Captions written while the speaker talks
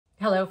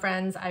Hello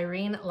friends,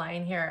 Irene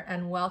Lyon here,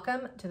 and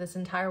welcome to this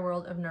entire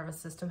world of nervous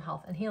system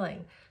health and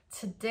healing.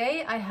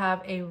 Today I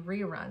have a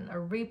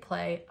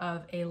replay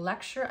of a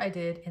lecture I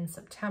did in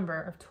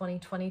September of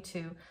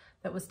 2022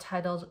 that was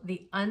titled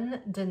The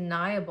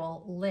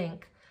Undeniable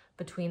Link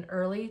Between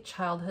Early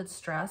Childhood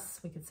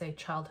Stress, we could say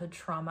childhood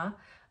trauma,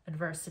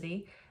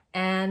 adversity,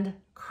 and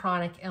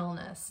chronic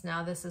illness.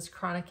 Now, this is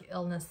chronic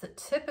illness that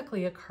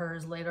typically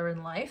occurs later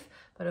in life,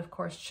 but of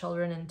course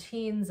children and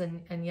teens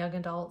and young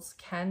adults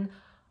can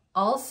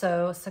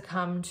also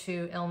succumb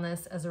to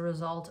illness as a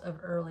result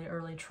of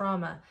early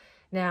trauma.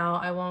 Now,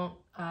 I won't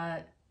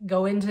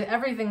go into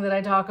everything that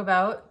I talk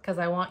about because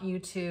I want you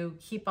to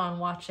keep on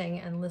watching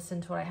and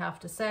listen to what I have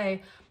to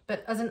say.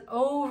 But as an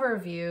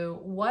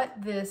overview, what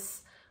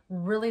this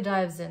really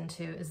dives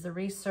into is the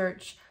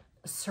research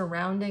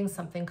surrounding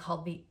something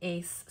called the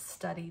ACE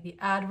study, the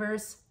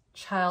Adverse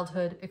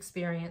Childhood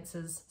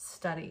Experiences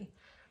Study.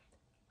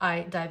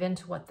 I dive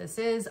into what this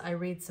is. I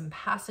read some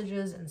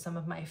passages in some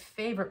of my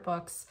favorite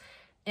books,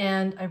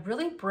 and I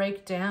really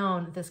break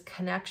down this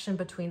connection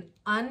between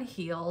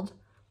unhealed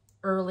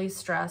early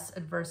stress,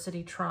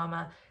 adversity,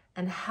 trauma,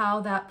 and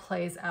how that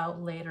plays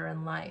out later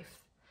in life.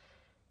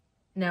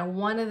 Now,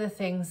 one of the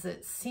things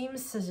that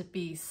seems to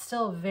be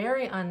still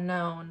very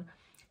unknown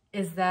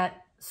is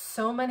that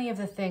so many of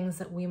the things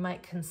that we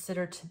might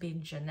consider to be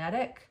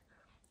genetic,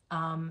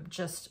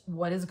 just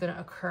what is going to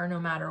occur no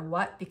matter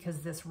what,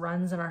 because this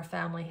runs in our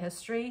family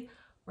history,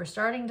 we're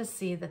starting to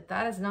see that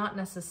that is not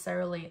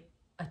necessarily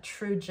a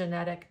true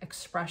genetic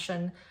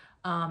expression,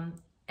 and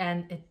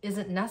it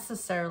isn't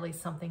necessarily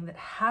something that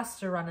has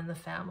to run in the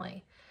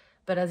family.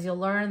 But as you'll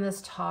learn in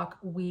this talk,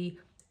 we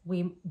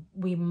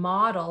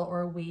model,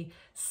 or we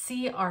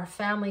see our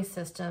family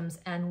systems,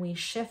 and we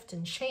shift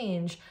and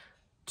change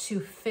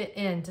to fit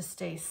in, to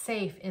stay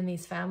safe in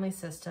these family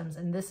systems.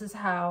 And this is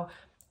how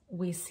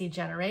we see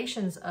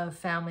generations of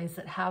families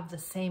that have the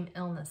same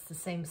illness, the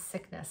same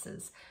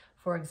sicknesses,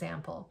 for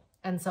example.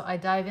 And so I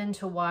dive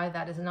into why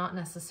that is not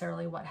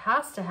necessarily what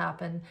has to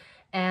happen.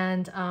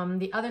 And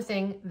the other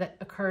thing that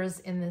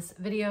occurs in this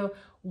video,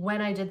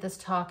 when I did this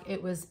talk,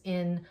 it was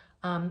in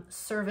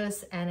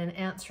service and in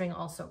answering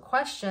also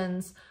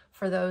questions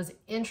for those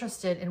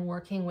interested in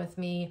working with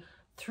me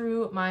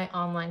through my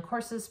online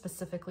courses,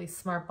 specifically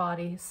Smart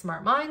Body,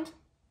 Smart Mind.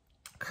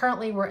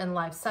 Currently, we're in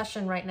live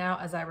session right now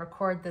as I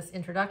record this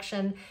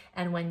introduction,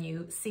 and when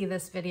you see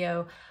this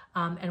video,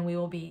 and we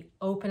will be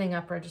opening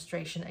up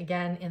registration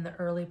again in the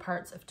early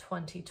parts of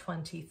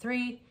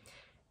 2023.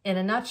 In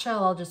a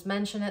nutshell, I'll just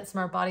mention it.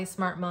 Smart Body,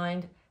 Smart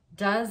Mind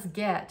does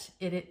get,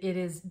 it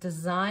is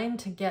designed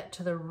to get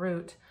to the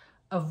root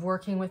of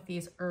working with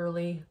these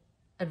early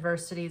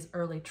adversities,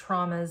 early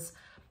traumas,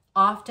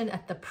 often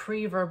at the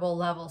pre-verbal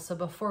level. So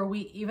before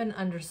we even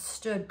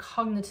understood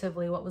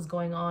cognitively what was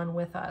going on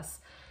with us.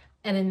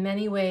 And in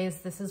many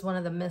ways, this is one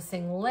of the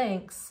missing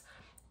links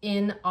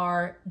in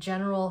our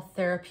general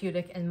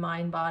therapeutic and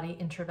mind-body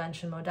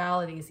intervention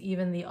modalities.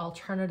 Even the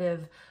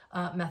alternative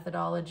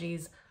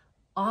methodologies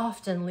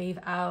often leave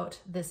out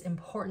this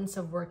importance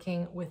of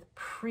working with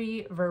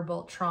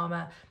pre-verbal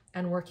trauma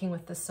and working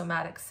with the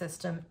somatic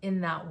system in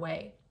that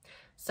way.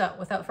 So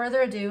without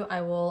further ado,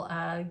 I will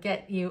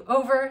get you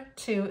over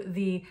to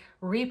the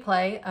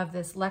replay of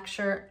this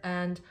lecture,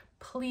 and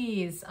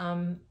please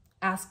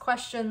ask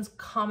questions,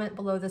 comment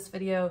below this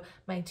video.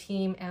 My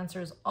team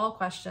answers all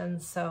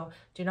questions, so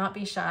do not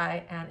be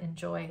shy and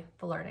enjoy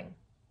the learning.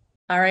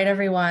 All right,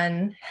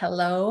 everyone.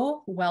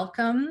 Hello,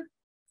 welcome.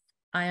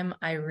 I am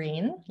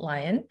Irene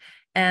Lyon,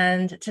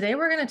 and today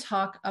we're going to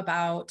talk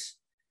about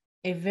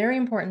a very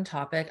important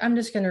topic. I'm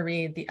just going to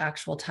read the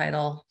actual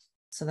title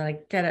so that I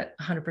get it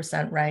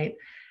 100% right.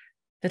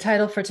 The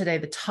title for today,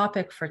 the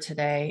topic for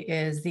today,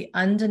 is the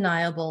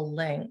undeniable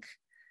link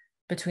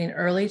between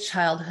early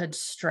childhood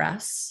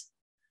stress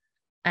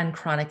and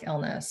chronic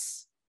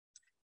illness,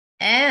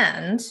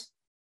 and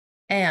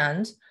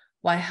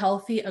why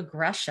healthy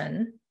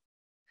aggression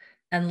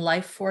and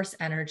life force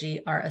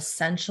energy are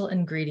essential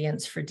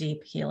ingredients for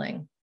deep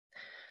healing.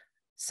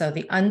 So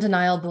the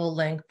undeniable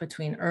link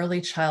between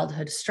early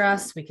childhood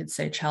stress, we could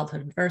say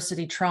childhood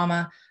adversity,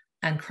 trauma,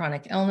 and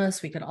chronic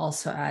illness. We could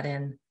also add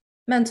in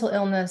mental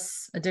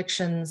illness,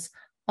 addictions,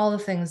 all the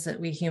things that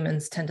we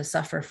humans tend to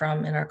suffer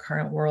from in our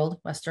current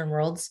world, Western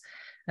worlds,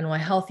 and why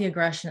healthy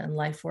aggression and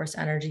life force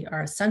energy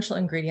are essential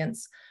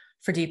ingredients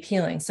for deep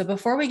healing. So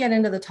before we get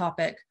into the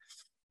topic,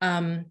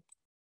 I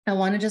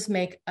want to just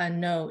make a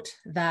note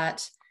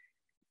that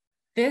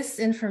this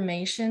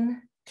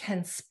information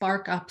can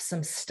spark up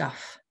some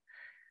stuff.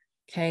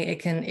 Okay,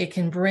 it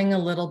can bring a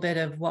little bit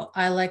of what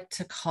I like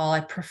to call, I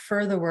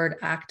prefer the word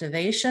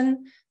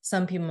activation.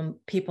 Some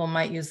people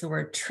might use the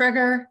word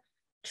trigger.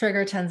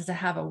 Trigger tends to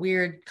have a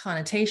weird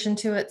connotation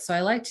to it. So I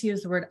like to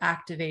use the word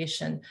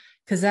activation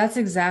because that's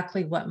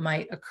exactly what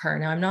might occur.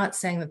 Now, I'm not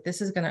saying that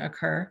this is going to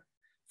occur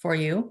for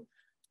you.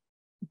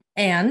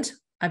 And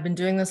I've been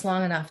doing this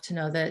long enough to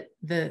know that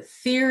the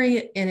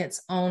theory in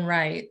its own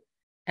right,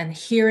 and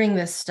hearing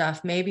this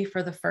stuff maybe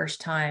for the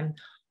first time,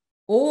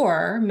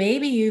 Or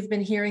maybe you've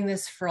been hearing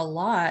this for a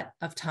lot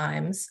of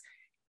times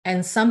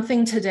and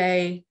something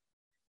today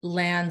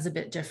lands a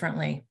bit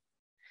differently.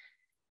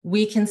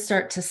 We can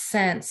start to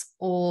sense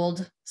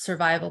old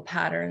survival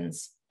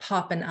patterns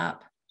popping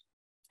up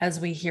as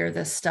we hear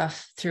this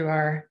stuff through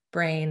our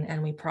brain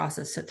and we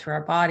process it through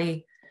our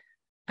body.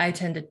 I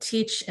tend to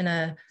teach in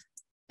a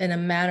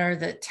manner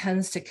that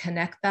tends to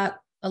connect that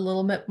a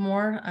little bit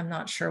more. I'm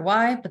not sure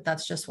why, but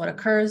that's just what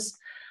occurs.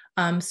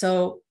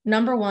 So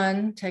number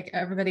one,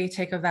 everybody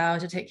take a vow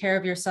to take care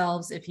of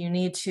yourselves. If you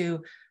need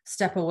to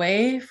step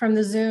away from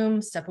the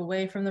Zoom, step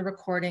away from the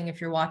recording, if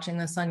you're watching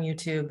this on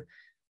YouTube,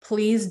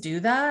 please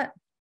do that.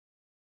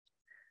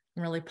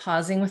 I'm really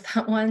pausing with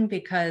that one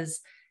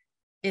because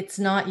it's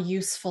not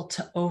useful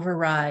to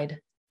override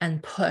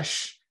and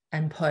push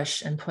and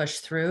push and push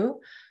through.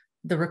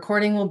 The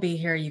recording will be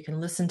here. You can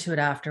listen to it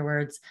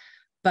afterwards.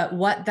 But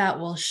what that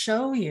will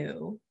show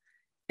you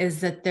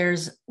is that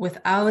there's,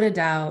 without a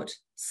doubt,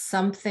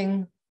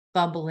 something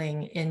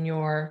bubbling in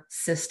your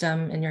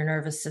system, in your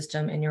nervous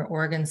system, in your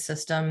organ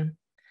system,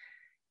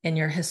 in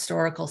your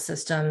historical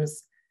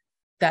systems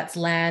that's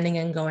landing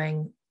and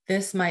going,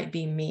 this might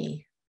be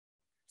me.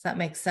 Does that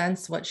make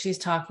sense? What she's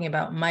talking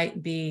about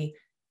might be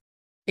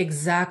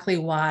exactly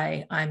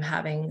why I'm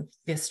having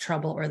this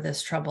trouble or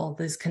this trouble.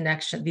 This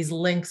connection, these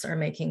links are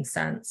making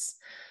sense.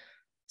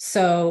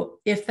 So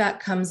if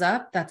that comes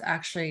up, that's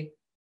actually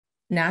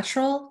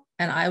natural.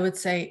 And I would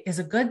say is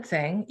a good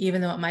thing,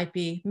 even though it might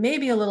be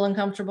maybe a little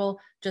uncomfortable,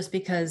 just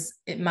because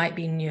it might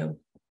be new.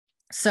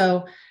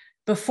 So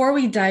before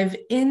we dive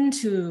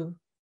into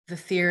the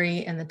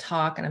theory and the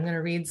talk, and I'm going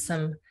to read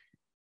some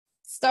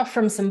stuff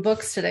from some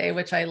books today,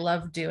 which I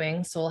love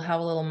doing. So we'll have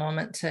a little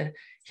moment to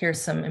hear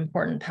some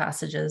important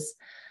passages.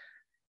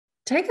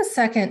 Take a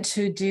second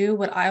to do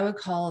what I would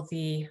call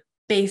the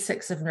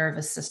basics of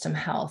nervous system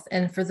health.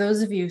 And for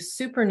those of you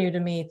super new to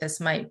me, this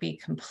might be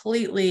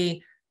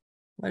completely,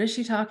 what is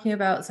she talking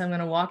about? So I'm going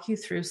to walk you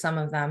through some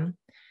of them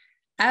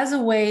as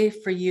a way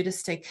for you to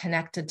stay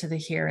connected to the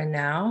here and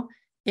now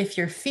if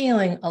you're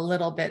feeling a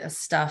little bit of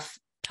stuff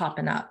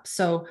popping up.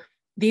 So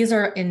these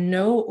are in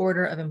no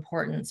order of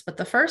importance, but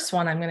the first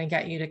one I'm going to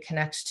get you to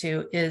connect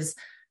to is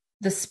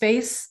the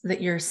space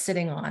that you're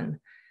sitting on.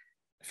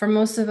 For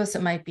most of us,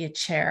 it might be a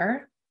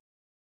chair.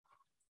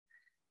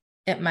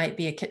 It might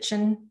be a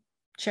kitchen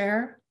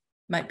chair.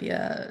 It might be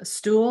a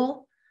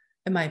stool.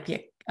 It might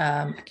be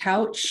a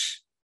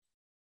couch,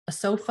 a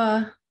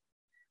sofa,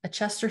 a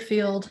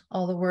Chesterfield,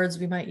 all the words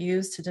we might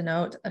use to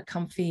denote a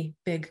comfy,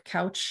 big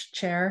couch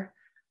chair.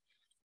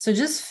 So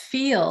just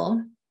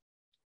feel,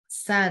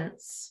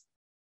 sense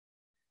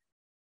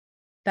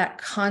that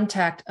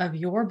contact of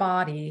your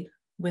body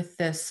with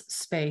this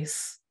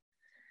space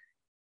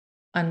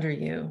under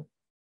you.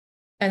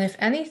 And if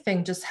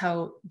anything, just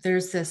how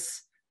there's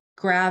this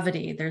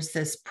gravity, there's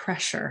this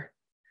pressure,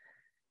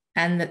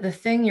 and that the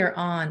thing you're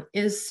on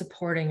is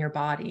supporting your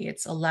body.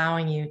 It's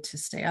allowing you to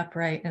stay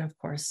upright. And of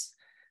course,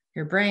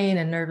 your brain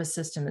and nervous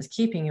system is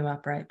keeping you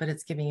upright, but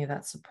it's giving you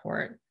that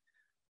support.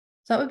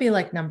 So that would be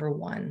like number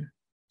one,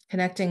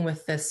 connecting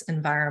with this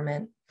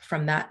environment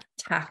from that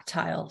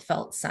tactile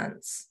felt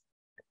sense.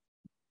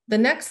 The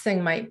next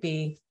thing might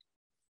be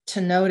to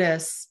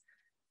notice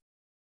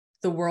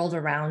the world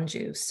around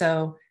you.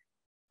 So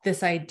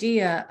this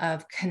idea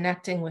of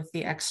connecting with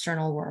the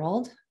external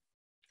world.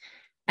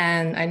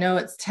 And I know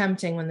it's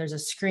tempting when there's a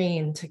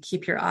screen to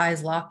keep your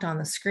eyes locked on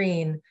the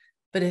screen,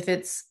 but if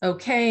it's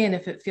okay and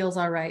if it feels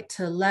all right,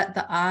 to let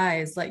the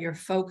eyes, let your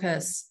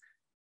focus,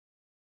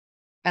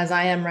 as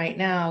I am right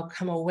now,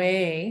 come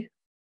away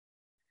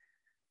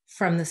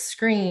from the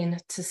screen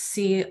to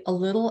see a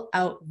little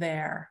out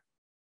there.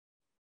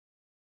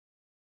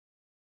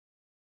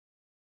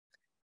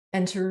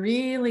 And to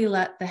really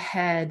let the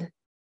head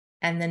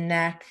and the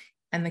neck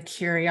and the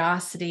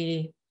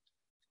curiosity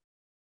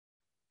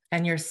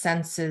and your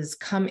senses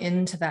come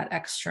into that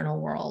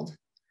external world.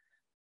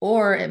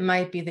 Or it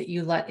might be that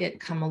you let it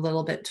come a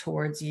little bit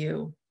towards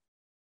you.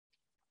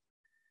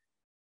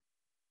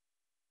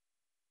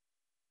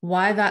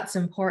 Why that's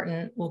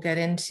important, we'll get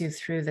into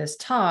through this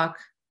talk.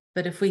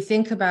 But if we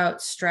think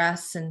about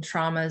stress and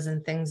traumas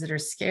and things that are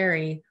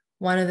scary,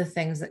 one of the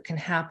things that can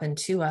happen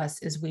to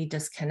us is we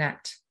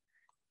disconnect.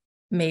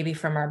 Maybe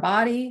from our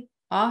body,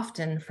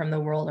 often from the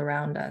world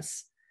around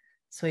us.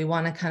 So we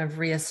want to kind of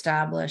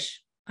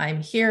reestablish,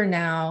 I'm here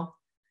now.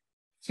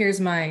 Here's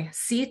my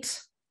seat.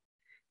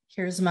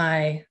 Here's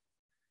my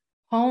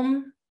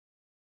home.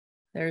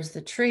 There's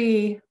the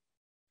tree.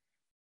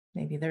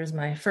 Maybe there's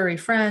my furry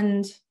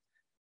friend.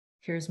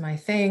 Here's my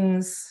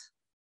things.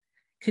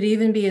 Could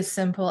even be as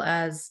simple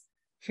as,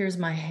 here's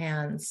my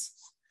hands.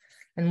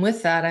 And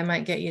with that, I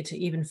might get you to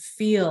even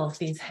feel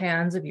these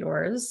hands of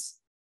yours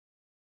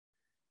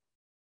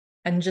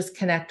and just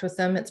connect with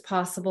them. It's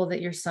possible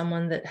that you're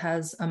someone that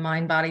has a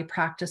mind-body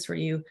practice where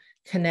you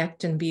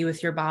connect and be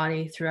with your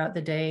body throughout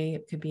the day.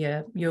 It could be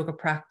a yoga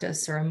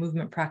practice or a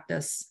movement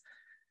practice.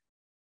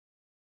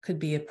 Could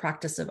be a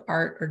practice of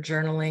art or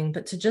journaling,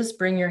 but to just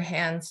bring your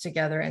hands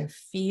together and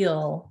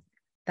feel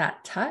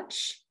that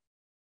touch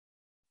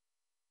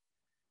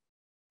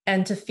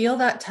And to feel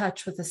that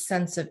touch with a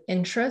sense of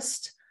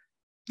interest,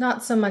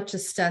 not so much a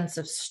sense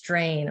of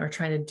strain or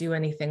trying to do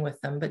anything with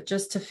them, but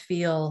just to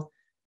feel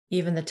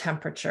even the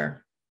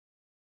temperature.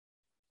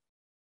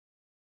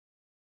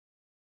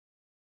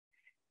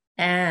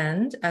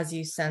 And as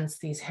you sense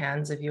these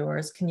hands of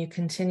yours, can you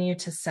continue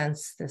to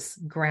sense this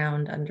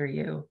ground under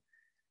you,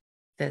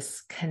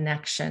 this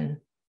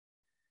connection?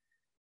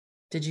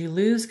 Did you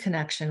lose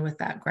connection with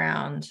that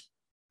ground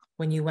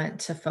when you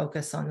went to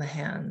focus on the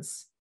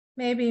hands?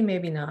 Maybe,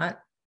 maybe not.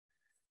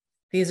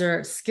 These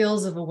are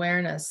skills of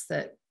awareness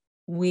that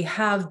we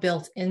have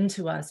built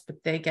into us,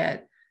 but they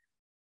get,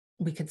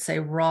 we could say,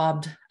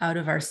 robbed out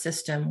of our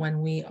system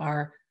when we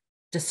are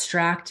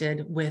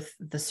distracted with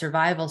the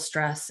survival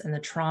stress and the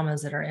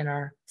traumas that are in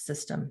our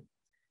system.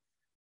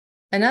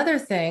 Another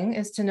thing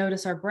is to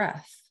notice our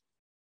breath,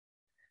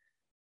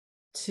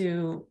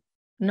 to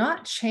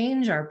not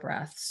change our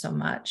breath so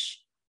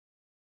much,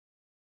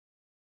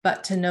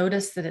 but to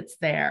notice that it's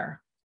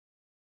there.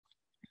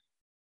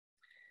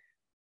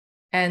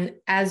 And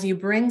as you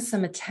bring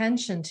some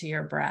attention to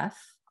your breath,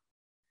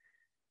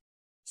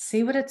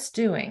 see what it's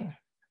doing.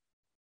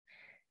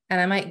 And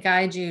I might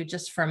guide you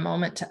just for a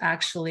moment to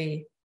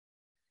actually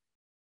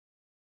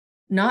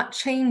not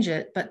change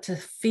it, but to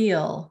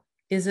feel,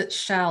 is it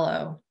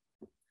shallow?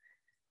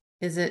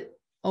 Is it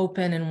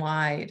open and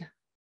wide?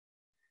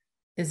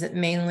 Is it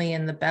mainly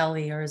in the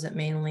belly or is it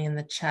mainly in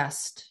the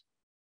chest?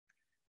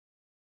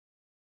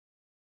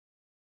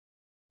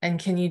 And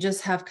can you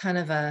just have kind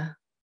of a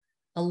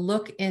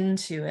look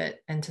into it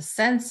and to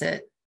sense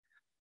it?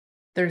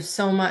 There's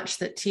so much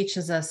that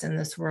teaches us in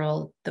this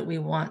world that we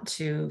want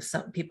to,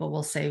 some people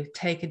will say,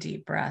 take a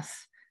deep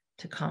breath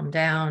to calm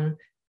down.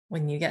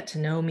 When you get to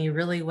know me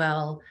really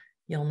well,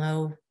 you'll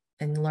know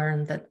and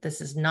learn that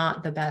this is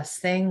not the best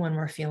thing when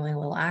we're feeling a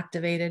little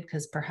activated,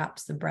 because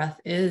perhaps the breath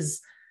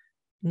is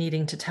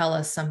needing to tell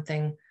us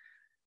something.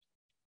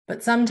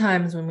 But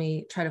sometimes when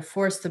we try to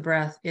force the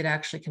breath, it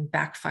actually can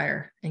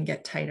backfire and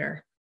get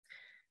tighter.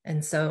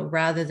 And so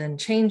rather than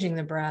changing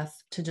the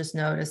breath, to just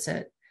notice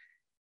it.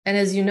 And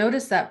as you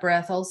notice that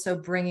breath, also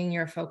bringing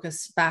your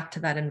focus back to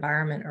that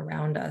environment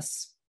around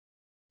us,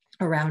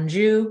 around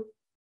you.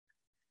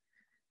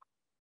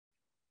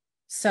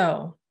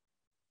 So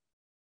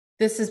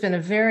this has been a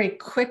very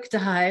quick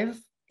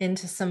dive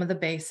into some of the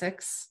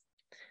basics.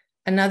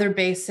 Another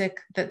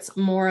basic that's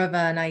more of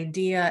an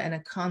idea and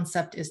a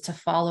concept is to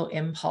follow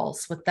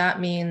impulse. What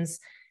that means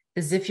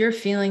is if you're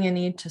feeling a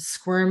need to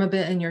squirm a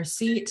bit in your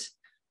seat,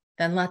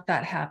 then let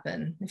that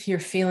happen. If you're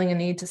feeling a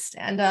need to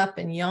stand up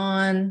and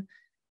yawn,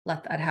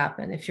 let that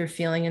happen. If you're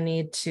feeling a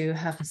need to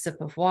have a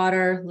sip of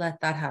water, let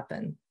that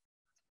happen.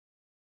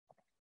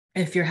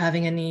 If you're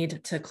having a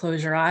need to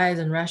close your eyes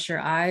and rest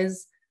your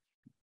eyes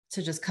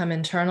to just come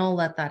internal,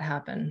 let that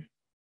happen.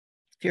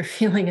 If you're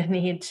feeling a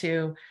need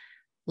to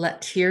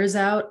let tears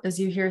out as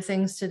you hear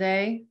things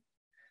today,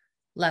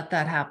 let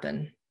that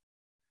happen.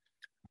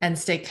 And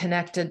stay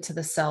connected to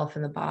the self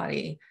and the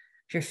body.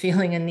 If you're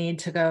feeling a need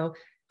to go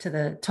to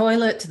the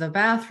toilet, to the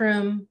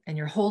bathroom, and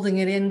you're holding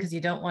it in because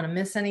you don't want to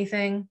miss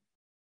anything,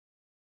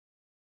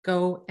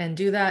 go and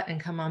do that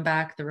and come on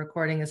back. The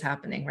recording is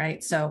happening,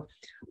 right? So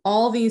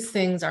all these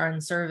things are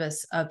in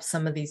service of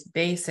some of these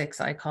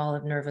basics I call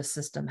of nervous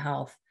system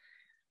health.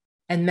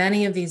 And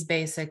many of these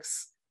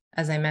basics,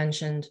 as I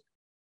mentioned,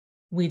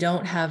 we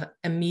don't have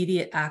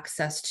immediate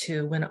access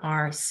to when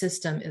our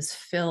system is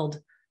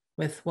filled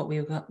with what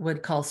we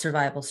would call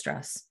survival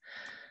stress.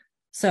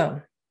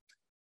 So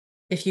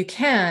if you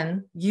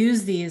can,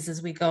 use these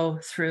as we go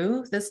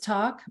through this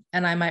talk,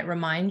 and I might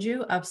remind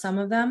you of some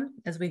of them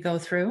as we go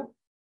through,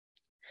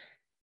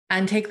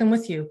 and take them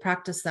with you,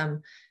 practice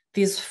them.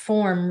 These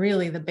form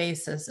really the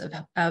basis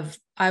of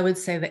I would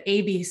say, the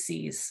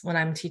ABCs when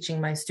I'm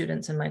teaching my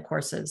students in my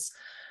courses.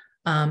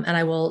 And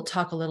I will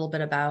talk a little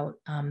bit about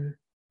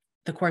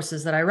the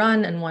courses that I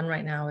run, and one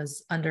right now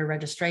is under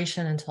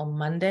registration until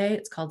Monday.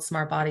 It's called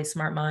Smart Body,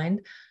 Smart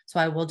Mind. So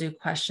I will do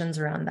questions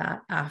around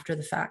that after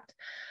the fact.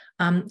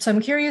 So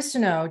I'm curious to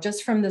know,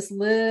 just from this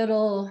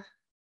little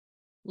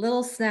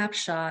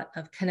snapshot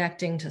of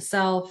connecting to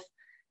self,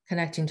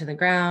 connecting to the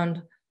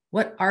ground,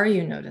 what are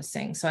you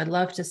noticing? So I'd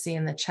love to see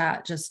in the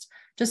chat, just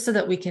so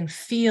that we can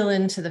feel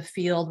into the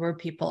field where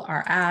people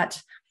are at,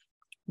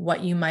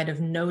 what you might have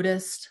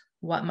noticed,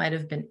 what might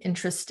have been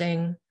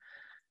interesting.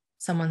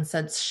 Someone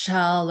said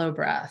shallow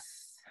breath.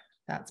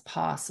 That's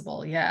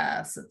possible.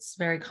 Yes, it's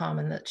very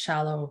common that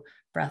shallow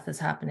breath is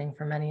happening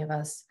for many of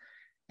us.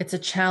 It's a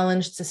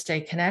challenge to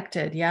stay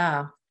connected.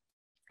 Yeah.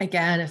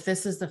 Again, if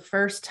this is the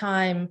first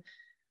time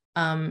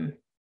in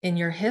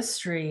your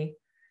history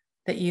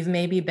that you've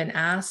maybe been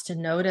asked to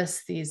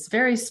notice these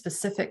very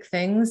specific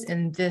things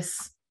in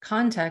this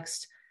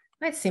context,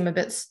 it might seem a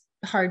bit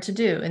hard to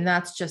do. And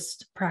that's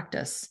just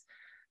practice.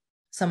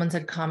 Someone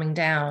said calming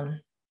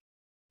down,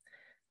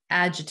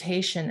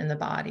 agitation in the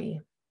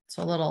body.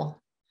 So a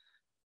little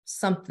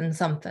something,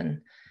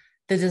 something.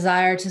 The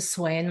desire to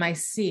sway in my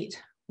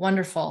seat.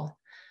 Wonderful.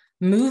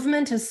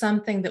 Movement is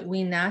something that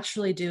we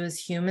naturally do as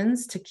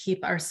humans to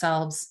keep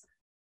ourselves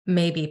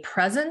maybe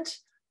present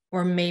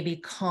or maybe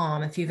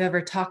calm. If you've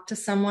ever talked to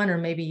someone, or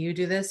maybe you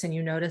do this and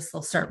you notice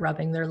they'll start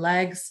rubbing their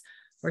legs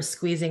or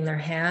squeezing their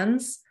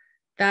hands,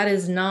 that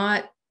is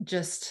not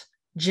just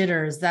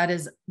jitters. That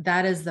is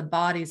the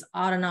body's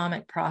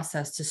autonomic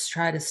process to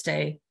try to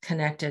stay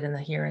connected in the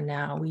here and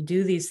now. We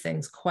do these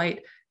things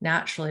quite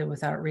naturally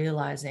without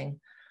realizing.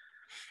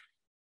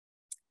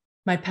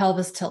 My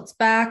pelvis tilts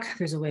back.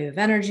 There's a wave of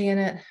energy in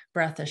it.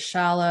 Breath is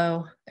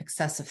shallow,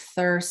 excessive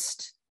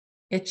thirst,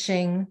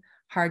 itching,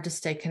 hard to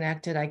stay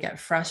connected. I get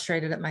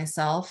frustrated at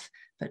myself,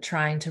 but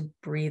trying to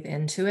breathe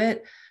into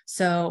it.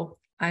 So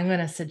I'm going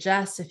to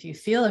suggest, if you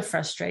feel a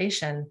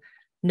frustration,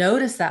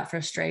 notice that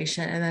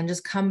frustration and then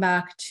just come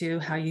back to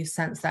how you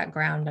sense that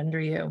ground under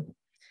you.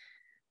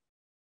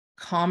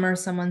 Calmer,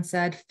 someone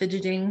said.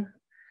 Fidgeting.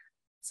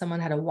 Someone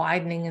had a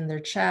widening in their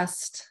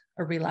chest,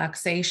 a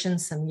relaxation,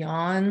 some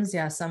yawns.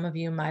 Yeah, some of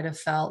you might have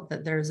felt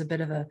that there's a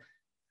bit of a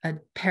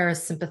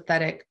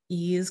parasympathetic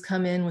ease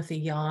come in with a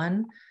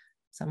yawn.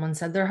 Someone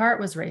said their heart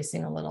was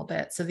racing a little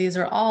bit. So these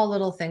are all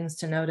little things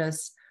to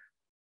notice.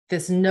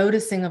 This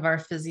noticing of our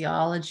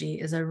physiology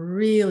is a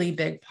really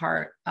big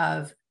part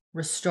of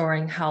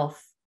restoring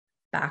health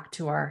back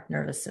to our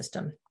nervous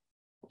system.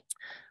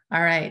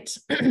 All right.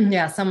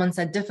 Yeah, someone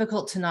said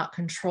difficult to not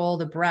control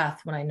the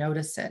breath when I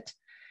notice it.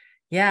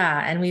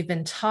 Yeah, and we've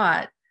been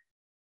taught,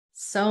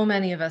 so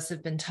many of us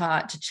have been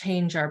taught to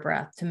change our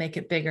breath, to make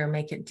it bigger,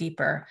 make it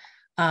deeper.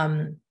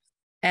 And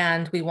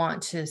we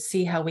want to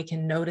see how we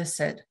can notice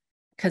it,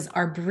 because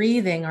our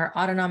breathing, our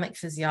autonomic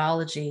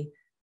physiology,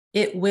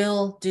 it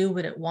will do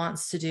what it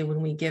wants to do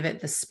when we give it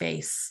the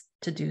space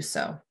to do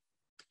so.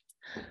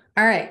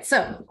 All right,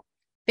 so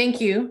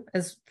thank you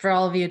for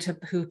all of you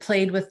who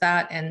played with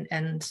that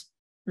and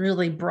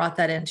really brought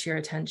that into your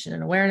attention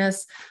and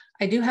awareness.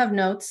 I do have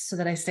notes so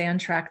that I stay on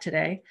track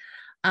today.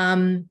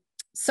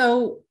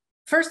 So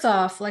first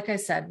off, like I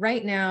said,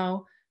 right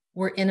now,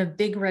 we're in a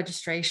big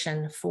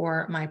registration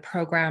for my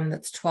program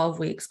that's 12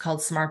 weeks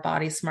called Smart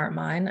Body, Smart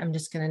Mind. I'm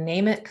just going to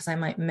name it because I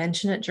might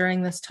mention it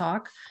during this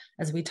talk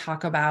as we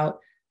talk about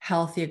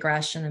healthy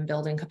aggression and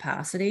building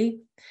capacity.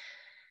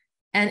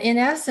 And in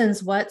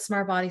essence, what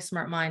Smart Body,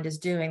 Smart Mind is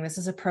doing, this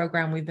is a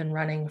program we've been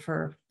running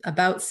for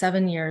about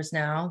 7 years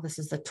now. This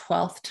is the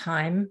 12th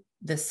time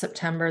this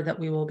September that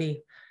we will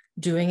be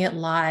doing it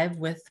live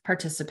with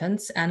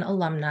participants and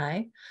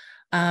alumni.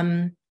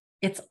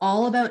 It's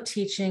all about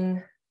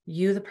teaching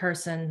you, the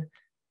person,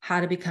 how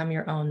to become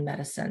your own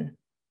medicine,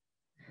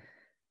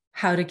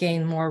 how to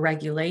gain more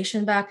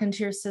regulation back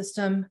into your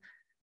system,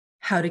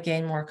 how to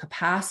gain more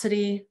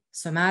capacity,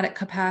 somatic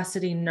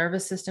capacity,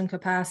 nervous system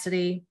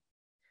capacity,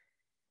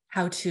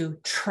 how to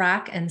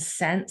track and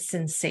sense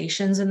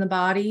sensations in the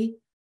body,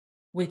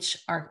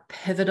 which are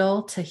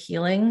pivotal to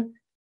healing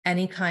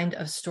any kind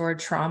of stored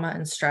trauma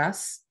and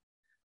stress.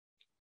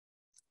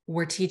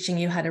 We're teaching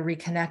you how to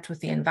reconnect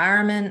with the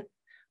environment.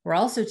 We're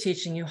also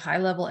teaching you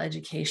high-level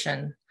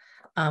education,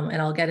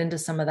 and I'll get into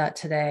some of that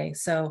today.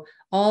 So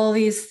all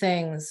these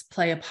things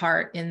play a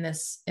part in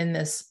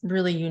this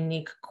really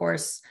unique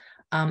course.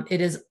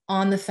 It is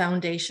on the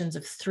foundations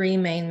of 3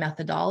 main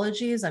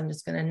methodologies. I'm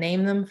just going to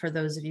name them for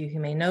those of you who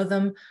may know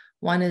them.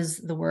 One is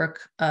the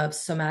work of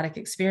somatic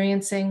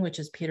experiencing, which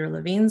is Peter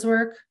Levine's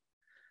work.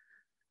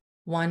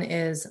 One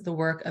is the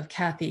work of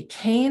Kathy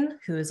Kane,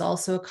 who is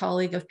also a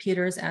colleague of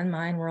Peter's and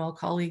mine. We're all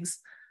colleagues.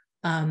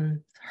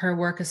 Her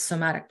work is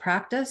somatic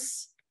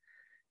practice.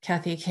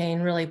 Kathy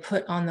Kane really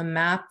put on the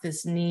map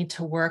this need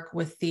to work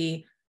with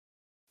the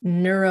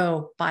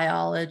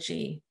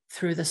neurobiology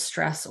through the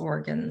stress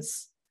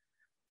organs,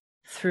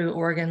 through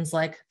organs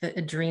like the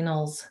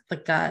adrenals, the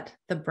gut,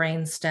 the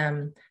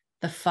brainstem,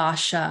 the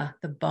fascia,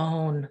 the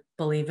bone,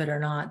 believe it or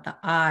not, the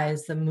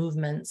eyes, the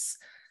movements,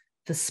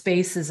 the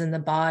spaces in the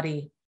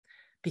body,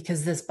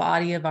 because this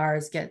body of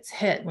ours gets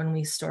hit when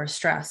we store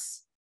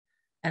stress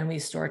and we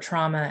store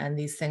trauma and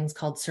these things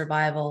called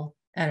survival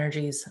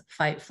energies,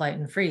 fight, flight,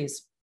 and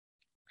freeze.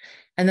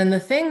 And then the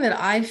thing that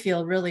I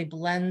feel really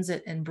blends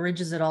it and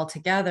bridges it all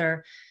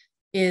together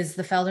is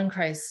the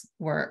Feldenkrais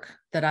work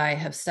that I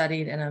have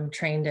studied and I'm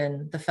trained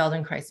in, the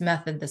Feldenkrais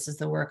method. This is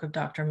the work of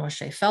Dr.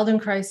 Moshe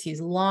Feldenkrais. He's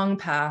long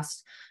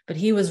passed, but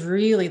he was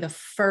really the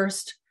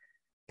first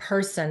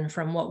person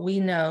from what we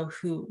know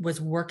who was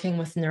working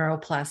with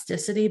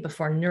neuroplasticity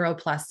before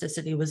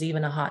neuroplasticity was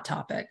even a hot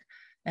topic.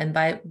 And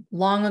by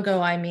long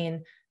ago, I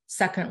mean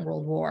Second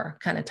World War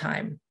kind of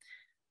time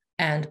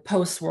and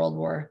post-World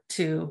War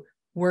II,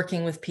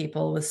 working with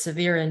people with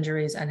severe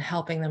injuries and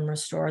helping them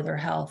restore their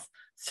health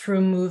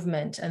through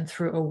movement and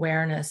through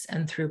awareness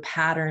and through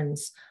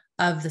patterns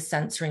of the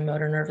sensory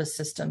motor nervous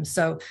system.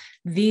 So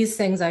these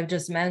things I've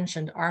just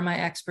mentioned are my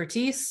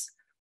expertise,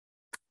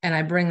 and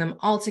I bring them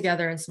all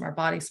together in Smart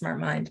Body, Smart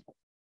Mind.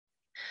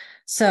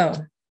 So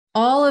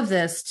all of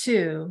this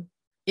too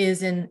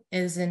is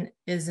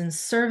in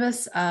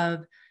service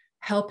of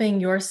helping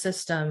your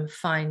system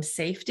find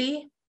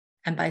safety.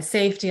 And by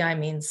safety, I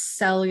mean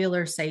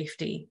cellular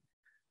safety,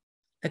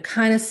 the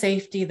kind of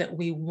safety that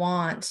we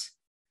want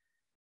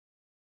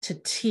to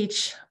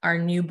teach our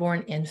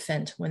newborn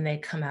infant when they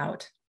come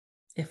out,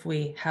 if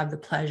we have the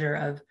pleasure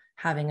of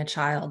having a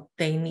child.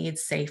 They need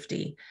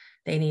safety.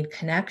 They need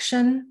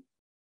connection.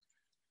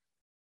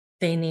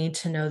 They need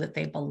to know that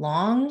they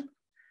belong.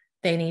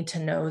 They need to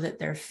know that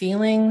their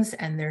feelings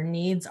and their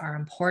needs are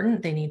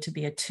important. They need to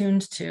be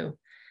attuned to.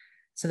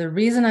 So the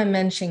reason I'm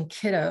mentioning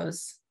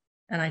kiddos,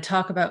 and I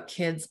talk about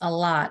kids a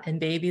lot and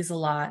babies a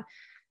lot,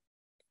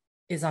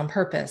 is on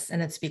purpose.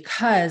 And it's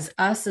because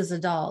us as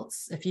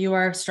adults, if you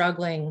are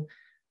struggling,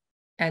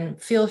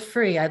 and feel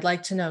free, I'd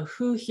like to know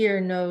who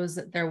here knows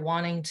that they're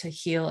wanting to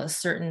heal a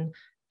certain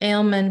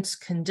ailment,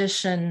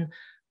 condition,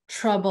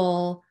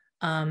 trouble.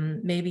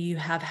 Maybe you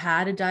have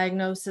had a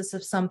diagnosis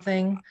of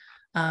something.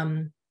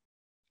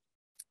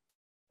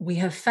 We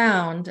have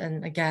found,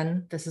 and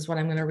again, this is what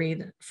I'm going to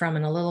read from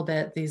in a little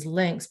bit, these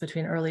links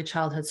between early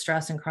childhood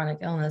stress and chronic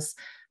illness,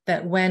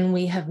 that when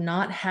we have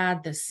not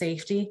had this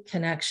safety,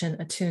 connection,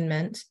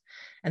 attunement,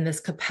 and this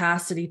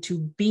capacity to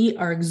be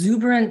our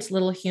exuberant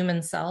little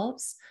human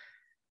selves,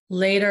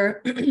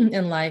 later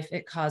in life,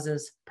 it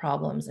causes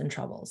problems and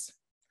troubles.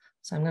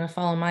 So I'm going to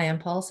follow my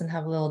impulse and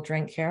have a little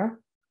drink here.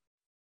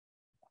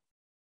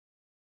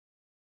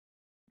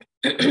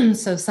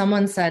 So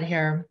someone said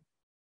here,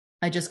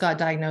 I just got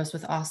diagnosed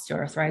with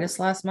osteoarthritis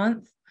last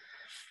month.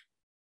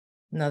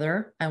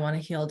 Another, I want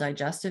to heal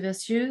digestive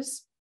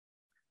issues.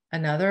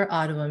 Another,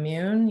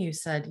 autoimmune. You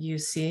said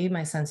UC.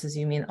 My sense is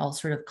you mean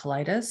ulcerative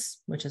colitis,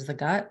 which is the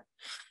gut.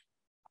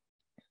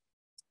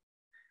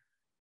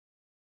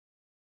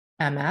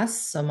 MS,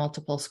 so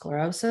multiple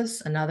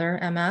sclerosis. Another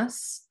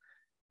MS.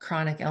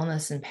 Chronic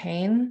illness and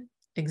pain.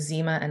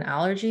 Eczema and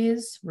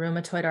allergies.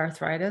 Rheumatoid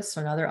arthritis,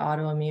 so another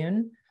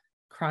autoimmune.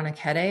 Chronic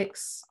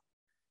headaches.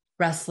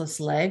 Restless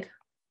leg.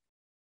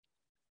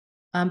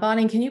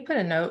 Bonnie, can you put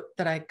a note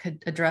that I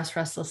could address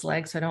restless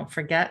leg so I don't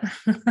forget?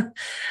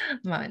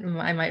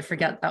 I might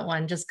forget that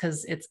one just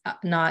because it's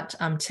not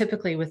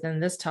typically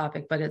within this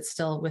topic, but it's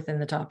still within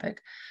the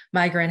topic.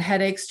 Migraine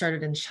headaches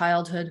started in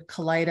childhood,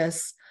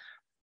 colitis,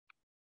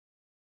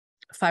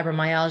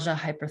 fibromyalgia,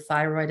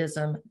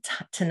 hyperthyroidism,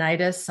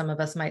 tinnitus. Some of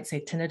us might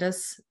say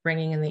tinnitus,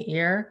 ringing in the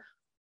ear,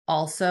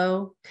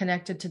 also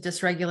connected to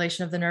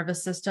dysregulation of the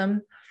nervous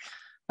system.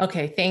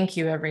 Okay, thank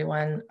you,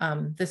 everyone.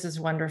 This is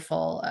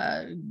wonderful.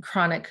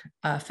 Chronic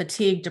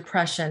fatigue,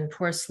 depression,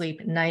 poor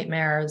sleep,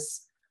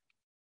 nightmares.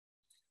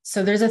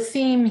 So there's a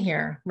theme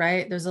here,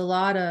 right? There's a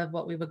lot of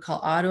what we would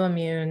call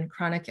autoimmune,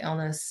 chronic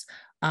illness,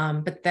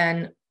 but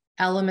then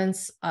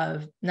elements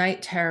of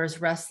night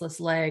terrors, restless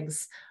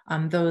legs,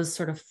 those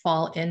sort of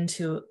fall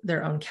into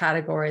their own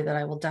category that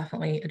I will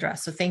definitely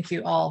address. So thank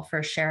you all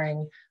for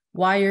sharing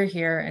why you're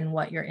here and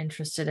what you're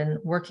interested in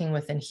working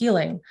with and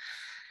healing.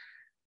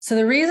 So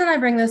the reason I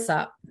bring this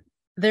up,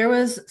 there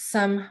was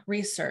some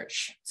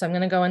research. So I'm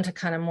going to go into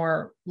kind of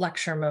more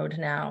lecture mode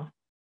now.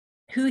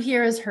 Who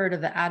here has heard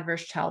of the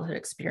Adverse Childhood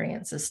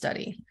Experiences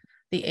Study,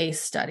 the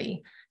ACE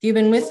study? If you've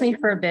been with me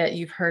for a bit,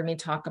 you've heard me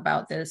talk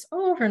about this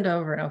over and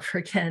over and over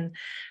again.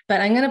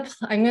 But I'm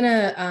going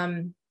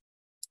to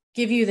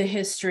give you the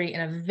history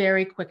in a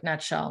very quick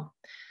nutshell.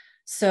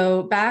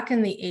 So back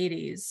in the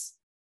 80s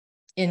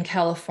in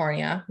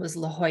California, was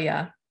La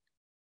Jolla,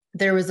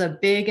 there was a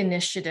big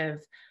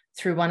initiative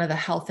through one of the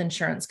health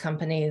insurance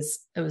companies.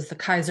 It was the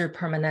Kaiser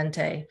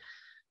Permanente.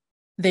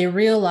 They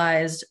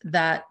realized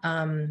that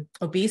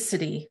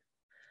obesity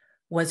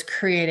was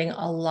creating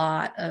a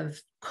lot of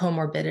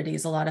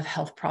comorbidities, a lot of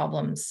health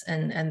problems.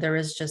 And there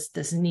is just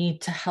this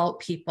need to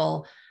help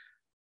people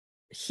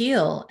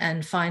heal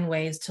and find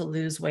ways to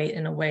lose weight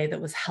in a way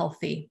that was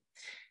healthy.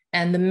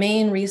 And the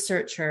main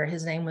researcher,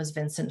 his name was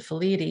Vincent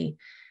Felitti,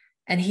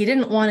 and he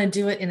didn't want to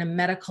do it in a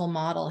medical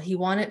model. He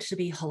wanted it to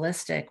be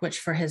holistic, which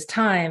for his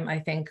time, I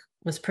think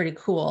was pretty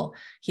cool.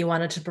 He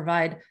wanted to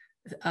provide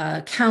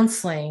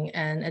counseling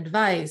and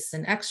advice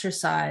and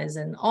exercise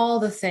and all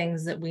the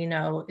things that we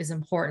know is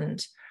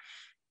important.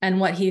 And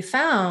what he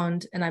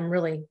found, and I'm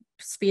really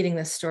speeding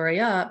this story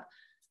up,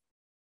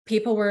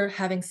 people were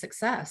having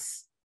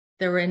success.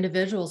 There were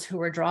individuals who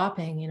were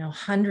dropping,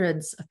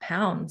 hundreds of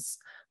pounds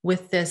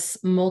with this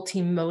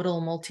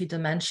multimodal,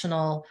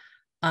 multidimensional,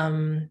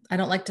 I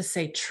don't like to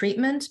say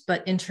treatment,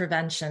 but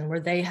intervention, where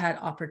they had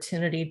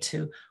opportunity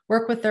to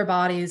work with their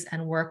bodies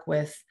and work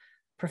with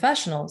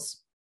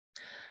professionals.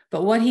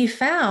 But what he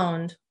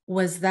found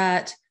was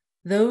that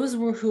those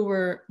who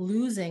were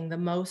losing the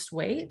most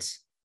weight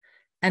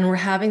and were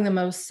having the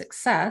most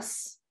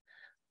success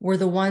were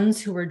the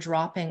ones who were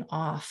dropping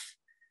off.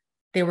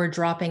 They were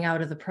dropping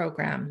out of the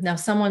program. Now,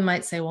 someone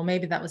might say, well,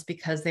 maybe that was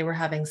because they were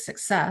having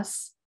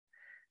success,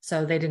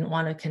 so they didn't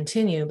want to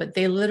continue, but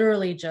they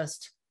literally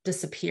just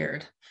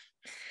disappeared.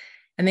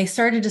 And they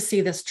started to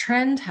see this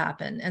trend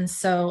happen. And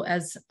so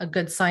as a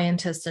good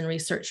scientist and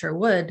researcher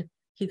would,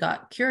 he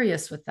got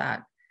curious with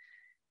that.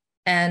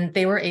 And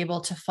they were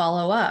able to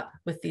follow up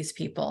with these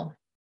people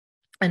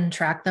and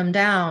track them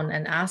down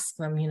and ask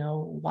them,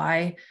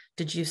 why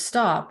did you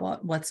stop?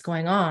 What's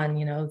going on?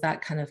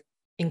 That kind of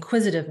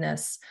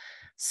inquisitiveness,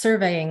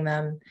 surveying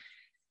them.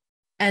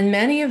 And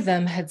many of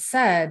them had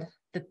said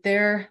that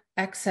their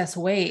excess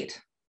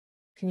weight,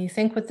 can you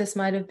think what this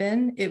might have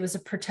been? It was a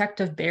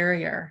protective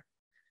barrier.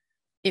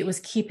 it was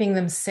keeping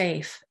them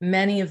safe.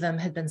 Many of them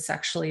had been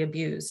sexually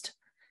abused.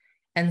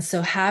 And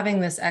so having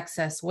this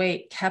excess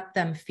weight kept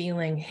them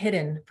feeling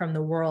hidden from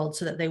the world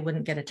so that they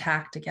wouldn't get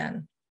attacked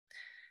again.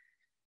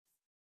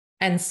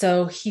 And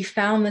so he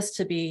found this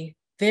to be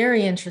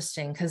very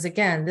interesting because,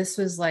 again, this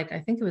was like, I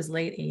think it was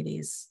late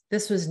 80s.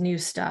 This was new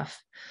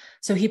stuff.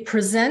 So he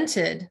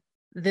presented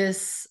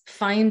this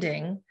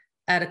finding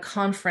at a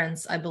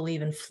conference, I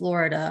believe, in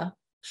Florida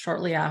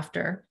shortly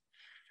after.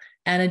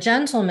 And a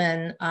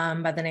gentleman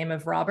by the name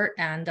of Robert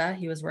Anda,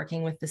 he was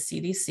working with the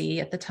CDC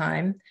at the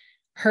time,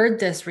 heard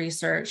this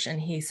research and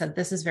he said,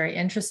 this is very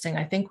interesting.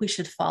 I think we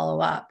should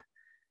follow up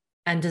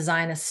and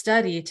design a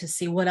study to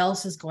see what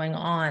else is going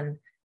on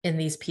in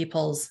these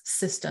people's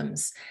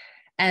systems.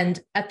 And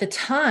at the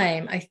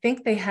time, I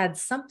think they had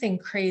something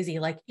crazy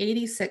like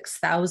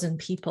 86,000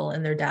 people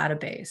in their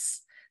database.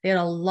 They had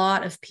a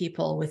lot of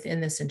people within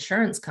this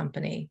insurance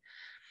company.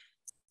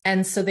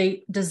 And so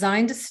they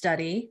designed a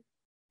study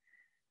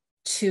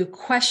to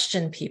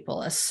question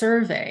people, a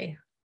survey.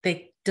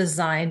 They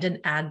designed an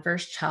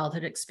adverse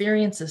childhood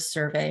experiences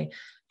survey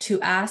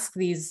to ask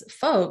these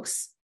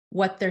folks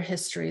what their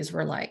histories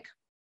were like.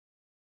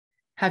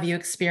 Have you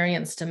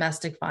experienced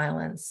domestic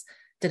violence?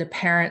 Did a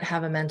parent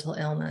have a mental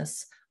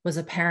illness? Was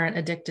a parent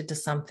addicted to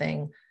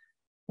something?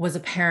 Was a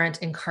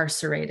parent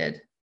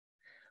incarcerated?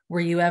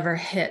 Were you ever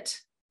hit,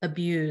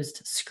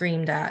 abused,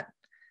 screamed at?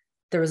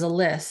 There was a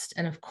list.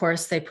 And of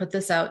course, they put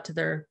this out to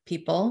their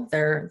people,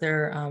 their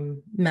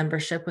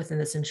membership within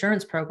this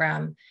insurance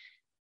program.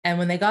 And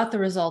when they got the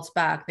results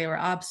back, they were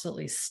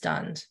absolutely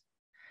stunned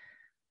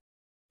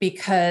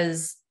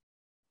because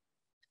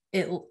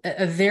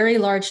a very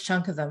large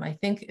chunk of them, I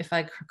think if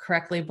I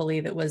correctly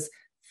believe it was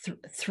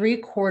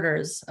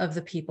 3/4 of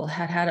the people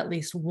had at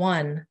least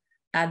one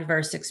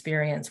adverse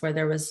experience where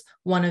there was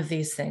one of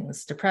these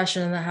things: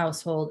 depression in the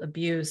household,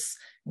 abuse,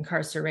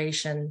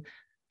 incarceration,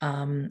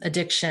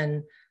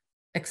 addiction,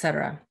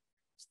 etc.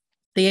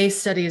 The ACE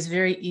study is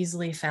very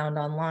easily found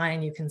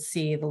online. You can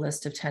see the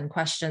list of 10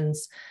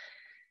 questions.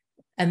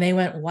 And they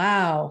went,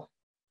 wow,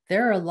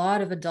 there are a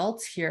lot of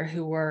adults here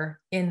who were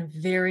in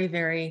very,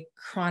 very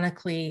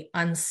chronically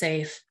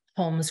unsafe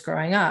homes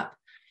growing up.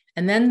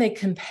 And then they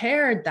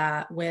compared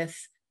that with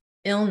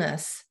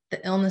illness,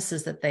 the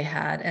illnesses that they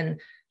had. And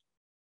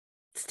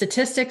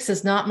statistics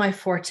is not my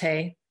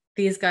forte.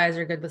 These guys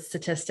are good with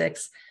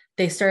statistics.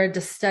 They started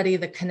to study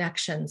the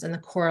connections and the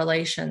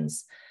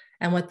correlations.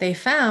 And what they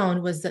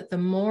found was that the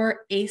more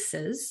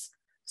ACEs,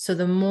 so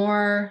the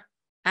more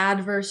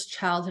adverse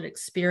childhood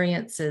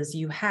experiences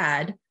you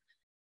had,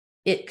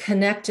 it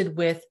connected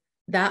with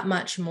that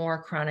much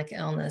more chronic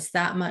illness,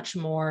 that much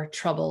more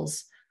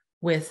troubles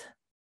with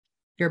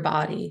your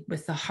body,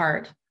 with the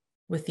heart,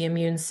 with the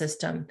immune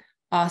system.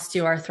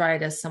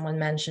 Osteoarthritis, someone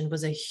mentioned,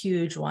 was a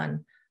huge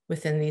one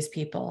within these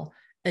people.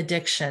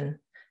 Addiction,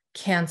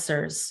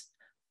 cancers,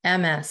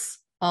 MS,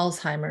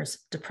 Alzheimer's,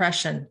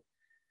 depression.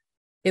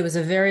 It was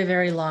a very,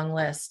 very long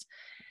list.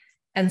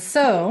 And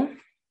so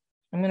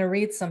I'm going to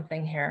read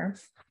something here.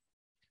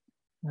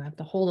 I have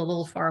to hold a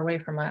little far away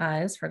from my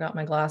eyes. Forgot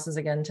my glasses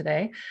again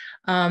today.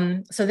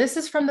 So this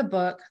is from the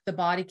book, The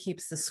Body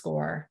Keeps the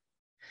Score.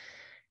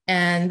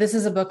 And this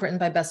is a book written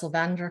by Bessel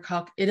van der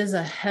Kolk. It is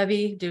a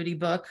heavy duty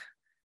book.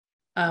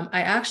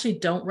 I actually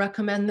don't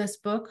recommend this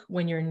book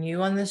when you're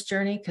new on this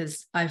journey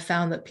because I've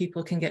found that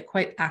people can get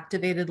quite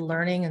activated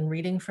learning and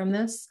reading from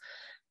this.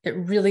 It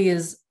really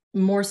is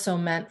more so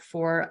meant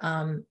for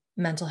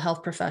mental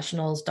health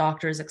professionals,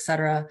 doctors,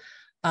 etc.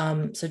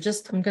 So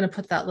just, I'm going to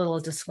put that little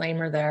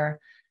disclaimer there.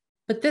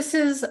 But this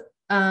is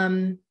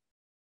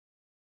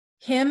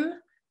him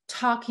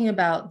talking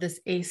about this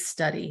ACE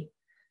study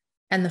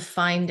and the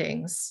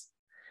findings.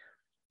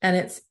 And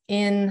it's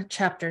in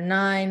chapter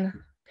 9,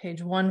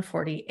 page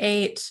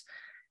 148.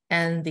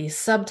 And the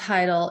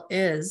subtitle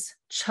is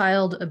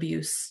Child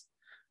Abuse,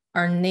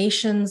 Our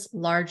Nation's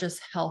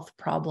Largest Health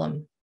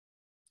Problem.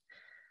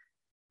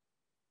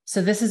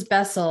 So this is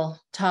Bessel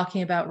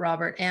talking about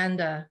Robert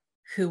Anda,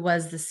 who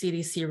was the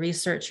CDC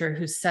researcher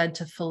who said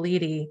to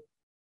Felitti,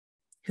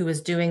 who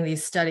was doing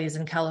these studies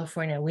in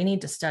California, we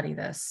need to study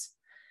this.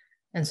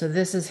 And so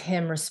this is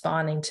him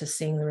responding to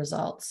seeing the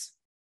results.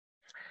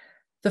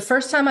 The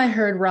first time I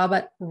heard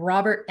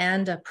Robert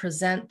Anda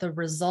present the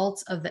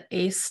results of the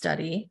ACE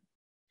study,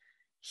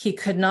 he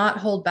could not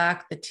hold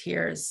back the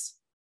tears.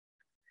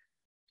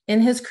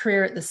 In his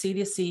career at the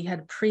CDC, he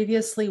had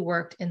previously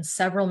worked in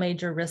several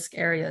major risk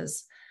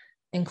areas,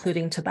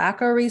 including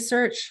tobacco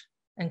research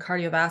and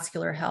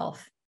cardiovascular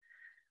health.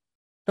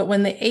 But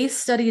when the ACE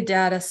study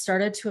data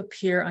started to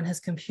appear on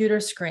his computer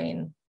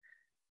screen,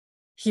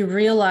 he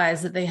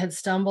realized that they had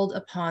stumbled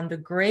upon the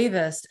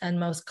gravest and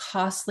most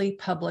costly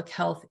public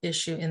health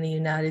issue in the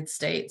United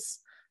States,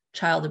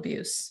 child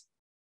abuse.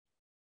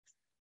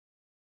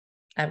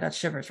 I've got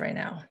shivers right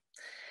now.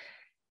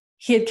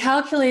 He had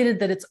calculated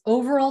that its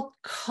overall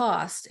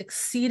cost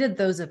exceeded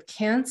those of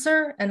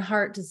cancer and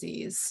heart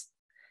disease,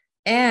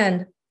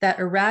 and that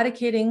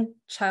eradicating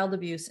child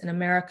abuse in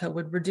America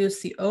would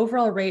reduce the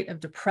overall rate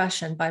of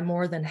depression by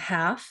more than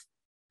half,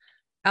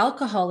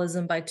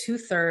 alcoholism by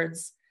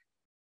 2/3,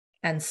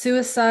 and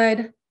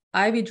suicide,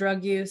 IV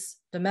drug use,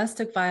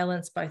 domestic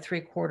violence by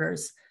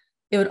 3/4.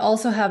 It would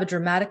also have a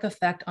dramatic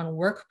effect on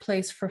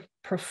workplace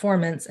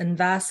performance and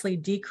vastly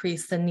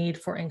decrease the need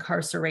for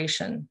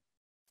incarceration.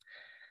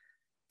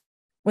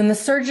 When the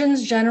Surgeon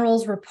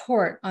General's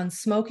report on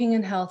smoking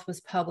and health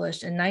was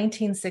published in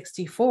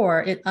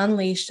 1964, it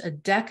unleashed a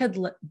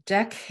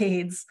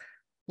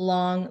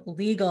decades-long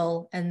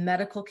legal and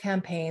medical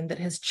campaign that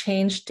has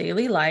changed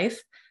daily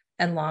life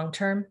and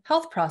long-term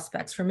health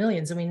prospects for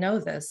millions. And we know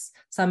this.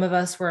 Some of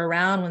us were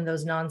around when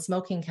those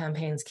non-smoking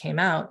campaigns came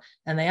out,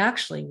 and they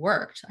actually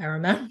worked. I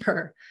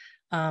remember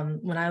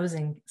when I was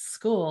in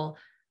school,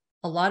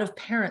 a lot of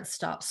parents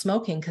stopped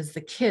smoking because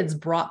the kids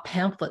brought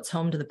pamphlets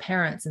home to the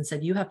parents and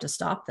said, you have to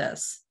stop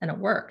this. And it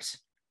worked.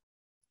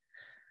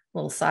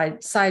 Little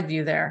side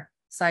view there,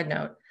 side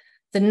note.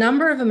 The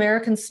number of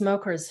American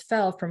smokers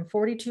fell from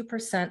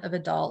 42% of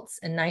adults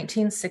in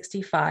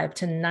 1965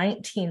 to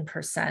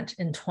 19%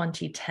 in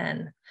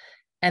 2010.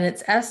 And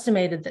it's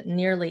estimated that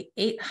nearly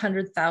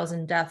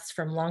 800,000 deaths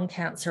from lung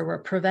cancer were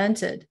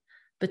prevented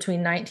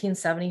between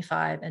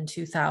 1975 and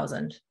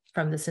 2000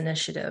 from this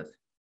initiative.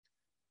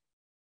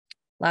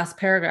 Last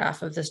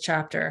paragraph of this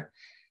chapter.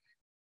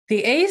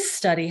 The ACE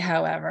study,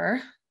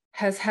 however,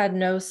 has had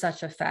no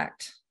such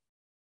effect.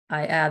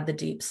 I add the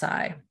deep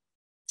sigh.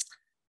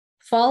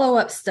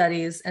 Follow-up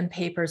studies and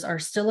papers are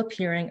still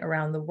appearing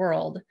around the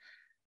world,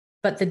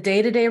 but the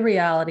day-to-day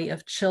reality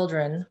of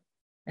children,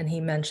 and he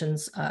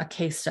mentions a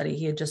case study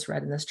he had just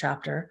read in this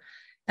chapter,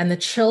 and the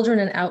children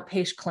in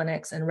outpatient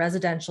clinics and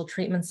residential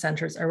treatment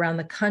centers around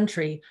the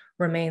country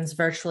remains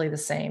virtually the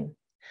same.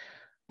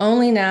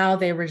 Only now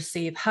they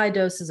receive high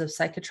doses of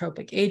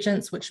psychotropic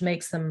agents, which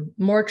makes them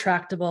more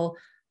attractable,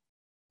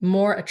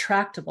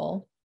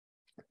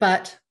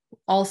 but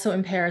also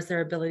impairs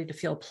their ability to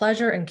feel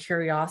pleasure and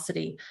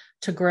curiosity,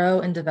 to grow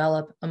and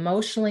develop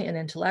emotionally and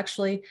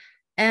intellectually,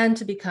 and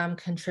to become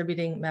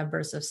contributing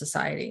members of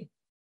society.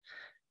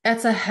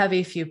 It's a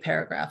heavy few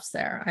paragraphs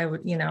there. I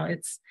would,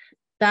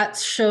 that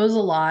shows a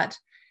lot.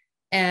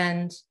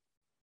 And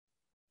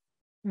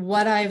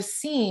what I've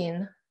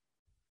seen,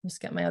 let's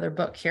get my other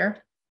book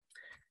here.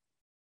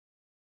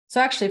 So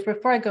actually,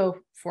 before I go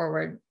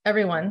forward,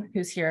 everyone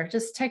who's here,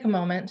 just take a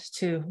moment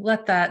to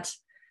let that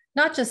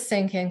not just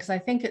sink in, because I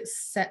think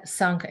it's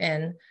sunk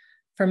in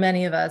for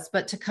many of us,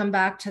 but to come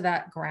back to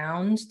that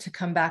ground, to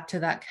come back to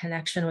that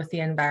connection with the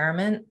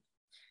environment.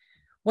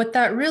 What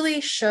that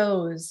really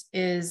shows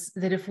is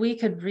that if we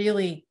could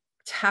really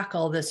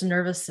tackle this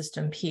nervous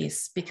system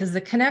piece, because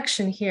the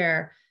connection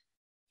here,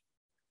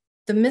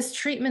 the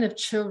mistreatment of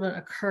children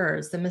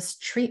occurs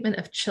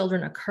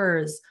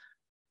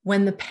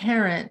when the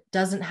parent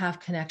doesn't have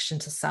connection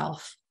to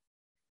self,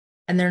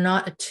 and they're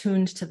not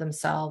attuned to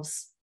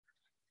themselves,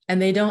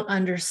 and they don't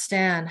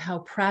understand how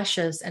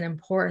precious and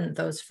important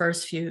those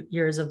first few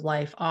years of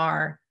life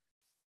are.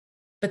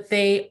 But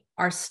they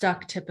are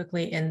stuck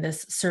typically in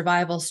this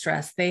survival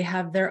stress. They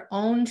have their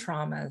own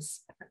traumas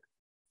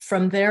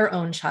from their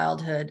own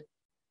childhood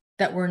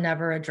that were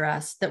never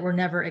addressed, that were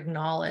never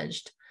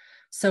acknowledged.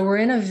 So we're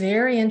in a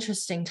very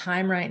interesting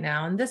time right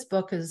now, and this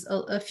book is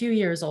a few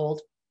years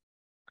old.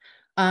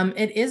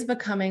 It is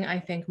becoming, I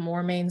think,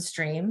 more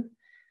mainstream,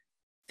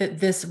 that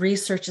this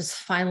research is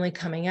finally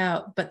coming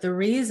out. But the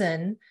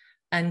reason,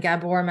 and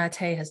Gabor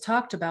Mate has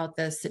talked about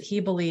this, that he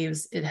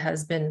believes it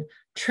has been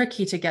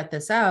tricky to get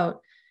this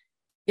out,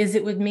 is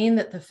it would mean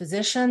that the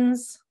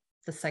physicians,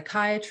 the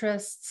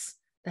psychiatrists,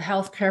 the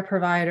healthcare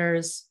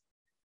providers,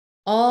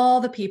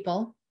 all the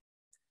people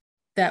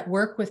that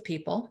work with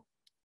people,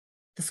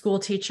 the school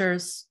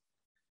teachers,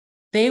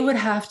 they would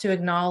have to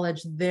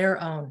acknowledge their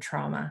own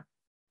trauma.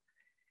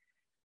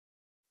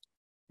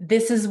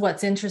 This is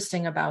what's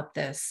interesting about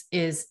this,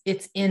 is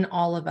it's in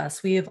all of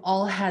us. We have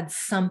all had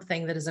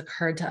something that has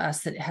occurred to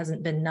us that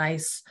hasn't been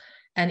nice.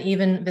 And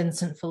even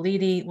Vincent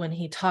Felitti, when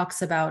he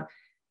talks about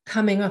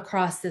coming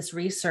across this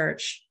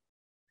research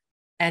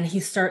and he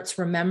starts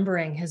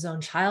remembering his own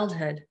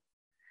childhood,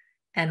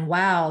 and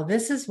wow,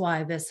 this is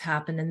why this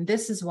happened, and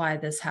this is why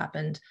this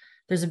happened.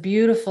 There's a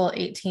beautiful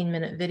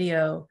 18-minute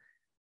video.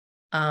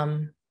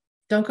 Don't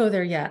go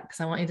there yet,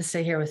 because I want you to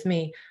stay here with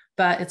me.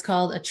 But it's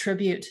called A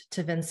Tribute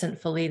to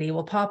Vincent Felitti.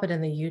 We'll pop it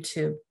in the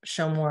YouTube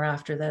show more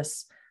after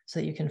this so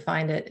that you can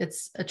find it.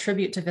 It's A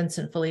Tribute to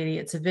Vincent Felitti.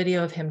 It's a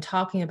video of him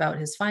talking about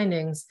his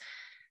findings.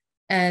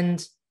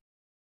 And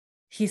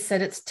he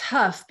said it's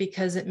tough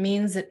because it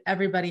means that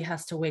everybody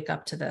has to wake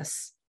up to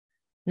this,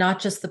 not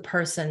just the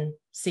person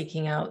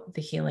seeking out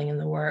the healing and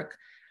the work.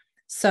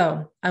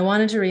 So I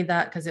wanted to read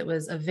that because it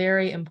was a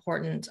very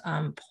important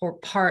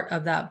part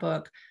of that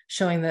book,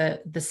 showing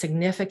the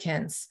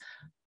significance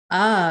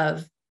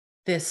of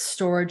this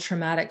stored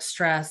traumatic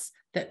stress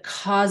that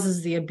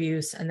causes the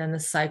abuse, and then the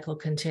cycle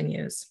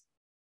continues.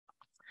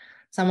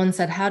 Someone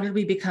said, how did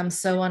we become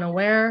so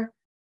unaware?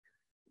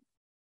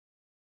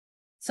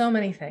 So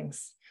many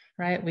things,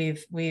 right?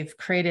 We've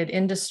created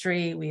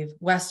industry, we've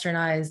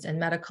westernized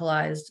and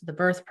medicalized the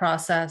birth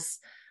process.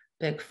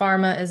 Big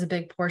pharma is a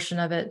big portion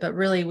of it, but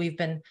really we've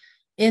been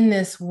in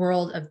this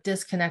world of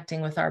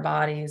disconnecting with our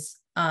bodies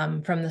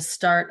from the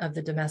start of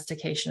the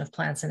domestication of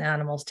plants and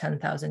animals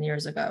 10,000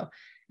 years ago.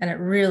 And it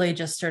really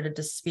just started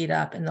to speed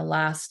up in the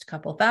last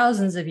couple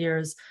thousands of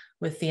years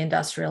with the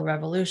Industrial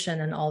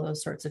Revolution and all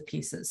those sorts of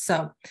pieces.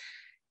 So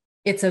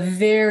it's a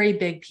very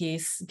big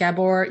piece.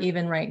 Gabor,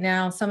 even right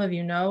now, some of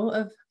you know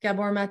of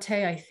Gabor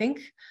Mate, I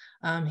think.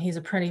 He's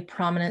a pretty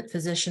prominent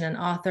physician and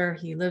author.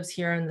 He lives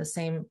here in the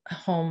same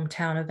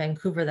hometown of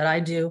Vancouver that I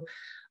do.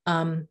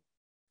 I've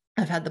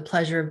had the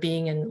pleasure of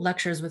being in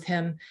lectures with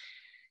him.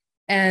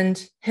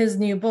 And his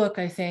new book,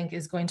 I think,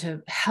 is going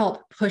to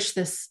help push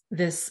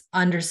this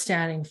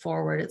understanding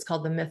forward. It's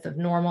called The Myth of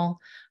Normal.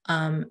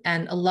 And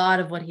a lot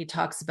of what he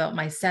talks about,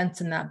 my sense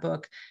in that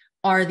book,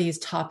 are these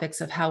topics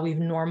of how we've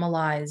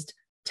normalized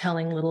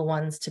telling little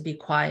ones to be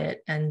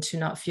quiet and to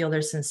not feel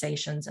their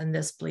sensations. And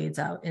this bleeds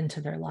out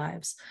into their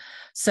lives.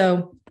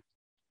 So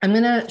I'm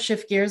going to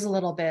shift gears a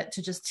little bit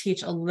to just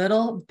teach a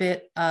little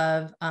bit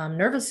of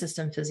nervous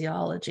system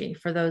physiology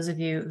for those of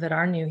you that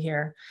are new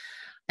here.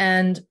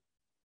 And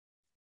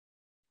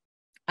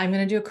I'm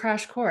going to do a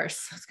crash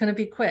course. It's going to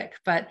be quick,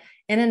 but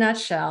in a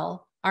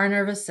nutshell, our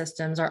nervous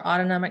systems, our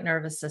autonomic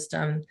nervous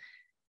system,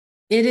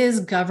 it is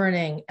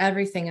governing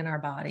everything in our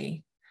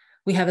body.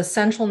 We have a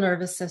central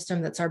nervous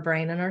system that's our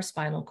brain and our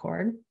spinal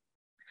cord.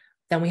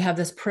 Then we have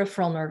this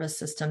peripheral nervous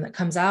system that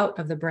comes out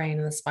of the brain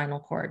and the spinal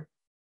cord.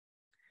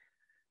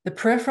 The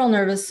peripheral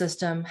nervous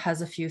system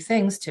has a few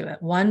things to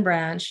it. One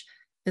branch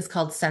is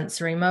called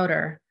sensory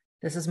motor.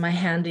 This is my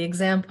handy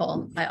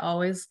example. I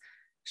always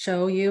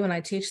show you when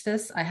I teach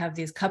this. I have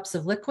these cups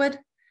of liquid.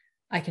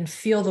 I can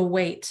feel the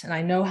weight and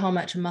I know how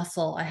much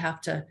muscle I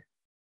have to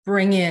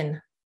bring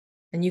in.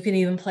 And you can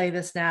even play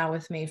this now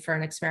with me for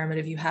an experiment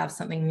if you have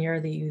something near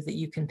you that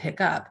you can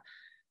pick up.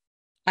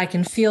 I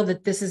can feel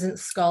that this isn't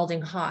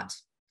scalding hot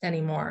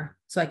anymore,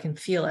 so I can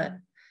feel it.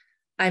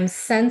 I'm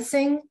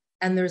sensing,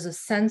 and there's a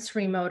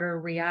sensory motor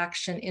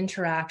reaction,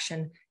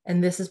 interaction,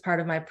 and this is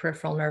part of my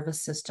peripheral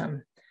nervous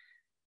system.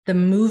 The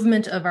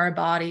movement of our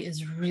body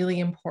is really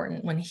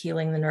important when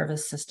healing the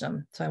nervous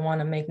system, so I want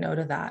to make note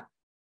of that.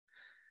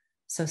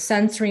 So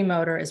sensory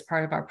motor is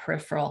part of our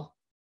peripheral.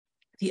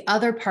 The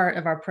other part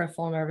of our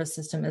peripheral nervous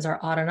system is our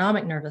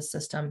autonomic nervous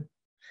system.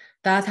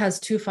 That has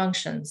two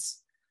functions,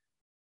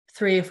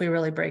 three if we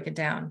really break it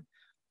down.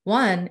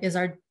 One is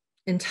our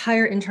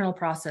entire internal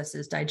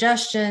processes,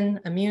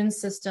 digestion, immune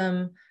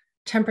system,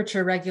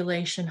 temperature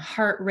regulation,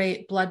 heart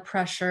rate, blood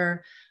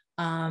pressure,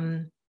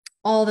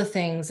 all the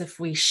things. If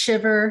we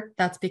shiver,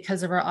 that's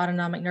because of our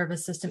autonomic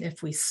nervous system.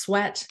 If we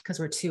sweat because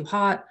we're too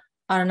hot,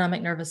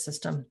 autonomic nervous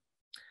system.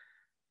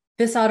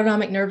 This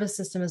autonomic nervous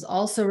system is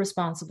also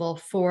responsible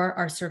for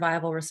our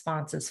survival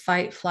responses,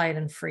 fight, flight,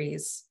 and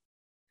freeze.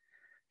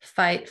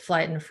 Fight,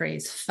 flight, and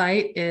freeze.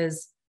 Fight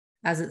is,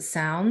 as it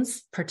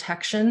sounds,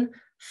 protection,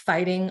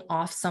 fighting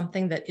off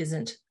something that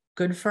isn't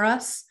good for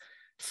us.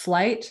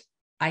 Flight,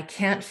 I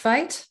can't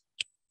fight.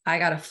 I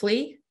gotta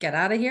flee, get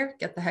out of here,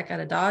 get the heck out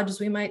of Dodge, as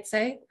we might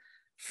say.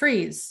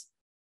 Freeze.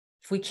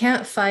 If we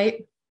can't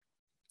fight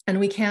and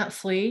we can't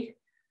flee,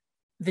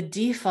 the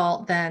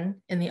default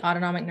then in the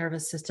autonomic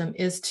nervous system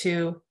is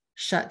to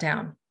shut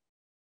down.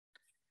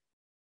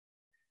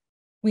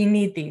 We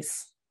need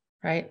these,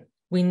 right?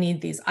 We need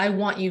these. I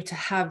want you to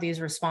have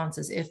these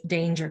responses if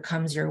danger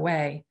comes your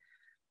way.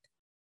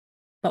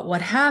 But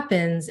what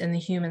happens in the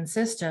human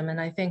system,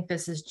 and I think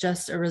this is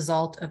just a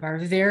result of our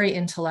very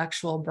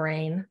intellectual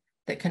brain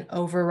that can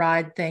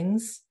override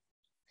things.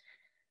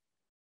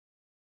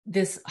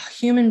 This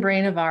human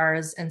brain of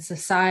ours and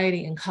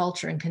society and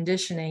culture and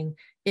conditioning,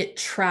 it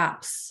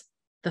traps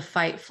the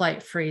fight,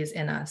 flight, freeze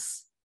in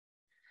us.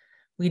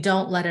 We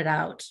don't let it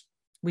out.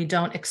 We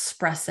don't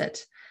express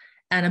it.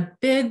 And a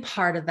big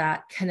part of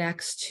that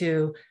connects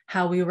to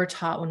how we were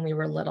taught when we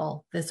were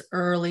little, this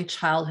early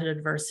childhood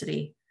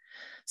adversity.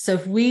 So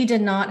if we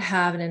did not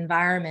have an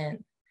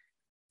environment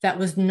that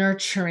was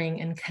nurturing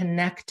and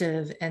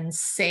connective and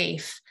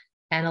safe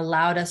and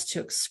allowed us to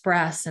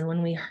express, and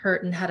when we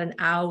hurt and had an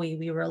owie,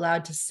 we were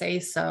allowed to say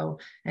so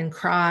and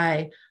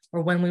cry,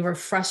 or when we were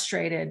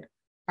frustrated,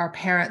 our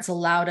parents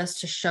allowed us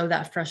to show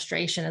that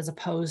frustration as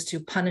opposed to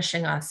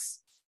punishing us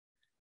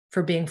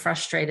for being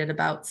frustrated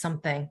about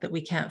something that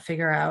we can't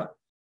figure out.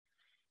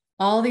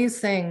 All these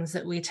things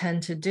that we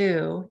tend to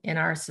do in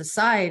our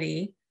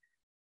society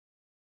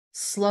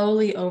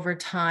slowly over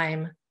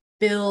time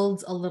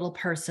builds a little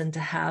person to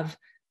have,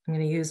 I'm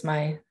going to use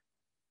my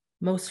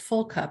most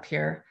full cup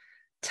here,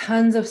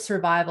 tons of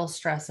survival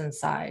stress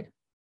inside.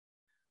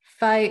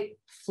 Fight,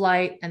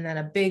 flight, and then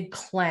a big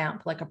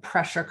clamp like a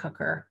pressure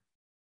cooker,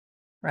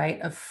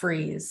 right, of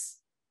freeze.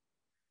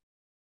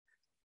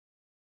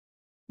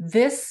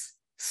 This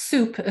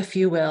soup, if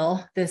you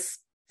will, this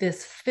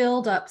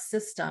filled up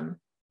system,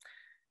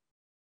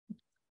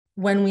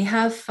 when we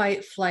have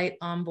fight, flight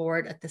on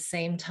board at the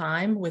same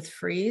time with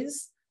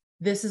freeze,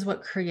 this is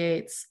what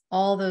creates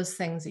all those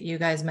things that you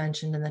guys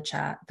mentioned in the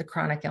chat, the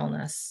chronic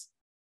illness,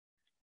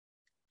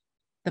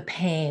 the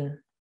pain,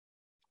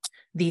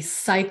 the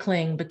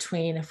cycling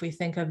between, if we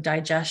think of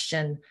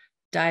digestion,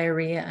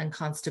 diarrhea, and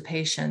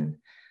constipation.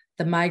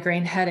 The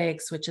migraine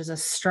headaches, which is a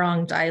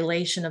strong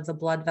dilation of the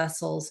blood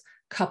vessels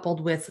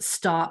coupled with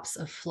stops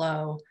of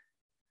flow.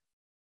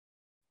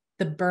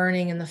 The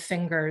burning in the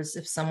fingers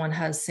if someone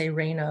has, say,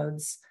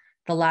 Raynaud's.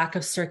 The lack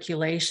of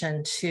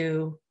circulation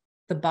to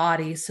the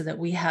body so that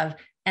we have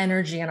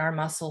energy in our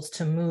muscles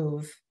to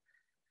move.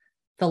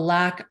 The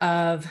lack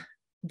of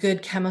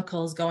good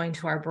chemicals going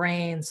to our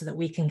brain so that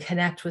we can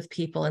connect with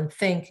people and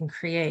think and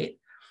create.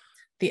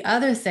 The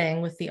other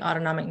thing with the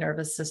autonomic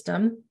nervous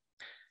system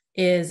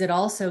is it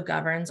also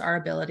governs our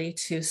ability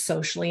to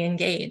socially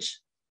engage.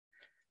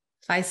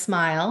 If I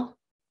smile,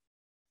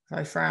 or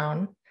I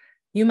frown,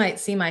 you might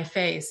see my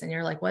face and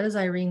you're like, what is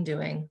Irene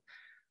doing?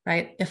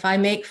 Right? If I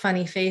make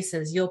funny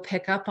faces, you'll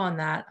pick up on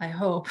that, I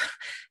hope.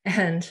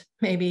 And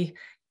maybe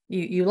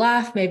you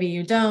laugh, maybe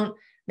you don't.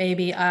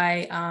 Maybe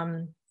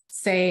I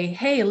say,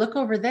 hey, look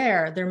over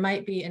there. There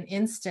might be an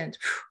instant,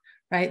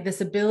 right?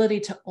 This ability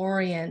to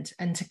orient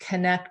and to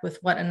connect with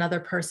what another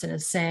person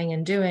is saying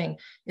and doing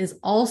is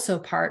also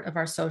part of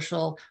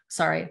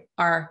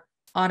our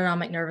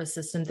autonomic nervous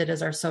system that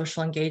is our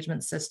social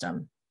engagement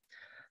system.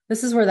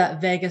 This is where that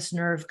vagus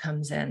nerve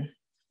comes in.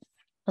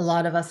 A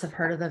lot of us have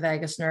heard of the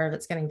vagus nerve.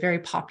 It's getting very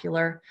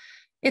popular.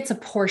 It's a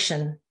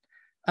portion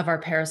of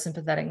our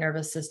parasympathetic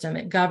nervous system.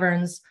 It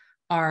governs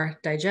our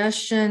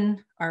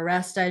digestion, our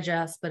rest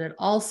digest, but it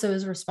also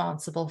is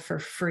responsible for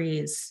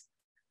freeze.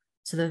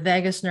 So the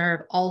vagus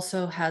nerve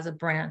also has a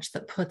branch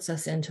that puts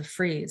us into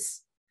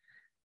freeze.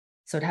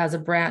 So it has a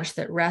branch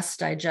that rests,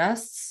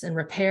 digests, and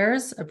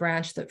repairs, a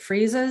branch that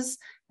freezes,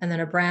 and then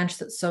a branch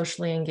that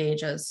socially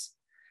engages.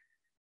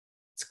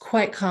 It's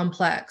quite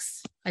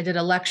complex. I did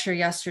a lecture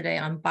yesterday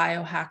on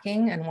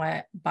biohacking and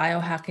why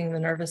biohacking the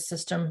nervous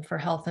system for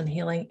health and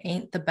healing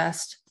ain't the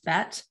best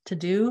bet to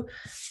do,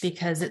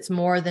 because it's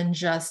more than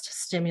just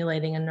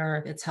stimulating a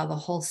nerve. It's how the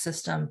whole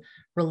system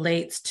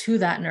relates to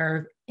that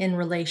nerve in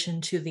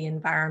relation to the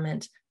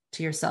environment,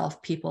 to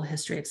yourself, people,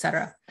 history,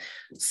 etc.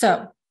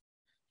 So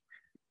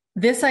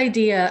this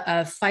idea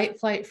of fight,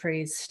 flight,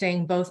 freeze,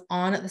 staying both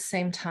on at the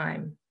same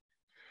time.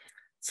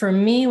 For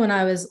me, when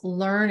I was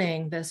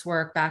learning this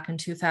work back in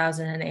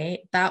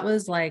 2008, that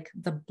was like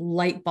the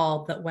light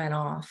bulb that went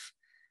off.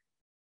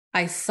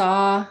 I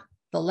saw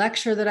the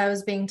lecture that I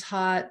was being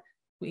taught.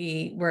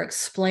 We were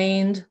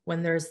explained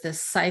when there's this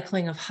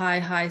cycling of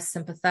high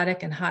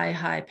sympathetic and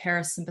high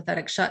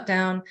parasympathetic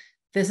shutdown.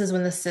 This is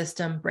when the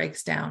system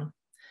breaks down.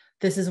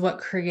 This is what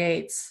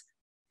creates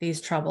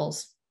these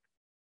troubles.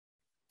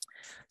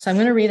 So I'm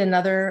going to read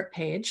another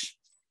page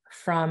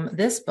from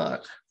this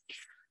book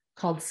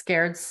called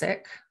Scared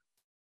Sick.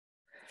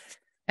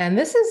 And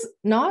this is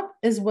not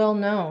as well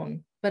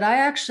known, but I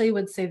actually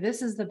would say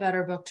this is the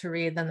better book to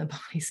read than The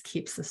Body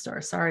Keeps the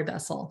Score. Sorry,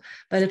 Bessel,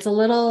 but it's a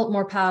little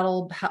more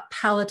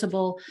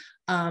palatable.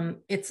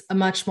 It's a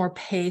much more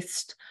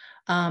paced.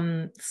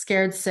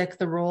 Scared Sick,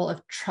 The Role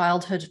of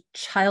Childhood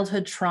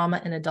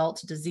Trauma in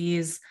Adult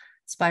Disease.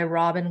 It's by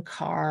Robin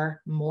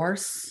Carr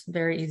Morse.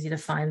 Very easy to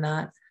find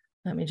that.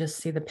 Let me just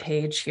see the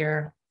page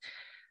here.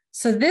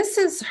 So this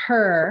is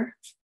her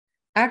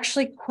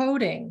actually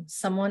quoting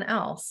someone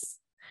else.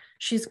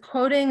 She's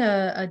quoting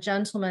a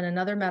gentleman,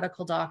 another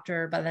medical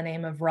doctor by the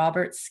name of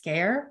Robert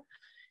Scare.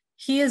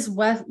 He is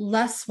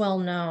less well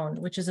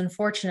known, which is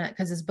unfortunate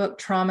because his book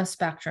Trauma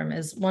Spectrum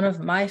is one of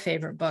my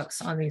favorite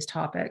books on these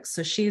topics.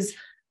 So she's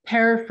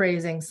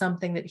paraphrasing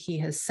something that he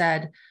has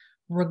said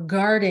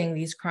regarding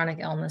these chronic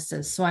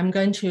illnesses. So I'm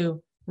going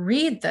to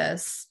read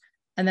this,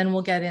 and then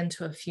we'll get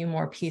into a few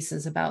more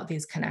pieces about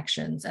these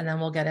connections, and then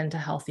we'll get into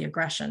healthy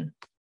aggression.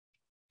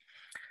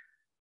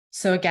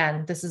 So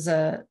again, this is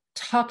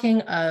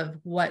talking of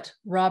what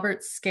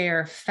Robert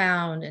Scare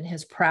found in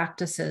his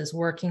practices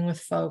working with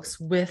folks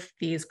with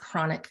these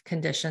chronic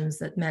conditions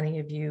that many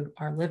of you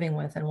are living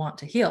with and want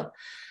to heal.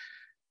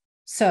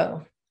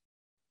 So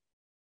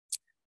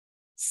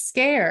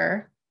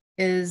Scare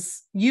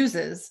uses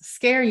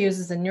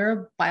a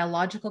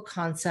neurobiological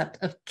concept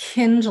of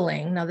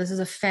kindling. Now, this is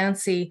a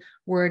fancy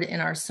word in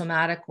our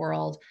somatic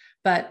world,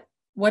 but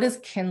what is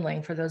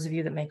kindling for those of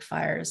you that make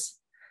fires?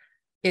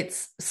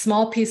 It's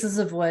small pieces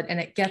of wood and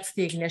it gets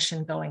the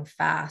ignition going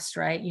fast,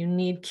 right? You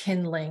need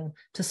kindling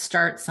to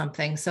start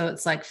something. So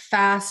it's like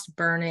fast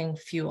burning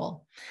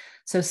fuel.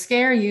 So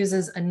Scare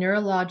uses a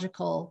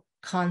neurological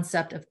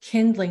concept of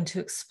kindling to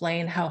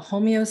explain how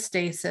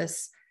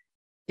homeostasis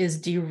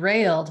is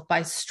derailed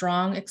by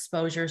strong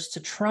exposures to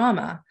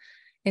trauma.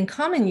 In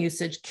common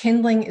usage,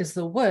 kindling is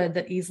the wood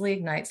that easily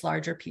ignites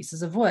larger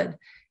pieces of wood.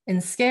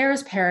 In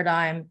Scare's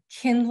paradigm,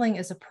 kindling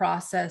is a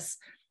process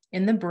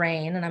in the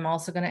brain, and I'm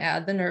also going to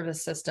add the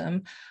nervous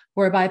system,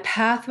 whereby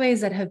pathways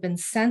that have been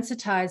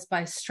sensitized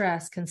by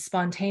stress can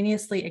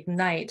spontaneously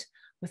ignite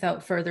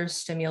without further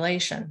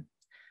stimulation.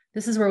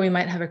 This is where we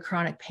might have a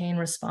chronic pain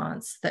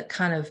response that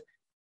kind of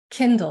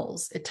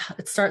kindles. It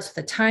starts with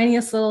the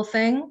tiniest little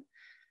thing.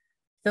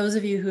 Those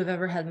of you who have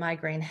ever had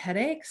migraine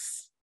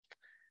headaches,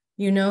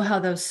 you know how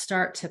those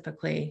start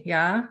typically,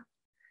 yeah?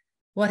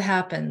 What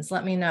happens?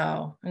 Let me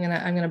know.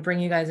 I'm gonna bring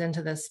you guys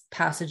into this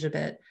passage a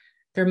bit.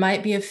 There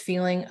might be a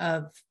feeling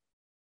of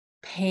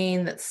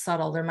pain that's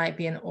subtle. There might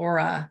be an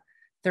aura.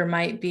 There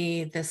might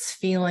be this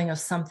feeling of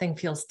something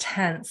feels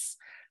tense.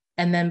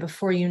 And then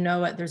before you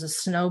know it, there's a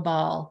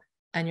snowball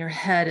and your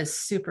head is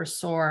super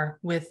sore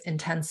with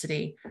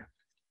intensity.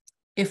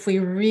 If we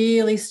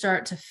really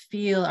start to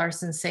feel our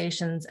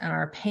sensations and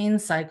our pain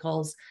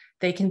cycles,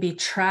 they can be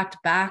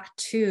tracked back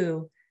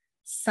to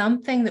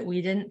something that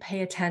we didn't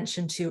pay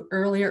attention to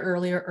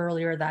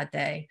earlier that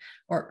day,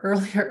 or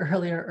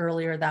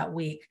earlier that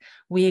week.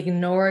 We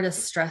ignored a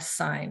stress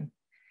sign.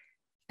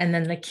 And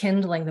then the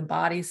kindling, the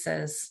body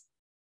says,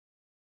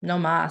 no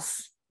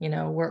mas,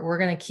 we're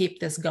going to keep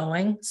this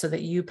going so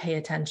that you pay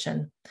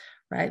attention,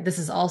 right? This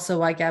is also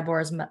why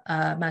Gabor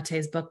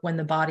Mate's book, When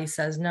the Body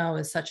Says No,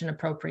 is such an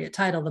appropriate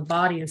title. The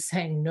body is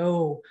saying,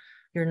 no,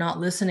 you're not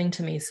listening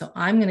to me. So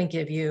I'm going to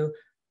give you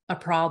a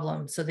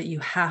problem so that you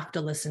have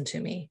to listen to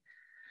me.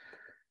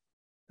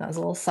 That was a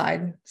little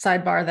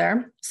sidebar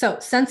there. So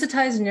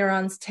sensitized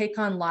neurons take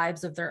on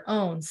lives of their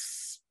own,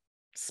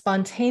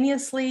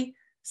 spontaneously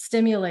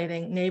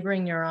stimulating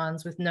neighboring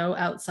neurons with no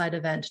outside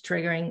event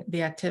triggering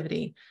the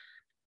activity.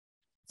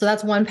 So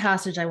that's one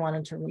passage I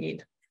wanted to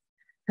read,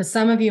 because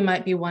some of you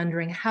might be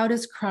wondering, how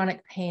does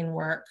chronic pain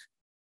work?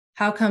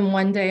 How come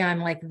one day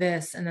I'm like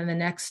this and then the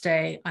next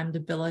day I'm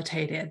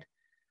debilitated?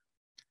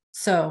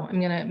 So I'm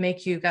going to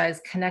make you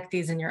guys connect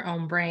these in your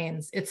own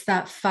brains. It's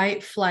that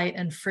fight, flight,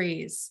 and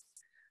freeze.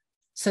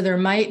 So there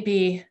might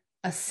be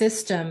a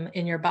system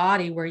in your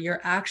body where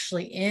you're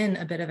actually in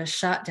a bit of a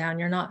shutdown.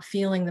 You're not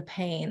feeling the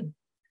pain.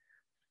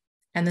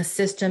 And the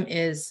system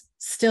is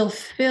still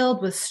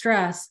filled with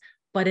stress,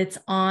 but it's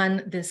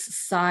on this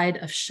side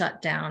of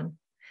shutdown.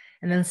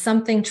 And then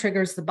something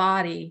triggers the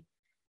body,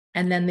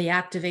 and then the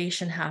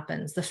activation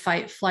happens, the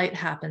fight flight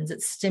happens.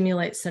 It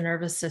stimulates the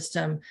nervous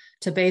system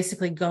to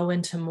basically go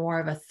into more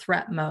of a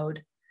threat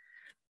mode.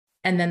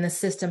 And then the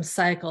system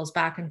cycles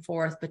back and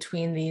forth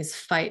between these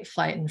fight,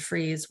 flight, and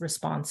freeze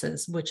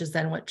responses, which is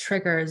then what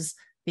triggers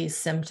these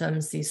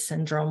symptoms, these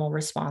syndromal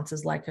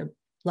responses like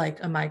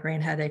a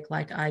migraine headache,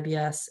 like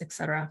IBS,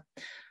 etc.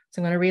 So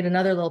I'm going to read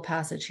another little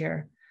passage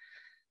here.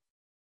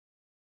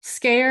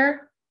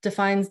 Scare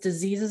defines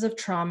diseases of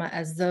trauma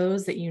as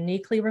those that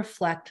uniquely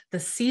reflect the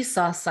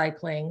seesaw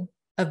cycling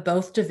of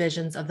both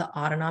divisions of the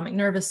autonomic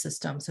nervous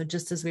system. So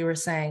just as we were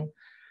saying,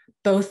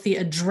 both the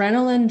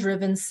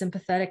adrenaline-driven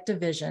sympathetic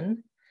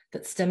division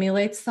that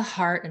stimulates the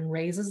heart and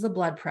raises the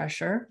blood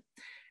pressure,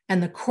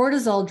 and the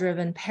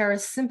cortisol-driven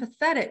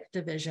parasympathetic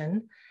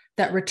division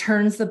that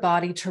returns the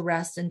body to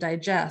rest and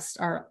digest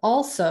are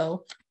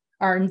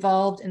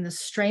involved in the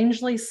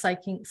strangely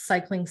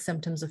cycling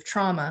symptoms of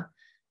trauma.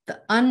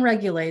 The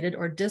unregulated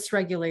or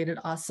dysregulated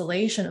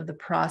oscillation of the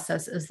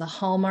process is the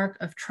hallmark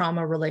of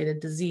trauma-related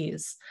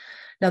disease.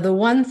 Now, the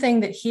one thing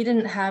that he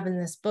didn't have in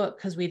this book,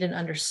 because we didn't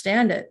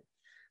understand it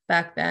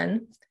back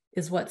then,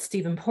 is what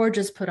Stephen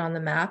Porges put on the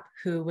map,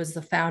 who was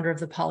the founder of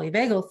the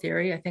polyvagal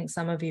theory. I think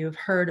some of you have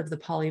heard of the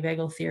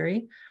polyvagal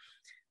theory.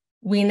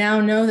 We now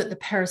know that the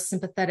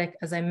parasympathetic,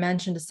 as I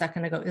mentioned a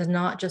second ago, is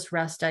not just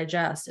rest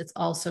digest, it's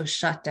also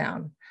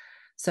shutdown.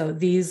 So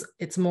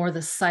it's more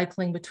the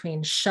cycling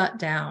between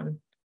shutdown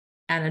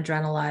and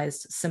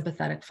adrenalized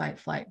sympathetic fight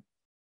flight.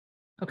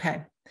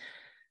 Okay,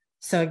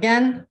 so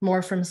again,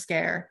 more from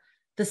Scare.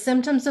 The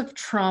symptoms of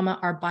trauma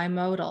are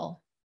bimodal.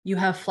 You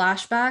have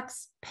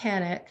flashbacks,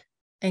 panic,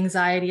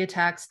 anxiety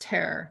attacks,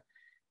 terror,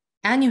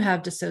 and you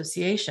have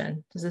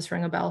dissociation. Does this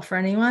ring a bell for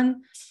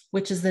anyone?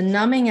 Which is the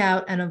numbing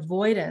out and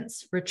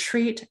avoidance,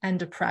 retreat, and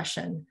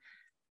depression.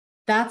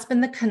 That's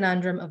been the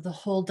conundrum of the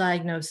whole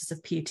diagnosis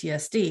of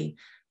PTSD.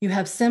 You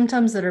have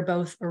symptoms that are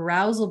both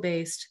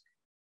arousal-based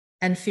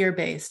and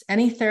fear-based.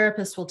 Any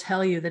therapist will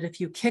tell you that if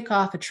you kick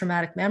off a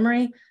traumatic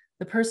memory,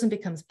 the person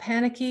becomes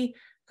panicky,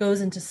 goes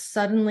into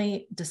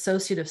suddenly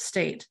dissociative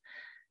state.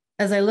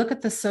 As I look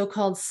at the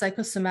so-called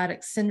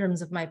psychosomatic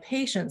syndromes of my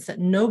patients that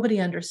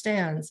nobody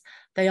understands,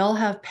 they all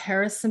have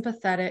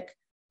parasympathetic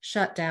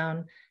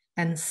shutdown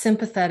and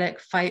sympathetic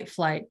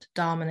fight-flight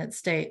dominant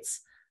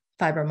states.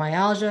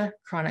 Fibromyalgia,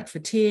 chronic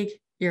fatigue,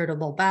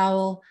 irritable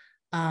bowel,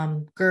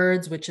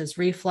 GERDs, which is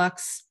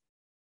reflux,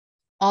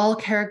 all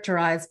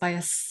characterized by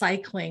a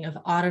cycling of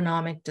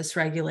autonomic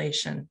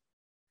dysregulation.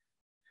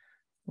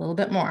 A little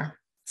bit more.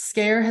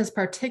 Scare has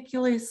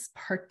particular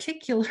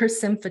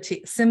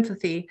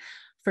sympathy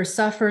for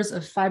sufferers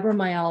of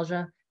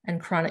fibromyalgia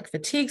and chronic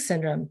fatigue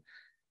syndrome.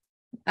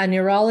 A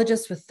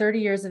neurologist with 30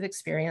 years of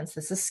experience,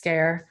 this is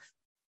Scare,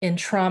 in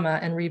trauma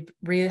and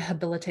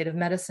rehabilitative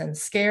medicine.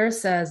 Scare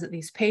says that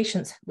these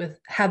patients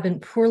have been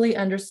poorly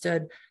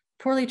understood,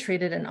 poorly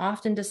treated, and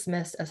often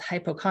dismissed as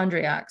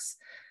hypochondriacs.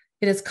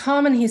 It is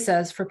common, he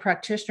says, for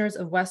practitioners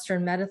of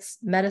Western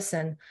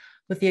medicine,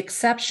 with the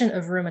exception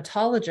of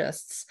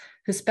rheumatologists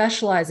who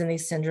specialize in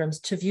these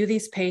syndromes, to view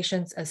these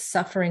patients as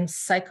suffering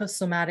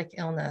psychosomatic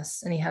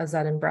illness. And he has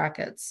that in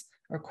brackets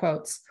or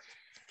quotes.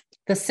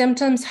 The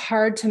symptoms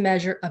hard to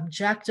measure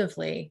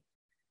objectively,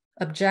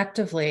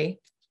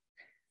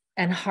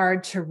 and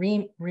hard to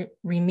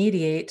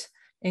remediate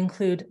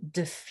include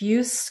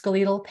diffuse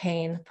skeletal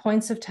pain,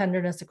 points of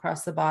tenderness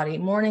across the body,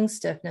 morning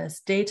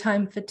stiffness,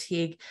 daytime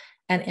fatigue,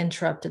 and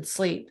interrupted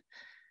sleep.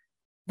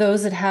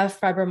 Those that have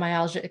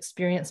fibromyalgia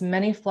experience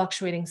many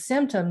fluctuating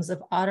symptoms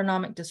of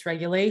autonomic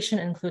dysregulation,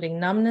 including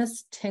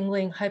numbness,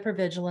 tingling,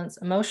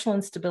 hypervigilance, emotional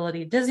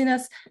instability,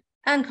 dizziness,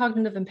 and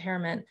cognitive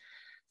impairment.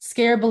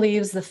 SCARE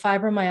believes the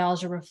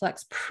fibromyalgia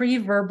reflects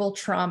pre-verbal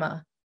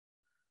trauma.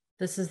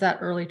 This is that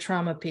early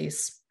trauma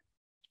piece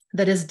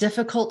that is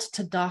difficult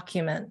to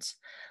document.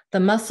 The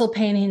muscle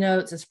pain, he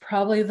notes, is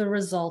probably the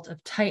result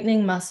of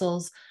tightening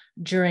muscles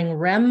during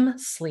REM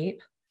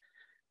sleep,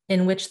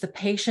 in which the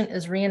patient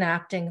is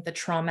reenacting the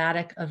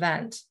traumatic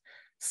event.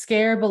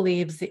 SCARE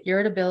believes the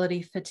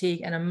irritability,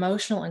 fatigue, and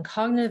emotional and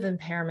cognitive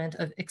impairment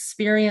of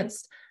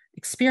experienced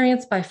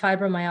by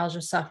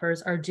fibromyalgia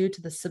sufferers are due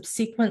to the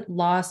subsequent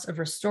loss of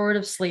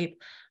restorative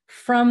sleep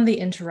from the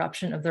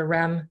interruption of the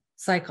REM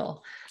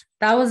cycle.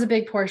 That was a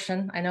big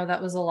portion. I know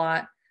that was a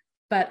lot,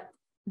 but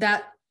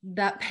that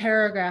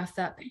paragraph,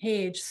 that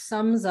page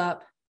sums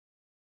up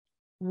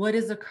what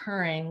is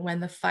occurring when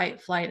the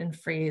fight, flight, and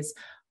freeze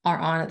are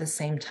on at the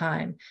same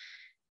time.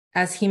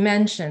 As he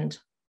mentioned,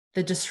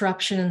 the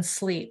disruption in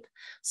sleep.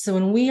 So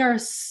when we are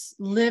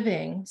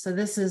living, so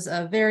this is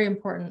a very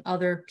important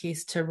other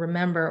piece to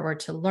remember or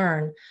to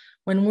learn,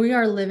 when we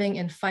are living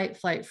in fight,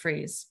 flight,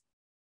 freeze,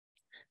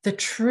 the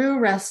true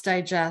rest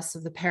digest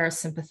of the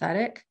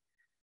parasympathetic,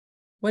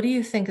 what do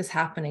you think is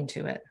happening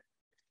to it?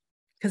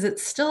 Because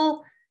it's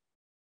still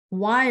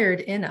wired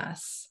in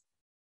us,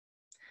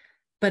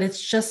 but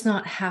it's just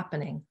not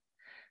happening.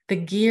 The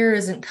gear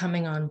isn't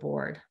coming on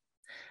board.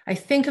 I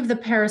think of the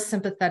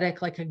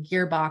parasympathetic like a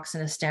gearbox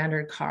in a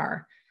standard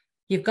car.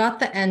 You've got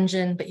the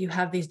engine, but you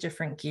have these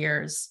different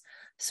gears.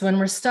 So when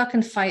we're stuck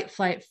in fight,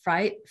 flight,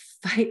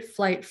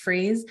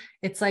 freeze,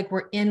 it's like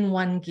we're in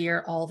one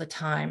gear all the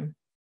time.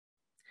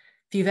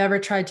 If you've ever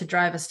tried to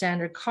drive a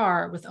standard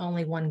car with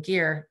only one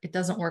gear, it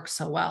doesn't work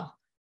so well,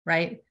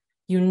 right?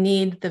 You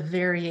need the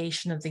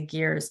variation of the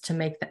gears to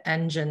make the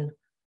engine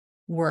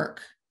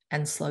work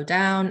and slow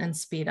down and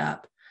speed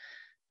up.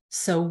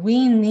 So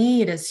we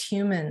need, as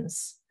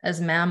humans, as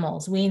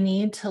mammals, we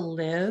need to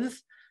live,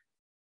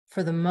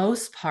 for the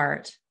most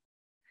part,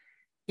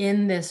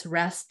 in this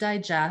rest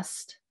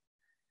digest.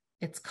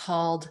 It's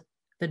called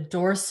the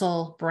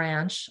dorsal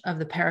branch of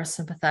the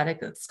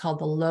parasympathetic. It's called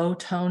the low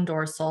tone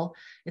dorsal.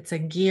 It's a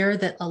gear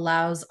that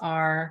allows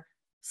our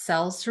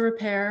cells to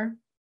repair.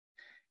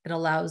 It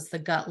allows the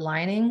gut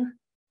lining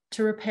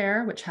to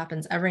repair, which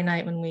happens every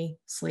night when we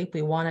sleep.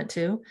 We want it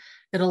to.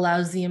 It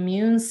allows the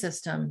immune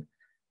system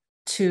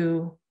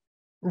to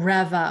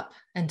rev up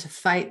and to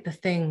fight the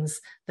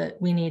things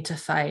that we need to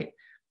fight.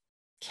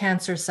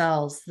 Cancer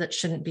cells that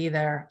shouldn't be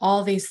there.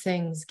 All these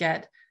things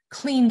get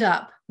cleaned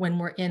up when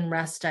we're in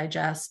rest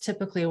digest,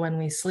 typically when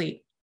we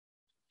sleep.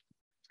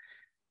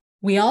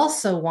 We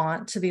also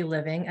want to be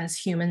living as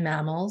human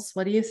mammals,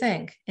 what do you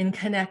think? In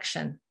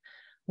connection.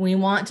 We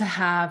want to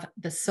have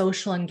the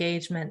social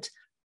engagement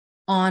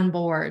on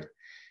board,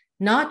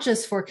 not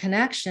just for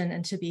connection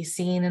and to be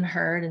seen and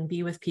heard and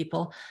be with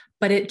people,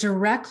 but it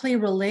directly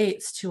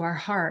relates to our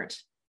heart.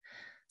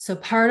 So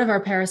part of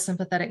our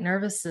parasympathetic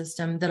nervous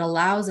system that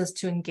allows us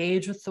to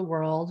engage with the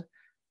world.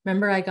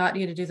 Remember, I got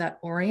you to do that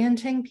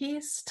orienting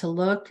piece, to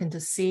look and to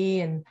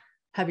see and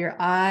have your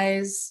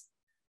eyes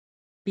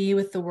be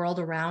with the world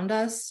around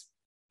us.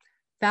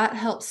 That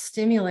helps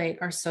stimulate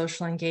our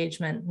social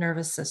engagement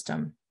nervous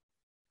system.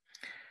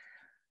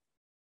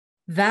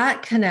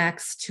 That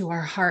connects to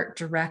our heart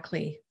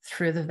directly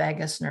through the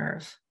vagus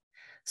nerve.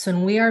 So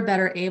when we are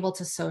better able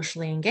to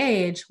socially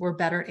engage, we're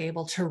better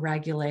able to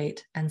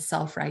regulate and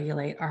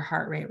self-regulate our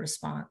heart rate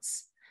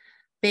response.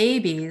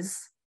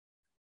 Babies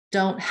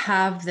don't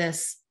have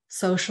this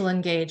social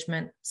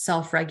engagement,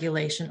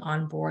 self-regulation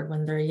on board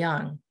when they're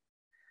young.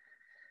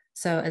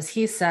 So as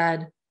he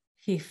said,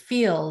 he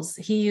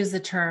used the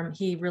term,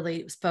 he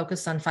really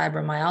focused on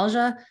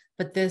fibromyalgia,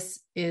 but this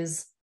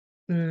is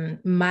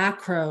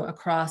macro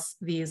across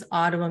these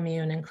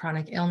autoimmune and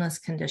chronic illness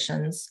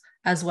conditions,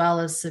 as well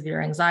as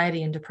severe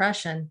anxiety and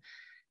depression.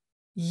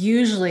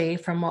 Usually,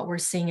 from what we're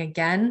seeing,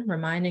 again,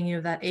 reminding you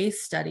of that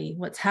ACE study,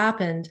 what's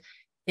happened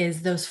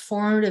is those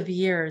formative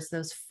years,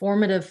 those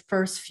formative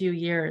first few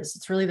years,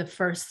 it's really the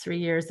first 3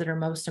 years that are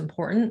most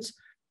important.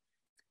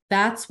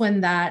 That's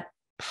when that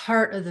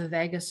part of the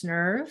vagus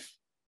nerve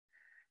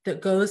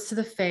that goes to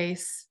the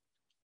face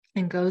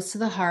and goes to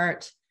the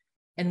heart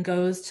and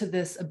goes to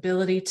this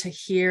ability to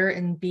hear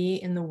and be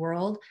in the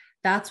world,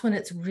 that's when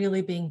it's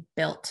really being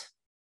built.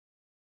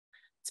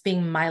 It's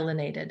being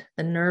myelinated.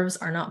 The nerves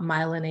are not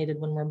myelinated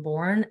when we're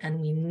born, and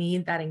we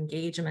need that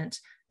engagement,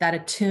 that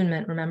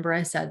attunement. Remember,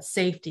 I said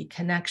safety,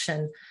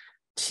 connection,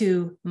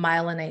 to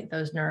myelinate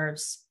those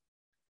nerves.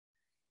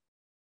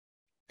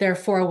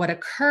 Therefore, what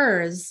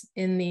occurs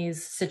in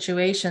these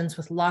situations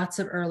with lots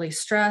of early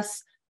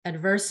stress,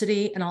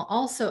 adversity, and I'll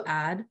also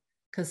add,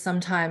 because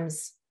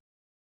sometimes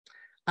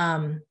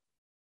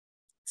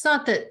it's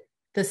not that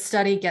the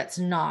study gets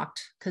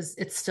knocked, because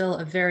it's still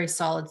a very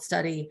solid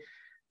study.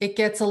 it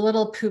gets a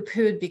little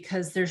poo-pooed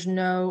because there's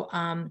no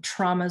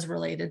traumas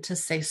related to,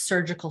 say,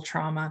 surgical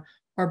trauma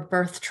or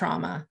birth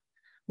trauma,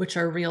 which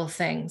are real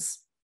things.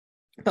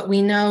 But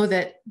we know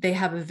that they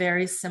have a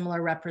very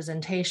similar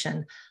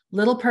representation.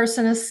 Little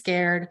person is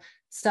scared,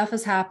 stuff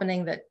is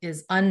happening that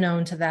is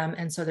unknown to them,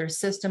 and so their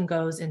system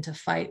goes into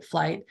fight,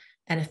 flight.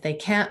 And if they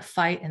can't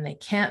fight and they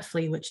can't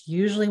flee, which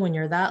usually when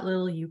you're that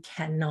little, you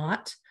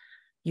cannot,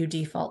 you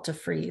default to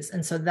freeze.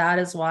 And so that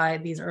is why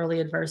these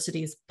early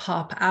adversities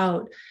pop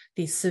out,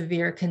 these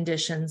severe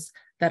conditions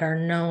that are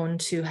known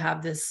to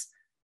have this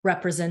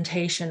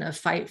representation of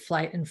fight,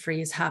 flight, and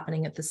freeze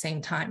happening at the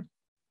same time.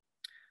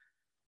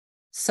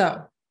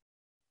 So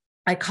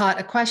I caught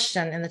a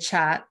question in the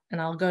chat, and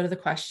I'll go to the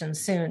question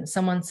soon.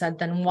 Someone said,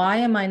 then why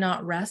am I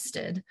not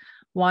rested?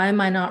 Why am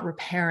I not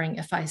repairing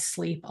if I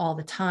sleep all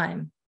the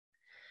time?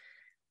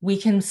 We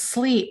can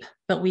sleep,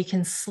 but we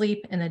can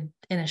sleep in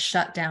a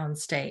shutdown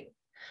state.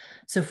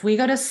 So if we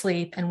go to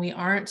sleep and we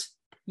aren't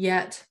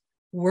yet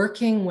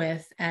working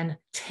with and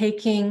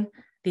taking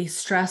these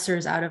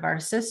stressors out of our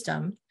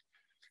system,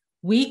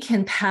 we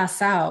can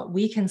pass out.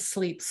 We can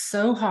sleep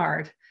so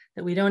hard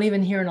that we don't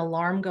even hear an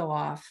alarm go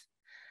off.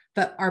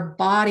 But our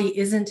body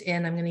isn't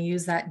in, I'm going to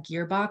use that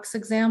gearbox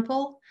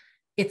example.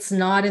 It's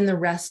not in the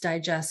rest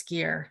digest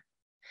gear.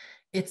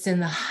 It's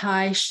in the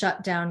high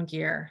shutdown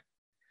gear.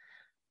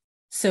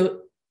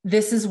 So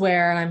this is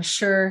where, and I'm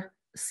sure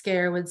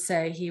Scare would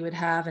say he would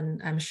have,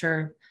 and I'm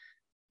sure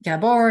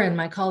Gabor and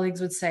my colleagues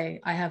would say,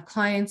 I have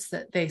clients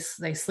that they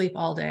sleep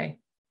all day.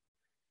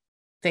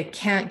 They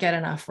can't get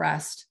enough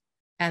rest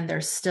and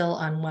they're still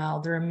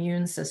unwell. Their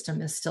immune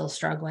system is still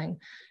struggling.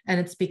 And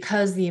it's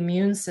because the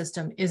immune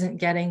system isn't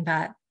getting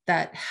that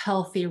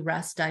healthy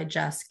rest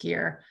digest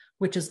gear,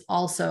 which is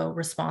also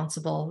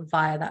responsible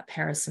via that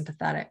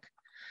parasympathetic.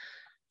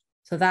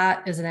 So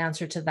that is an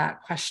answer to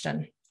that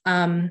question.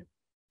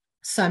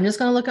 So I'm just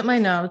going to look at my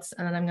notes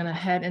and then I'm going to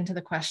head into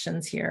the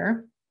questions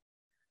here.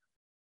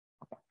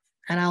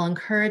 And I'll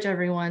encourage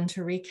everyone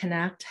to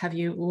reconnect. Have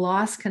you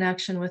lost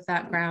connection with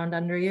that ground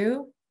under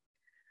you?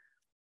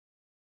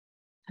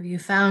 Have you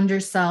found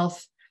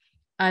yourself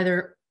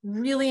either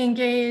really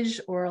engaged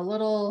or a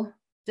little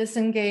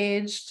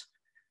disengaged,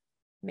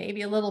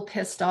 maybe a little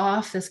pissed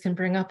off? This can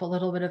bring up a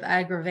little bit of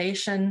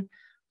aggravation,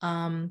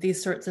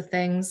 these sorts of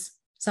things.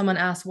 Someone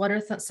asked, what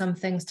are some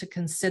things to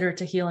consider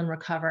to heal and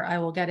recover? I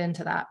will get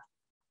into that.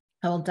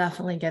 I will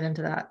definitely get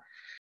into that.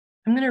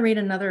 I'm going to read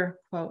another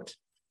quote.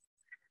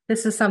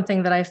 This is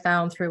something that I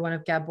found through one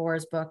of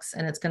Gabor's books,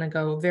 and it's going to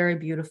go very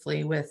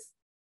beautifully with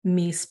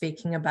me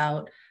speaking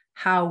about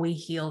how we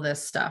heal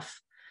this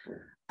stuff.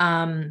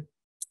 And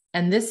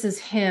this is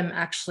him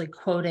actually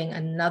quoting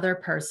another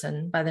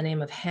person by the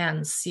name of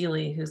Hans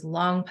Seeley, who's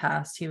long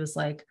passed. He was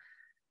like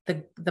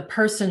the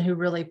person who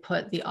really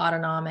put the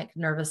autonomic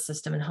nervous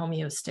system and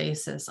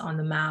homeostasis on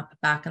the map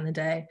back in the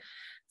day.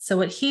 So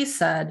what he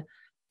said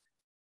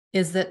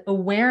is that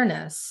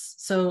awareness,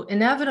 so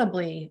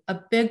inevitably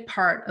a big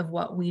part of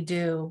what we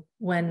do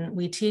when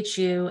we teach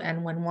you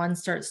and when one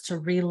starts to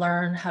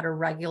relearn how to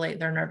regulate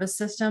their nervous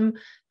system,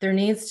 there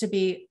needs to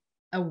be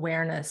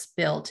awareness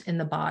built in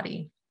the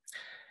body.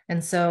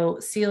 And so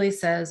Seeley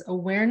says,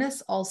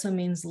 awareness also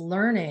means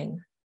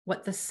learning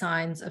what the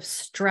signs of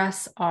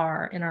stress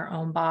are in our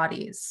own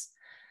bodies,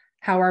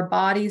 how our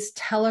bodies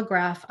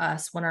telegraph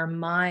us when our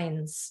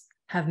minds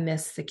have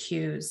missed the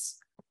cues.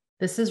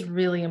 This is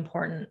really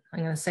important. I'm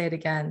going to say it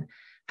again.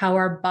 How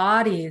our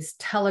bodies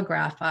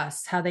telegraph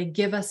us, how they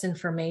give us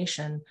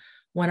information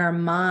when our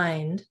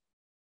mind,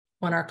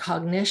 when our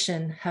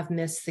cognition have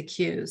missed the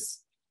cues.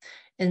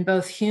 In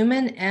both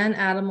human and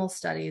animal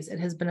studies, it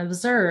has been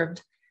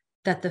observed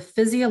that the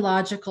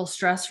physiological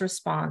stress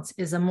response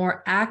is a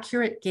more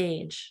accurate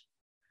gauge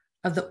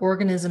of the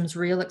organism's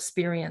real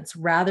experience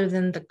rather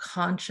than the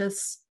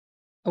conscious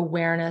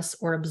awareness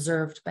or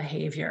observed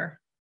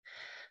behavior.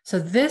 So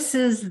this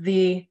is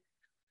the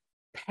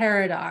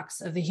paradox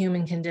of the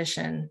human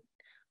condition.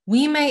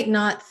 We might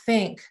not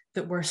think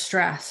that we're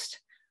stressed.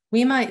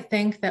 We might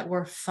think that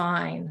we're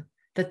fine,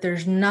 that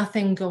there's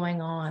nothing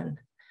going on.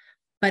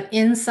 But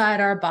inside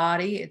our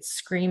body, it's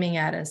screaming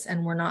at us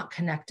and we're not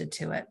connected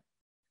to it.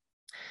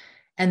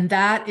 And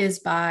that is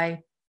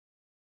by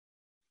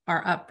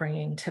our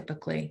upbringing,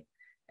 typically.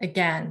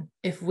 Again,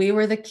 if we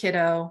were the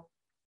kiddo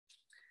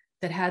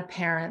that had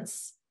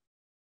parents,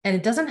 and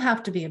it doesn't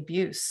have to be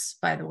abuse,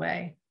 by the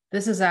way.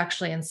 This is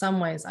actually, in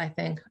some ways, I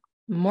think,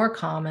 more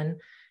common,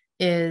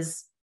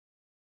 is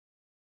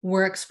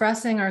we're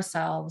expressing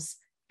ourselves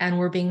and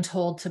we're being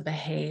told to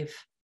behave.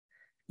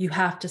 You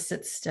have to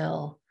sit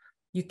still.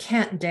 You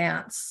can't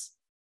dance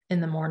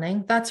in the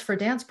morning. That's for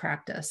dance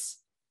practice.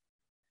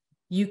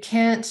 You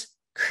can't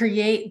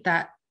create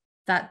that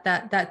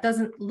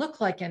doesn't look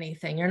like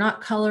anything. You're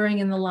not coloring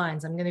in the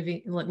lines. I'm going to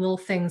be little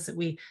things that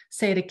we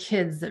say to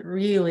kids that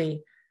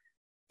really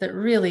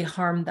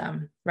harm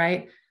them,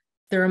 right?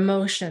 Their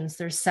emotions,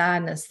 their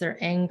sadness, their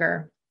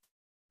anger.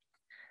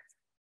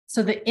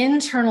 So the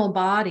internal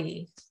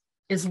body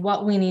is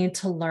what we need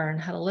to learn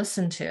how to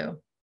listen to.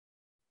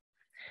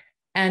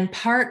 And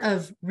part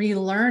of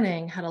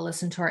relearning how to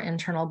listen to our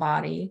internal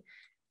body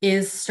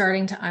is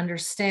starting to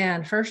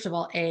understand, first of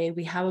all,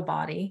 we have a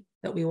body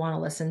that we want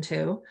to listen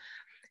to.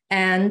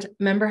 And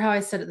remember how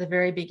I said at the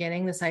very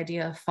beginning, this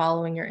idea of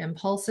following your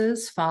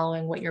impulses,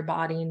 following what your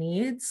body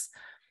needs.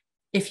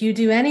 If you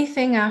do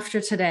anything after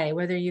today,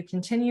 whether you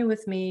continue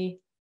with me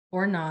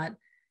or not,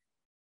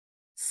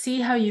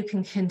 see how you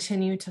can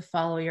continue to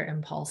follow your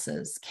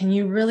impulses. Can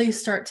you really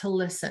start to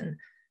listen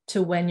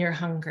to when you're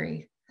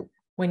hungry,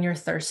 when you're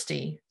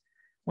thirsty,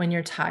 when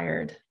you're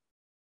tired,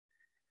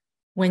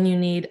 when you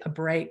need a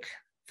break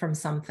from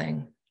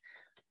something,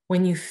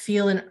 when you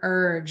feel an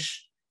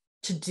urge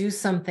to do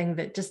something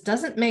that just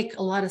doesn't make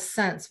a lot of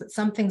sense, but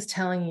something's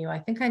telling you, I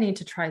think I need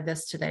to try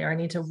this today, or I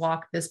need to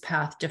walk this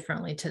path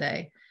differently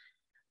today.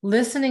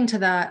 Listening to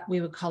that,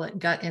 we would call it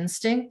gut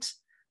instinct.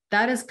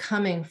 That is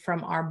coming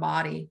from our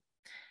body.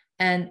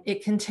 And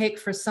it can take,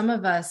 for some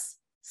of us,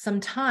 some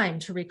time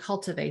to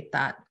recultivate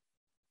that.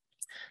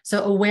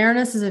 So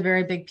awareness is a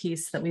very big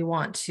piece that we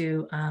want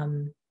to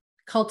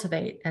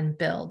cultivate and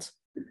build.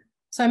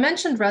 So I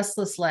mentioned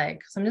restless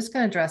leg. So I'm just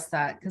going to address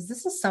that because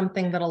this is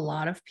something that a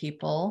lot of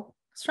people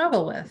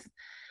struggle with.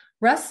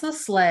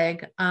 Restless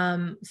leg.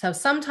 So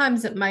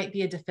sometimes it might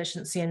be a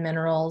deficiency in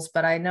minerals,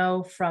 but I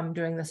know from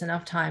doing this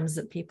enough times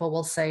that people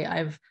will say,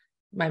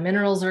 my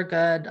minerals are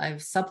good.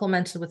 I've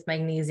supplemented with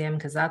magnesium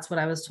because that's what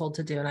I was told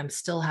to do. And I'm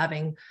still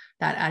having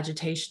that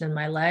agitation in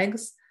my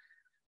legs.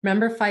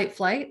 Remember fight,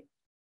 flight?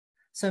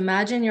 So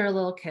imagine you're a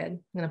little kid.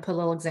 I'm going to put a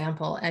little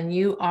example, and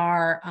you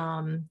are,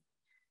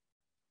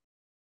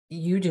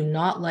 you do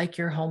not like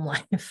your home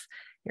life.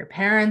 Your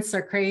parents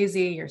are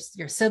crazy.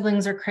 Your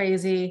siblings are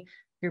crazy.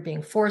 You're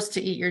being forced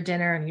to eat your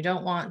dinner and you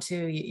don't want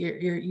to.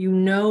 You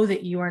know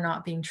that you are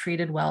not being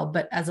treated well,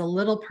 but as a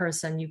little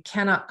person, you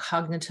cannot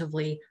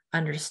cognitively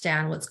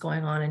understand what's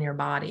going on in your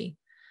body.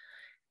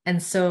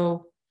 And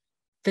so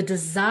the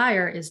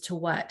desire is to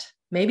what?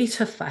 Maybe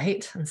to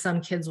fight. And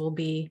some kids will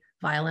be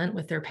violent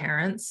with their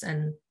parents,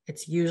 and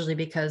it's usually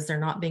because they're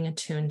not being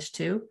attuned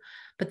to,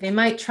 but they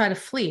might try to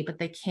flee, but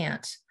they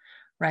can't.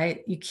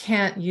 Right? You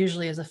can't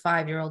usually, as a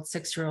 5-year-old,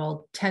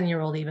 6-year-old,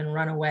 10-year-old, even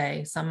run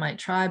away. Some might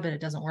try, but it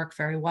doesn't work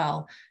very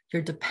well.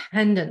 You're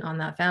dependent on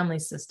that family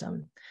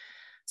system.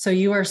 So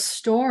you are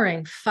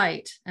storing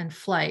fight and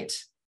flight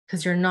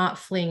because you're not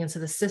fleeing. And so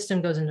the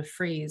system goes into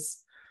freeze.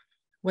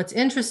 What's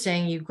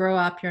interesting, you grow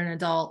up, you're an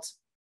adult,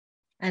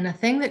 and a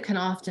thing that can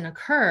often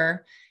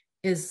occur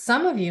is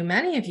some of you,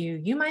 many of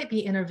you, you might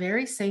be in a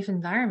very safe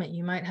environment.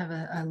 You might have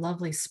a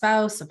lovely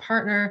spouse, a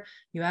partner.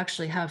 You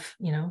actually have,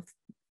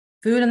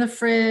 food in the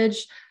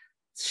fridge,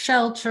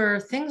 shelter,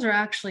 things are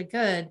actually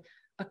good.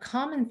 A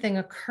common thing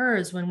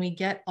occurs when we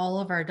get all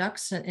of our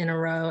ducks in a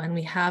row and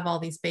we have all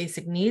these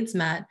basic needs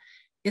met,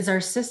 is our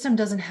system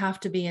doesn't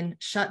have to be in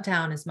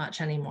shutdown as much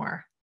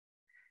anymore.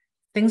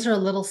 Things are a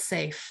little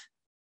safe.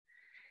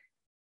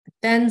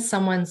 Then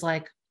someone's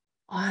like,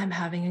 oh, I'm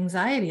having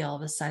anxiety all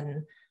of a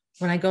sudden.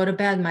 When I go to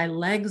bed, my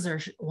legs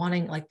are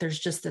wanting, like there's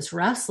just this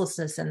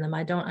restlessness in them.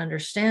 I don't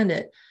understand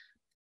it.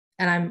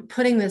 And I'm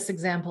putting this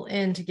example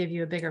in to give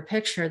you a bigger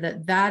picture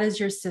that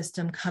is your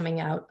system coming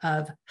out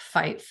of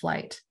fight,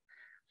 flight.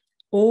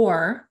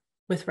 Or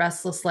with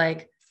restless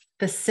leg,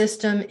 the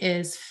system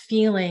is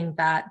feeling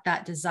that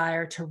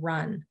desire to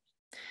run.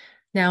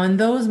 Now, in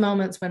those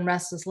moments when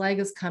restless leg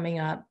is coming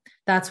up,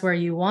 that's where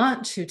you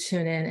want to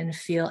tune in and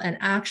feel and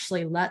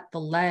actually let the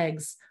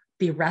legs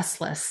be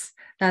restless.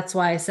 That's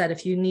why I said,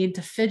 if you need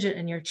to fidget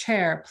in your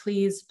chair,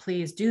 please,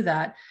 please do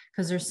that,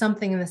 because there's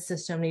something in the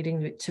system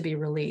needing to be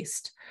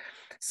released.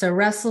 So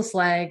restless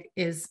leg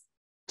is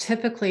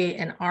typically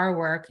in our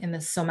work, in the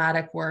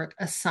somatic work,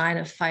 a sign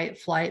of fight,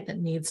 flight that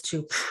needs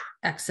to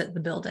exit the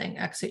building,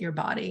 exit your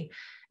body.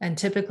 And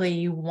typically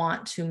you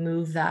want to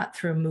move that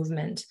through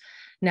movement.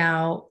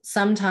 Now,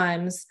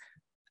 sometimes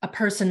a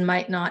person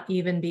might not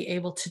even be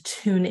able to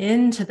tune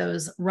into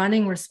those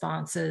running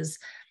responses.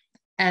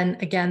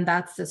 And again,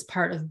 that's this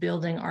part of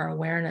building our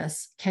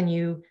awareness. Can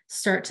you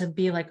start to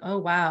be like, oh,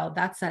 wow,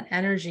 that's that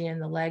energy in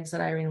the legs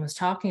that Irene was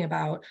talking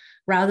about,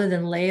 rather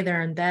than lay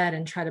there in bed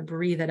and try to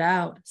breathe it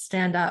out,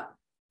 stand up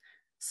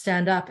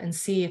and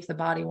see if the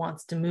body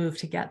wants to move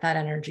to get that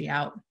energy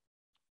out.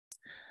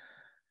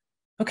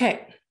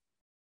 Okay,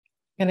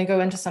 I'm going to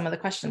go into some of the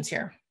questions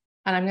here.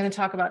 And I'm going to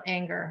talk about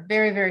anger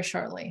very, very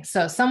shortly.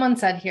 So someone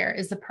said here,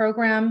 is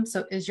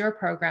your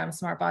program,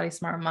 Smart Body,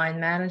 Smart Mind,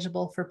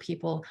 manageable for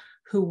people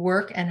who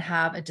work and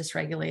have a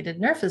dysregulated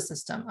nervous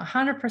system?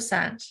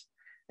 100%.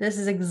 This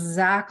is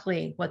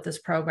exactly what this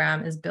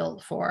program is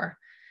built for.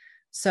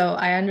 So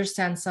I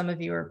understand some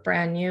of you are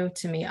brand new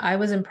to me. I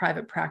was in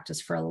private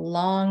practice for a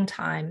long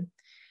time,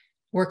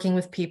 working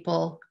with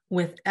people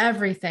with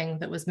everything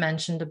that was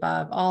mentioned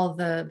above, all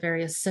the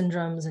various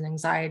syndromes and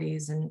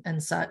anxieties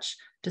and such,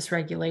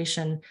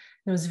 dysregulation.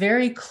 It was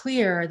very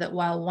clear that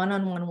while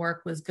one-on-one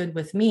work was good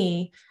with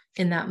me,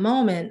 in that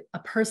moment, a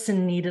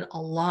person needed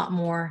a lot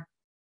more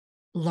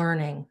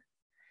learning.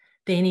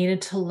 They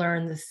needed to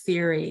learn the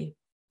theory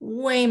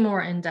way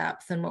more in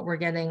depth than what we're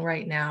getting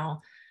right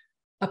now.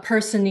 A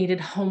person needed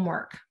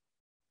homework.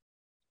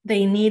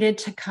 they needed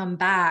to come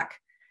back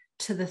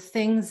to the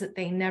things that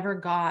they never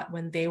got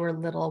when they were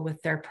little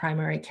with their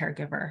primary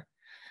caregiver.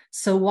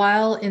 So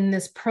while in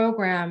this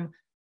program,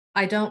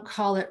 I don't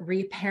call it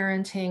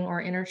reparenting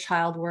or inner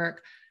child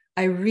work,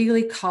 I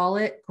really call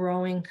it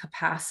growing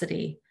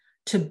capacity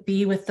to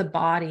be with the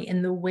body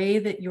in the way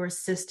that your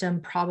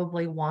system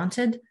probably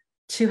wanted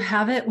to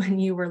have it when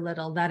you were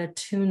little, that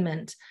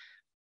attunement.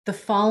 The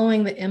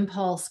following the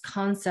impulse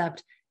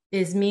concept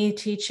is me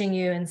teaching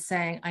you and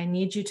saying, I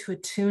need you to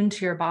attune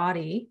to your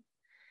body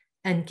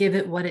and give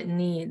it what it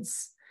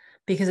needs,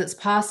 because it's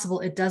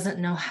possible it doesn't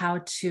know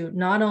how to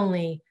not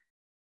only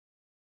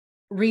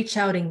reach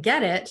out and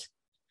get it,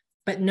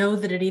 but know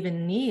that it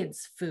even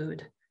needs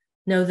food,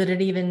 know that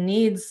it even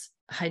needs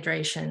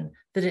hydration,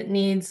 that it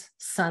needs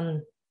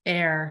sun,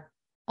 air,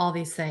 all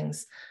these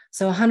things.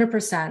 So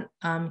 100%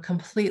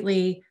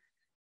 completely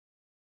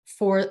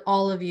for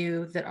all of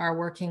you that are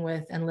working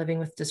with and living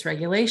with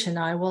dysregulation.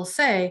 Now, I will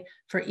say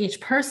for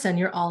each person,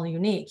 you're all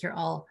unique. You're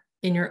all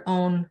in your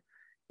own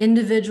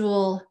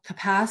individual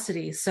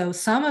capacity. So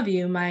some of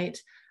you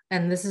might,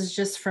 and this is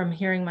just from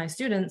hearing my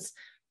students,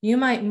 you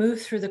might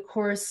move through the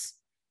course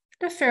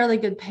at a fairly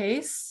good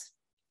pace.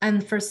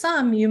 And for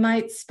some, you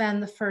might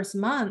spend the first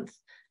month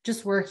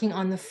just working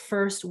on the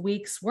first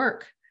week's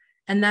work.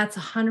 And that's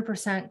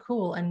 100%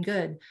 cool and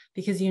good,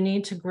 because you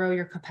need to grow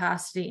your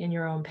capacity in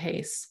your own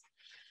pace.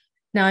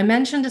 Now, I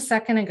mentioned a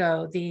second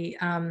ago, the,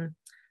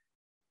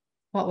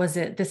 what was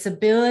it? This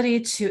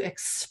ability to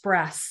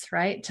express,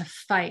 right? To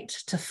fight,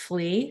 to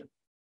flee.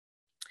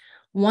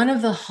 One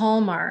of the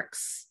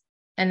hallmarks,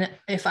 and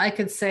if I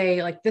could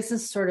say, like, this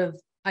is sort of,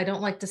 I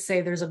don't like to say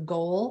there's a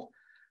goal,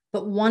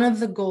 but one of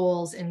the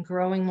goals in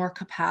growing more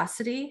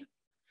capacity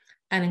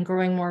and in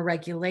growing more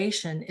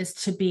regulation is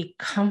to be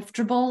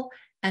comfortable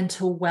and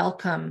to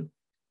welcome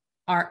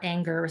our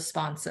anger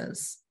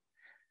responses,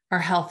 our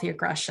healthy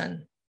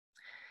aggression.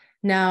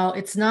 Now,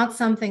 it's not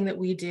something that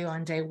we do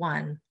on day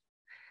one.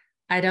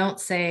 I don't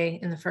say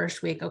in the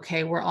first week,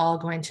 okay, we're all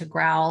going to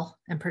growl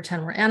and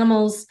pretend we're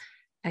animals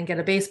and get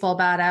a baseball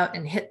bat out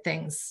and hit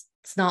things.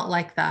 It's not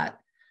like that.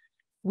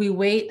 We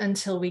wait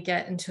until we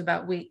get into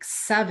about week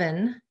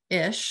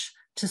 7-ish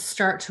to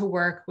start to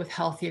work with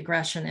healthy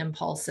aggression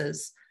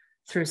impulses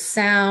through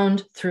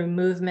sound, through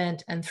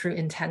movement, and through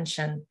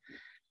intention.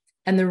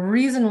 And the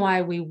reason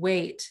why we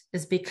wait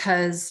is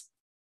because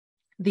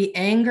the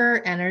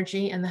anger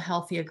energy and the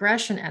healthy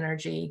aggression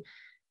energy,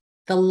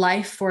 the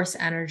life force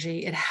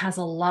energy, it has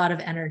a lot of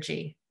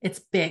energy. It's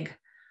big,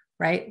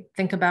 right?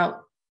 Think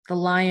about the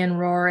lion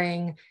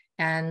roaring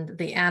and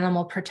the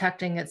animal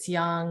protecting its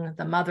young,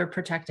 the mother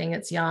protecting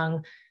its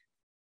young.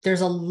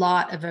 There's a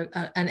lot of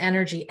an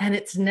energy, and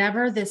it's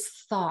never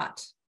this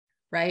thought,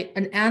 right?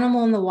 An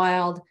animal in the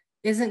wild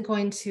isn't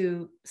going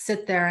to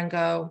sit there and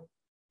go,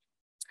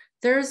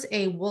 there's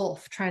a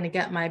wolf trying to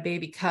get my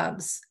baby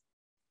cubs.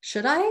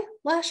 Should I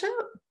lash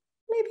out?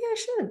 Maybe I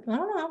should. I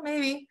don't know,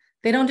 maybe.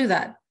 They don't do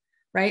that,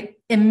 right?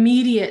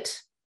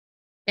 Immediate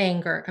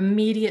anger,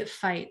 immediate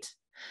fight.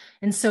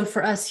 And so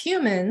for us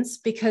humans,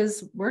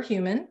 because we're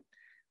human,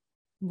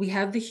 we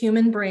have the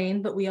human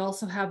brain, but we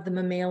also have the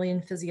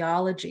mammalian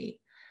physiology.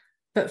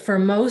 But for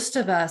most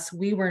of us,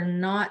 we were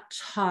not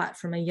taught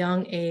from a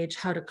young age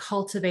how to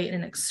cultivate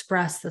and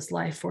express this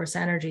life force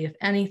energy. If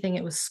anything,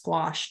 it was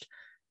squashed.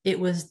 It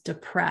was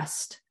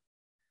depressed.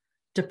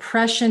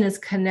 Depression is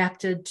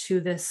connected to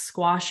this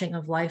squashing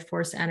of life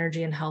force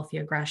energy and healthy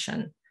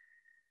aggression.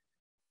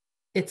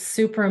 It's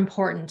super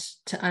important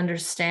to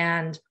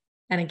understand.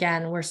 And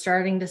again, we're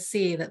starting to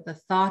see that the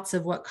thoughts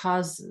of what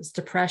causes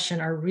depression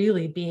are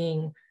really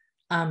being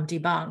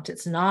debunked.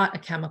 It's not a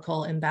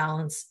chemical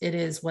imbalance. It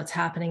is what's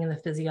happening in the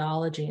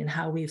physiology and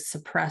how we've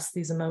suppressed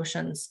these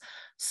emotions.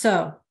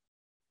 So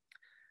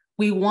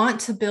we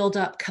want to build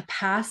up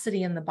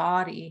capacity in the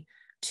body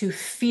to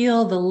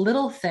feel the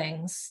little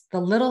things,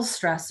 the little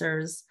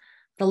stressors,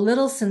 the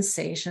little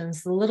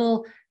sensations, the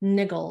little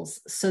niggles,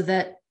 so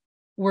that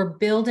we're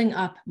building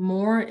up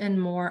more and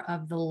more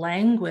of the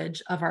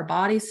language of our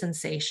body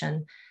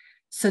sensation,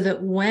 so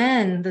that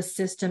when the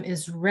system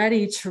is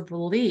ready to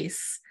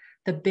release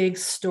the big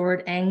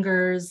stored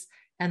angers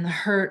and the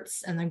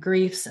hurts and the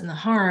griefs and the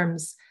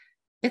harms,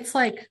 it's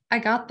like, I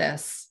got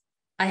this.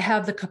 I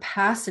have the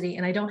capacity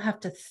and I don't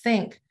have to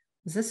think,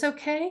 is this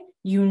okay?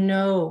 You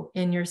know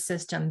in your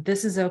system,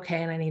 this is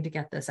okay and I need to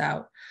get this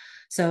out.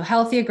 So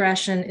healthy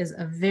aggression is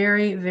a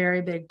very,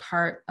 very big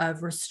part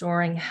of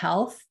restoring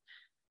health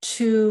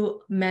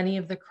to many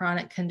of the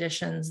chronic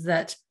conditions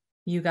that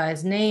you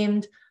guys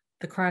named,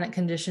 the chronic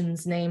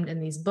conditions named in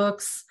these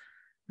books,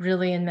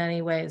 really in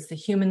many ways, the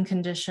human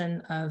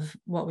condition of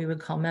what we would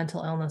call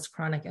mental illness,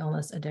 chronic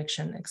illness,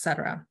 addiction,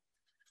 etc.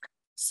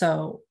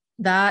 So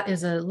that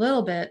is a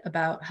little bit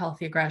about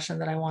healthy aggression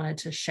that I wanted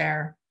to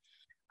share.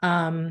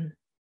 I'm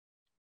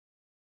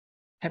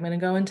going to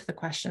go into the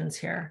questions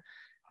here.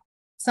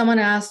 Someone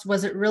asked,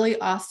 was it really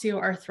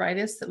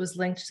osteoarthritis that was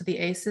linked to the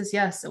ACEs?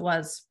 Yes, it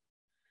was.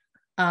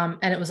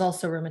 And it was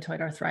also rheumatoid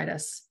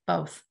arthritis,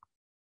 both.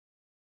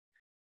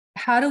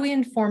 how do we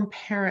inform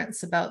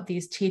parents about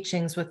these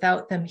teachings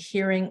without them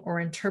hearing or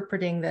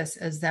interpreting this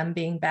as them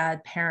being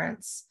bad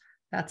parents?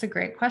 That's a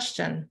great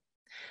question.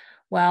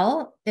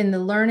 Well, in the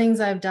learnings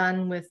I've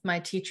done with my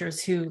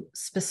teachers who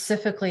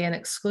specifically and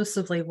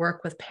exclusively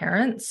work with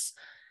parents,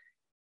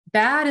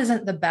 bad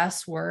isn't the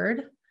best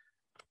word,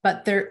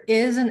 but there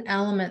is an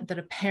element that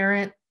a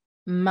parent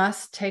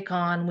must take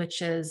on,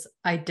 which is,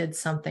 I did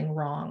something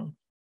wrong.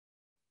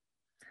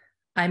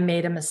 I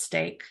made a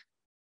mistake.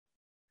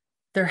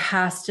 There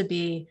has to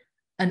be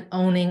an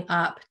owning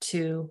up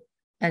to,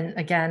 and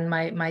again,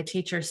 my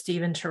teacher,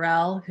 Stephen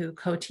Terrell, who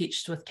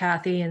co-teached with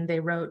Kathy, and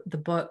they wrote the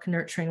book,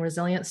 Nurturing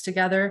Resilience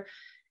together.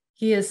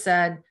 He has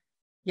said,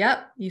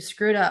 yep, you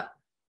screwed up.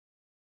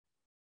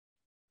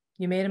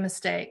 You made a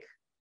mistake.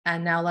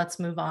 And now let's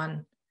move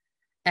on.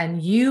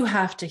 And you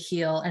have to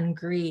heal and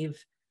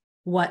grieve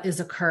what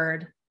has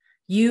occurred.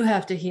 You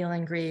have to heal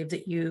and grieve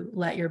that you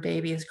let your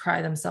babies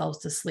cry themselves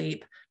to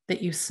sleep,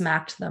 that you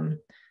smacked them,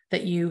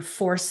 that you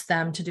forced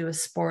them to do a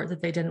sport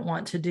that they didn't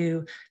want to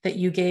do, that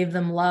you gave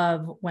them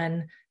love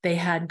when they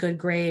had good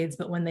grades,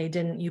 but when they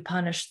didn't, you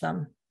punished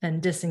them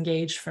and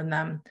disengaged from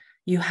them.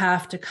 You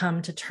have to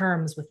come to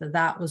terms with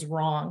that was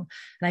wrong.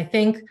 And I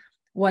think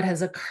what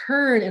has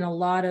occurred in a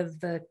lot of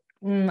the,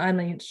 I'm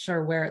not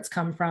sure where it's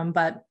come from,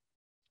 but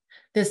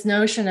this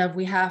notion of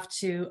we have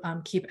to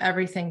keep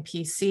everything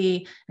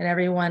PC and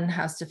everyone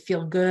has to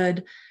feel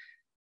good.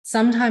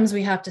 Sometimes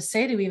we have to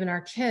say to even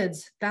our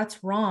kids,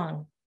 that's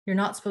wrong. You're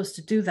not supposed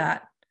to do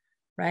that,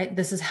 right?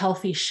 This is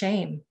healthy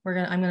shame. I'm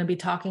going to be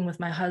talking with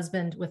my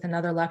husband with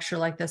another lecture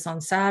like this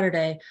on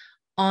Saturday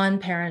on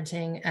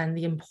parenting and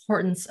the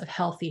importance of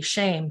healthy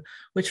shame,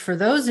 which for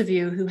those of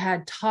you who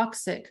had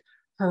toxic,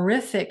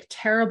 horrific,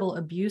 terrible,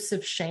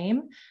 abusive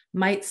shame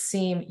might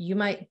seem, you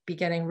might be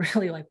getting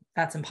really like,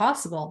 that's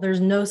impossible. There's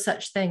no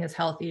such thing as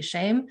healthy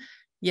shame.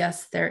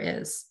 Yes, there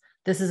is.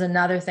 This is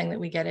another thing that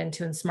we get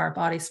into in Smart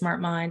Body,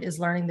 Smart Mind, is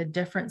learning the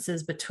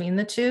differences between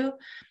the two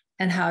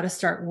and how to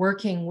start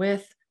working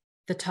with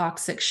the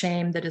toxic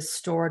shame that is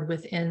stored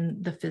within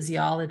the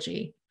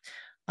physiology.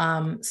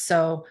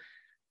 So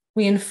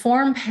we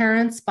inform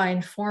parents by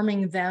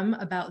informing them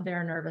about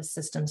their nervous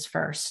systems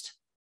first.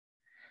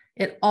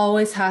 It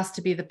always has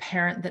to be the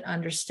parent that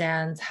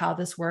understands how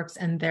this works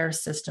and their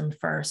system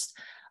first.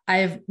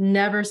 I've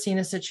never seen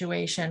a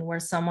situation where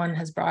someone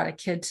has brought a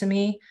kid to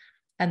me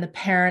and the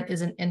parent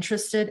isn't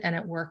interested and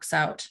it works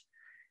out.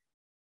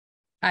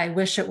 I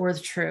wish it were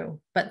true,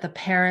 but the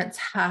parents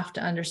have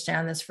to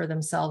understand this for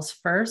themselves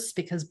first,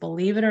 because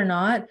believe it or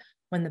not,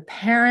 when the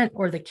parent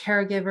or the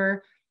caregiver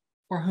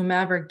or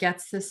whomever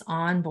gets this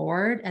on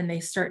board and they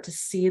start to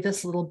see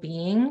this little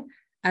being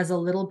as a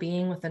little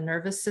being with a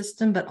nervous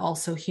system, but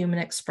also human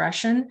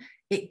expression,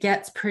 it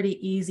gets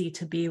pretty easy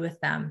to be with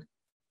them.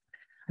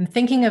 I'm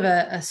thinking of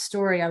a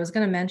story. I was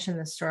going to mention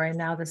this story.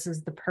 Now this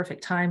is the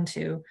perfect time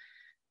to.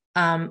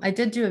 I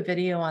did do a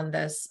video on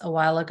this a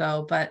while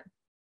ago, but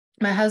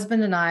my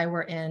husband and I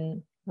were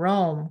in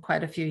Rome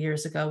quite a few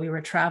years ago. We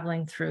were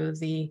traveling through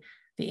the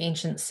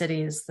ancient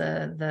cities,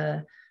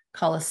 the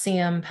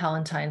Colosseum,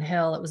 Palatine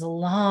Hill. It was a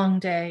long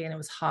day and it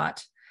was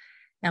hot.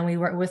 And we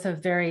were with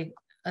a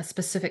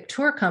specific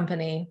tour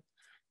company,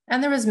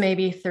 and there was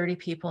maybe 30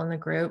 people in the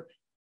group.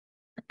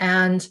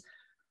 And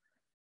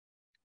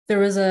there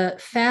was a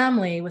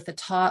family with a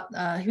top,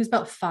 he was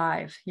about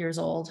 5 years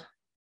old.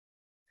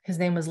 His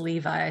name was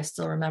Levi. I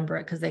still remember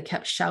it because they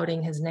kept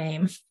shouting his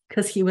name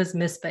because he was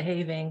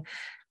misbehaving.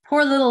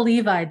 Poor little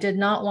Levi did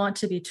not want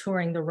to be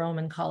touring the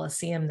Roman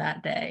Colosseum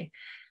that day,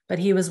 but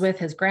he was with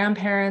his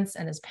grandparents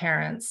and his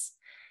parents.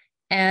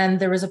 And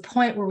there was a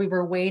point where we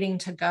were waiting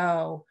to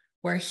go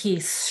where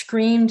he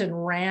screamed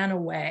and ran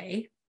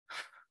away.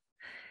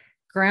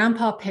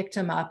 Grandpa picked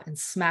him up and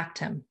smacked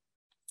him.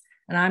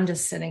 And I'm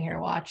just sitting here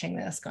watching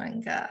this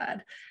going,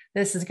 God,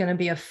 this is going to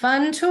be a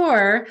fun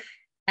tour.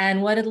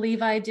 And what did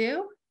Levi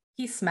do?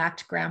 He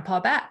smacked Grandpa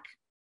back.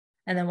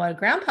 And then what did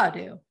Grandpa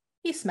do?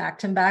 He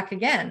smacked him back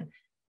again.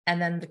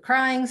 And then the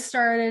crying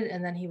started,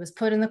 and then he was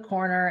put in the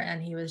corner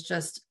and he was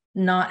just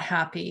not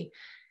happy.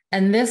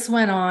 And this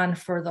went on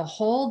for the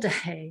whole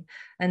day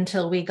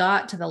until we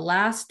got to the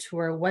last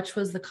tour, which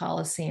was the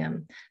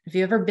Colosseum. If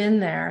you've ever been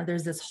there,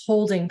 there's this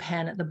holding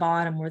pen at the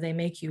bottom where they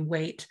make you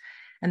wait.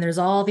 And there's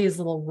all these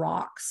little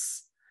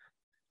rocks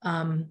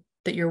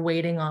that you're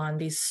waiting on,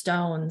 these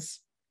stones.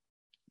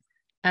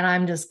 And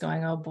I'm just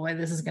going, oh boy,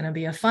 this is going to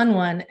be a fun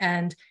one.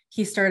 And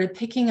he started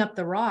picking up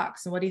the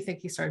rocks. And what do you think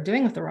he started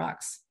doing with the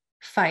rocks?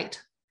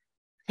 Fight,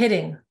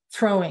 hitting,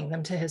 throwing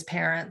them to his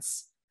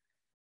parents.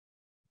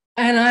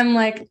 And I'm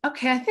like,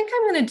 okay, I think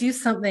I'm going to do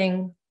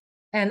something.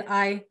 And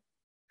I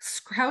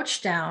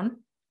crouched down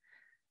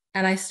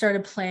and I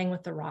started playing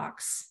with the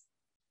rocks.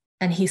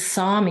 And he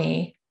saw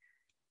me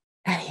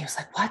and he was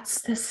like,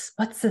 what's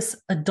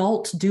this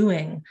adult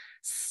doing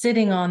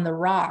sitting on the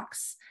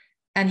rocks?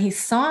 And he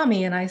saw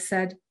me and I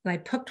said, and I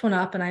picked one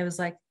up and I was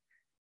like,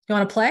 you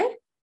want to play?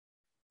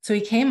 So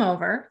he came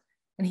over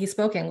and he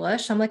spoke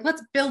English. I'm like,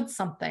 let's build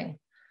something.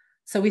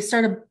 So we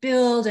started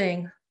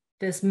building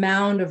this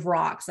mound of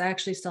rocks. I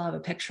actually still have a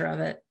picture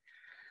of it.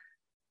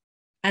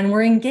 and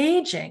we're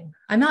engaging.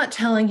 I'm not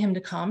telling him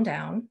to calm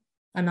down.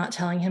 I'm not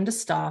telling him to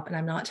stop, and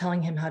I'm not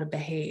telling him how to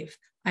behave.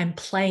 I'm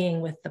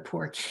playing with the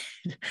poor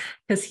kid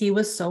because he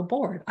was so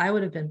bored. I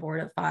would have been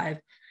bored at 5.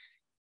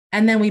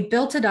 And then we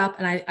built it up,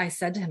 and I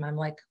said to him, I'm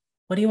like,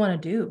 what do you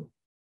want to do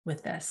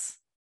with this?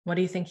 What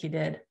do you think he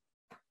did?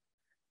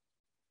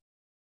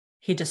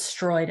 He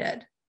destroyed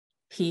it.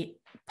 He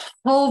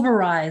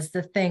pulverized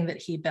the thing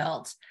that he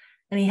built.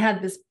 And he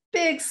had this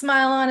big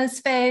smile on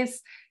his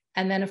face.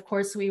 And then, of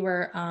course, we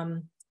were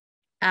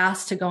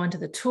asked to go into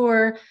the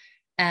tour,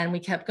 and we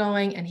kept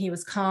going, and he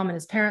was calm, and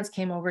his parents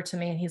came over to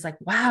me, and he's like,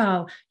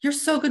 wow, you're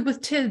so good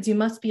with kids. You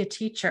must be a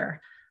teacher.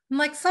 I'm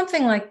like,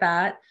 something like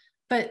that.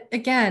 But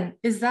again,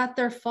 is that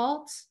their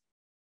fault?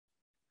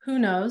 Who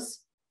knows?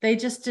 They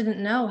just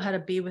didn't know how to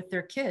be with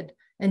their kid.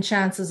 And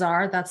chances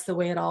are that's the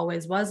way it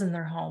always was in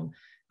their home.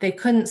 They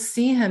couldn't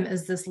see him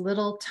as this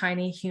little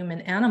tiny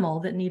human animal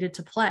that needed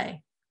to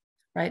play,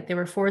 right? They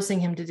were forcing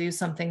him to do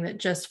something that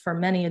just for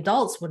many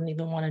adults wouldn't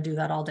even want to do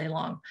that all day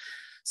long.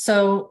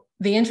 So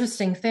the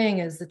interesting thing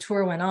is the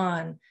tour went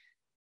on,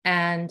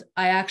 and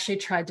I actually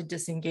tried to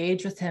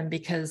disengage with him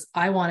because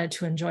I wanted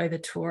to enjoy the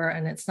tour,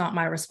 and it's not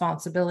my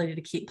responsibility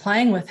to keep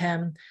playing with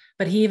him.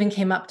 But he even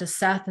came up to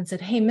Seth and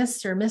said, hey,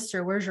 Mister,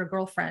 where's your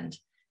girlfriend?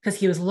 Because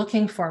he was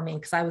looking for me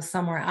because I was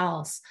somewhere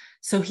else.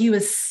 So he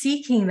was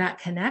seeking that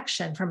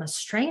connection from a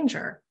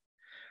stranger,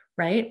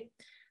 right?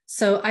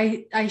 So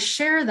I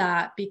share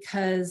that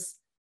because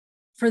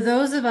for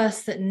those of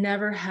us that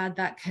never had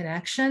that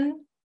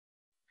connection,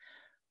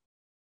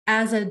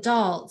 as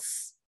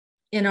adults,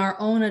 in our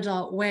own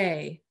adult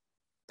way,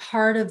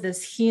 part of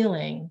this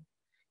healing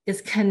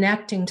is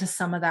connecting to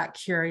some of that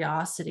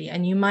curiosity.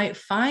 And you might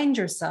find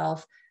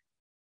yourself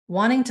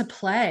wanting to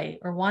play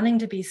or wanting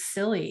to be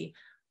silly,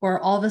 or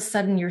all of a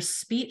sudden your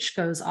speech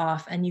goes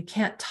off and you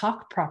can't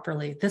talk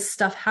properly. This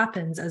stuff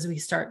happens as we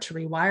start to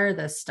rewire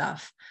this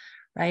stuff,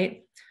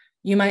 right?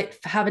 You might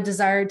have a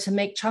desire to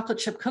make chocolate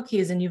chip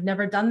cookies and you've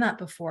never done that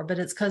before, but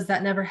it's because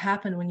that never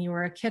happened when you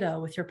were a kiddo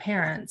with your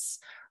parents,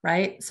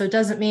 right? So it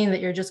doesn't mean that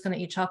you're just going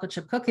to eat chocolate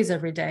chip cookies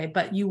every day,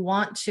 but you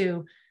want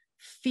to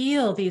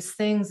feel these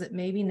things that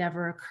maybe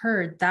never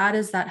occurred. That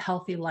is that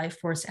healthy life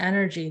force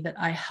energy that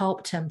I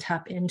helped him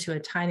tap into a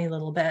tiny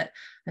little bit.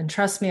 And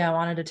trust me, I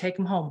wanted to take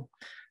him home,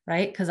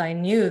 right? Because I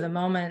knew the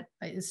moment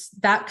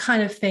that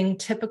kind of thing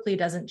typically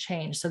doesn't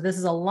change. So this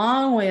is a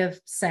long way of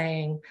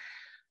saying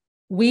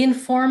we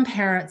inform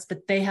parents,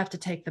 but they have to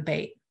take the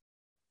bait.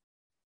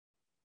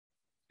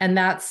 And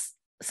that's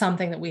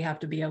something that we have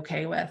to be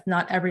okay with.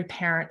 Not every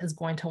parent is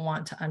going to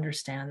want to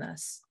understand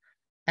this.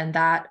 And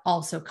that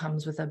also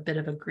comes with a bit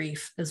of a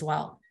grief as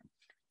well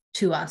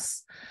to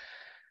us.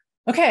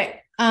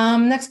 Okay,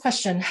 next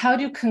question. How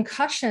do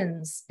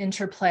concussions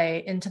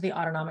interplay into the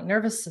autonomic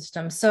nervous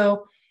system?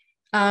 So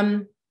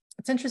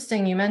it's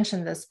interesting you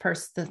mentioned this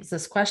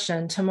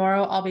question.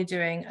 Tomorrow I'll be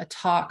doing a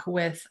talk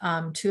with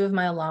 2 of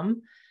my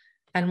alum,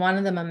 and one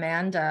of them,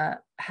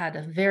 Amanda, had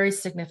a very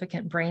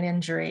significant brain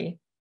injury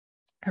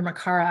from a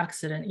car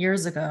accident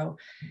years ago.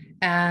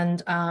 And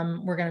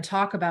we're going to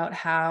talk about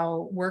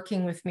how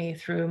working with me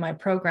through my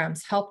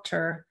programs helped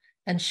her.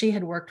 And she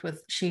had worked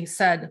with, she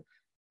said,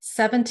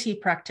 70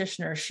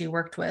 practitioners she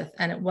worked with.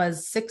 And it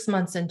was 6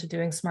 months into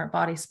doing Smart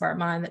Body, Smart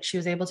Mind that she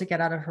was able to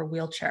get out of her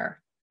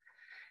wheelchair.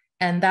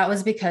 And that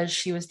was because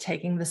she was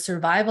taking the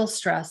survival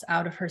stress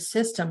out of her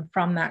system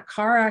from that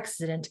car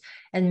accident,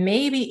 and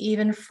maybe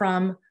even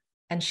from,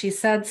 and she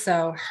said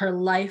so, her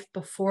life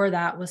before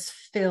that was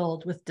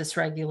filled with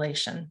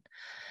dysregulation.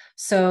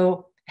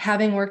 So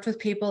having worked with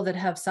people that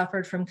have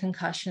suffered from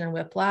concussion and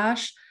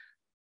whiplash,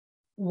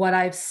 what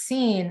I've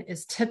seen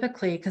is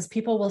typically, because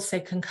people will say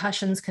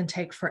concussions can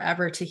take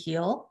forever to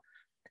heal.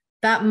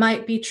 That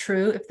might be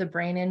true if the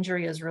brain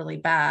injury is really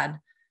bad.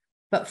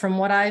 But from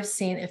what I've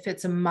seen, if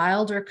it's a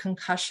milder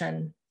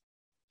concussion,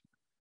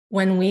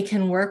 when we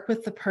can work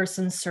with the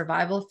person's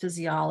survival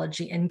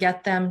physiology and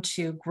get them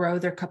to grow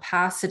their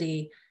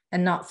capacity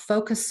and not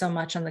focus so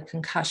much on the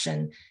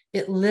concussion,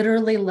 it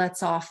literally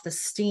lets off the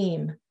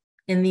steam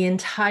in the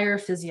entire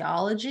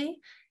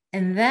physiology.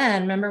 And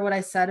then remember what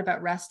I said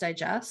about rest,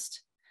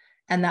 digest,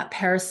 and that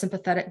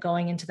parasympathetic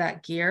going into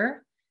that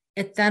gear?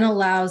 It then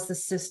allows the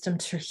system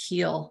to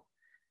heal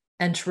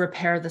and to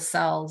repair the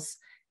cells.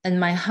 And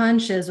my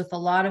hunch is with a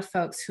lot of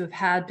folks who have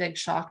had big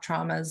shock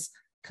traumas,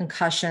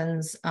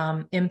 concussions,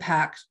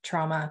 impact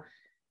trauma,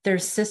 their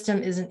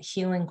system isn't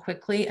healing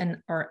quickly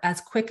or as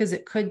quick as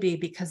it could be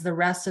because the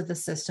rest of the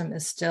system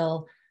is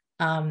still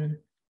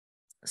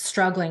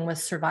struggling with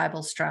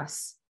survival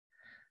stress.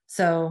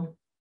 So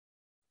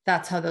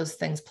that's how those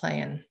things play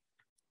in.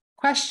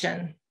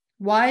 Question: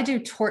 why do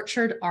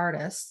tortured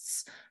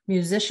artists,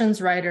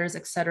 musicians, writers,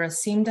 etc.,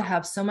 seem to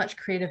have so much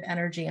creative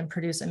energy and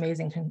produce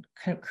amazing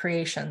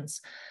creations?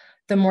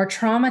 The more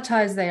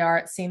traumatized they are,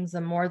 it seems,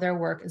 the more their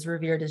work is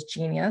revered as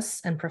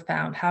genius and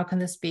profound. How can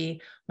this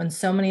be when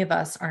so many of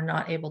us are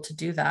not able to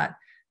do that?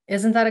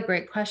 Isn't that a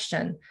great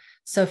question?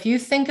 So if you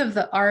think of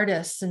the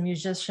artists and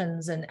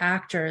musicians and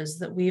actors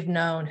that we've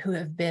known who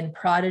have been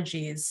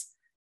prodigies,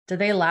 do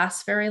they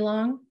last very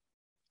long?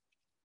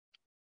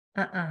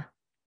 Uh-uh.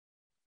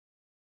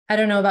 I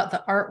don't know about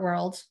the art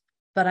world,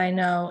 but I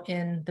know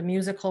in the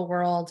musical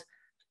world,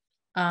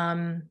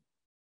 um,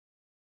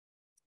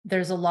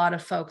 there's a lot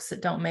of folks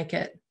that don't make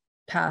it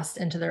past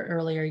into their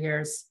earlier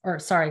years, or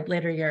sorry,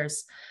 later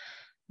years.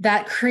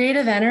 That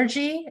creative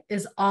energy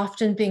is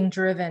often being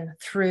driven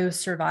through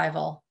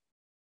survival.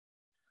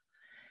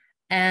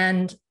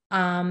 And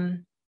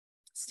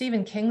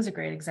Stephen King's a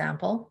great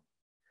example.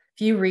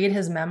 If you read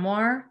his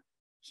memoir,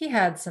 he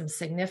had some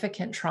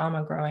significant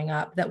trauma growing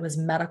up that was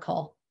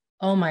medical.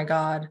 Oh my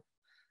God.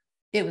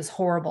 It was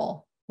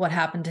horrible what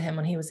happened to him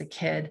when he was a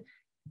kid.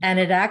 And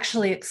it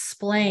actually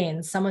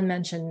explains, someone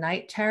mentioned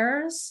night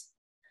terrors.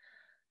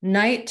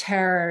 Night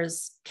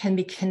terrors can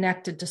be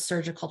connected to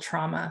surgical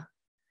trauma.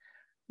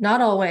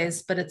 Not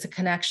always, but it's a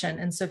connection.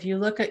 And so if you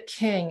look at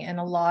King and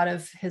a lot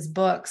of his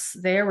books,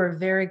 they were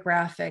very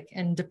graphic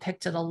and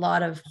depicted a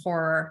lot of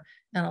horror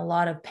and a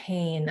lot of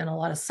pain and a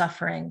lot of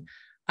suffering.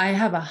 I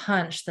have a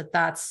hunch that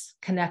that's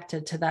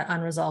connected to that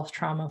unresolved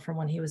trauma from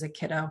when he was a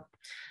kiddo.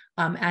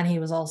 And he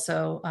was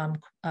also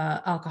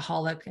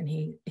alcoholic, and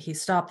he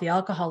stopped the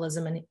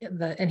alcoholism.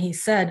 And he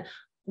said,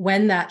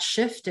 when that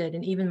shifted,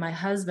 and even my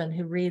husband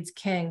who reads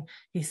King,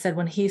 he said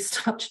when he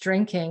stopped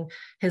drinking,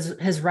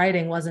 his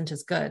writing wasn't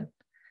as good,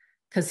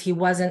 because he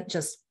wasn't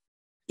just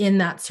in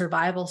that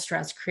survival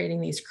stress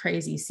creating these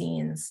crazy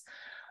scenes.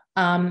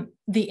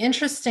 The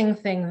interesting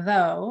thing,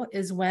 though,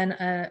 is when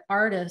an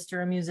artist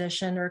or a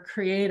musician or a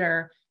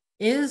creator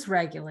is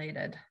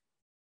regulated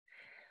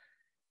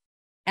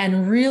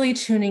and really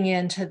tuning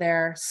into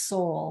their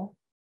soul,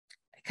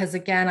 because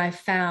again, I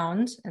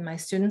found, and my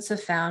students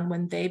have found,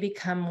 when they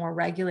become more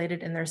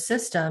regulated in their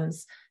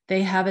systems,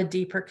 they have a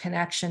deeper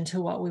connection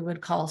to what we would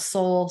call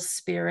soul,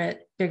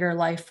 spirit, bigger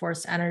life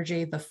force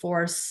energy, the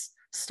force,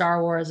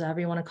 Star Wars,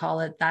 however you want to call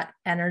it, that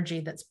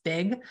energy that's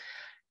big.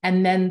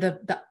 And then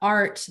the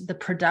art, the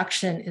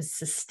production is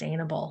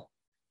sustainable.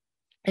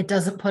 It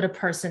doesn't put a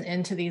person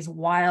into these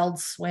wild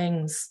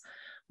swings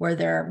where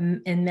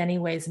they're in many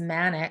ways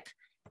manic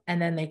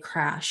and then they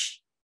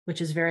crash, which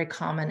is very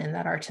common in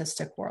that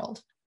artistic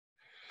world.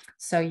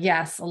 So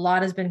yes, a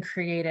lot has been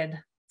created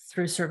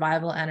through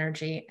survival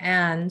energy,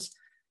 and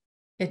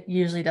it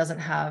usually doesn't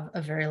have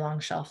a very long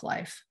shelf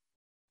life.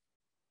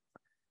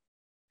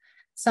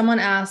 Someone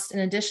asked, in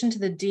addition to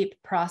the deep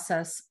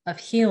process of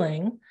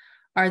healing,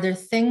 are there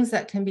things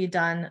that can be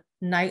done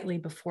nightly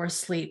before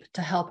sleep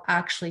to help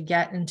actually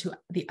get into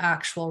the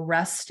actual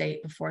rest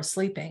state before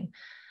sleeping?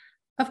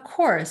 Of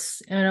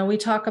course, we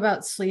talk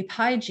about sleep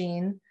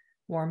hygiene,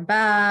 warm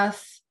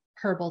bath,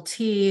 herbal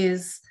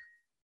teas,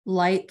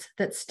 light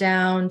that's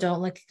down, not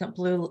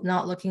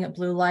looking at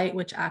blue light,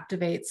 which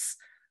activates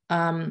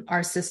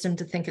our system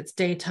to think it's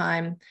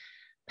daytime.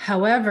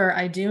 However,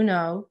 I do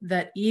know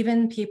that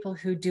even people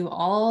who do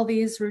all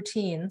these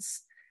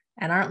routines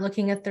and aren't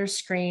looking at their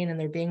screen and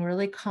they're being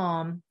really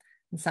calm,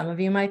 and some of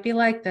you might be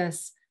like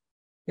this,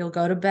 you'll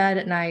go to bed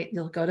at night,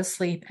 you'll go to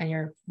sleep, and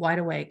you're wide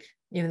awake,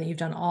 even though you've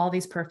done all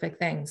these perfect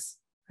things.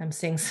 I'm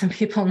seeing some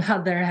people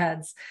nod their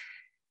heads.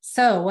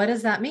 So what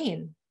does that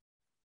mean?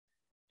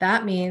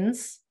 That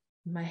means,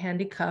 my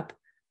handy cup,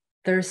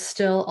 there's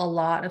still a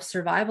lot of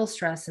survival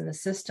stress in the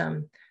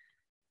system.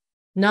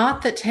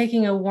 Not that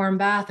taking a warm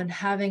bath and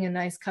having a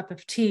nice cup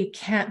of tea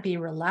can't be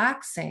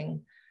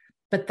relaxing,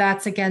 but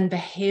that's again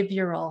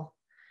behavioral.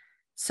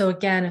 So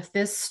again, if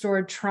this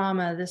stored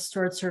trauma, this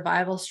stored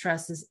survival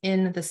stress is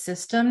in the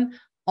system,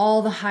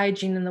 all the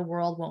hygiene in the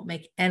world won't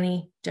make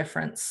any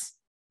difference.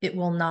 It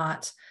will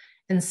not.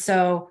 And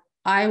so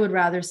I would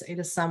rather say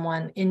to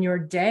someone, in your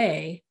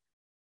day,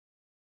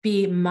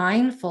 be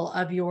mindful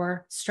of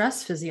your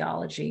stress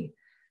physiology.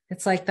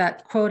 It's like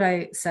that quote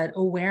I said,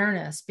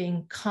 awareness,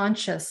 being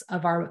conscious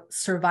of our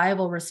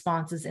survival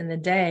responses in the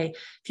day.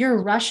 If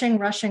you're rushing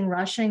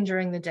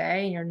during the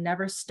day and you're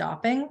never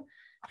stopping,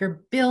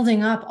 you're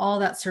building up all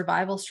that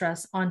survival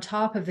stress on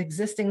top of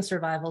existing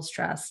survival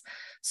stress.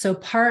 So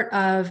part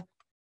of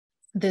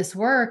this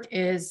work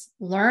is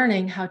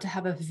learning how to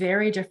have a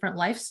very different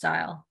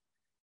lifestyle,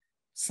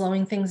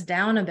 slowing things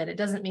down a bit. It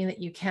doesn't mean that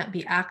you can't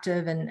be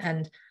active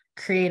and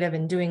creative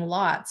and doing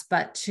lots,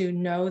 but to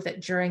know that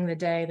during the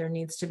day there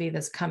needs to be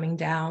this coming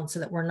down so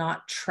that we're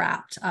not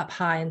trapped up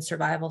high in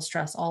survival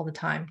stress all the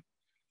time.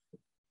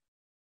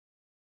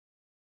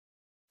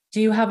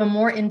 Do you have a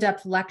more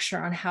in-depth lecture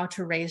on how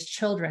to raise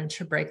children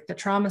to break the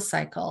trauma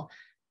cycle?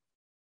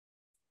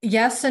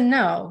 Yes and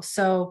no.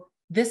 So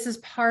this is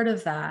part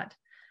of that.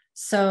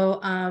 So,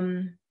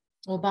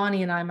 well,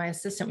 Bonnie and I, my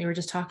assistant, we were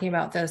just talking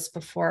about this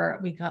before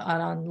we got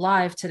on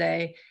live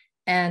today.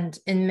 And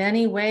in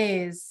many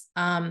ways,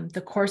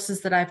 the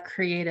courses that I've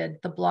created,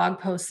 the blog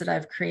posts that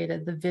I've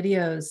created, the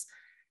videos,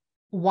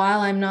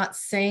 while I'm not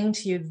saying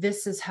to you,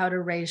 this is how to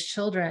raise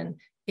children,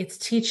 it's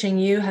teaching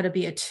you how to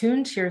be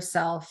attuned to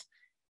yourself.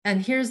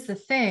 And here's the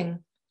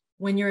thing,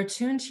 when you're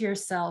attuned to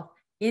yourself,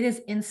 it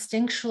is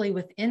instinctually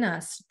within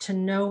us to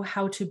know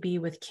how to be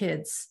with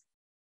kids.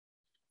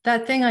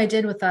 That thing I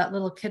did with that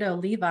little kiddo,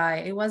 Levi,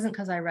 it wasn't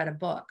because I read a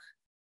book.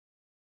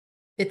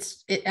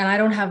 And I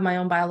don't have my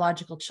own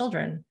biological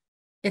children.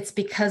 It's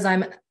because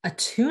I'm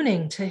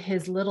attuning to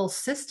his little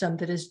system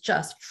that is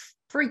just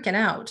freaking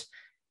out.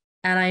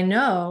 And I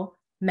know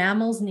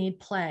mammals need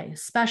play,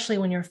 especially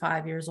when you're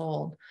 5 years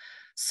old.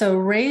 So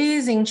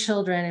raising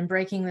children and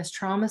breaking this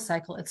trauma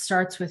cycle, it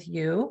starts with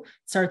you.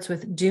 It starts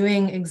with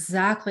doing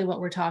exactly what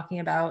we're talking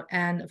about.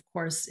 And of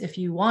course, if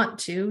you want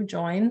to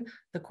join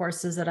the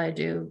courses that I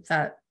do,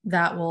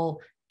 that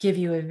will give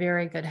you a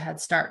very good head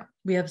start.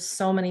 We have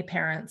so many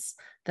parents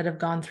that have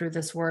gone through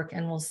this work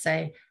and will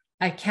say,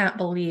 I can't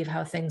believe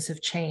how things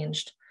have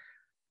changed.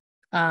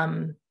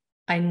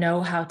 I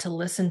know how to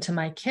listen to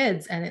my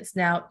kids, and it's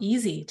now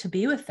easy to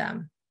be with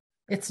them.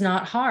 It's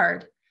not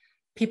hard.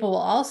 People will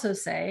also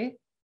say,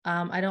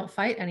 I don't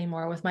fight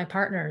anymore with my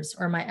partners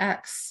or my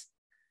ex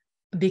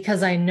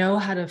because I know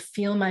how to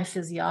feel my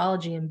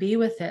physiology and be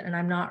with it, and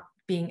I'm not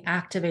being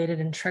activated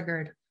and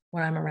triggered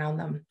when I'm around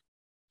them.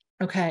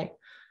 Okay.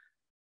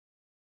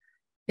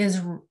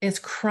 Is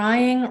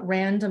crying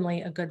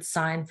randomly a good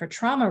sign for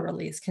trauma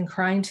release? Can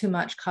crying too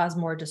much cause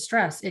more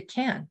distress? It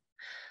can.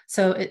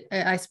 So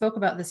I spoke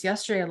about this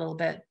yesterday a little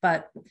bit,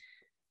 but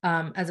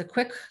as a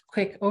quick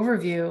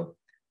overview,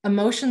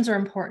 emotions are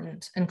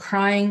important, and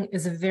crying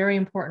is a very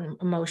important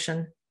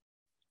emotion.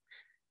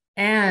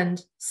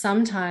 And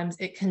sometimes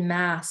it can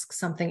mask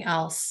something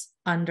else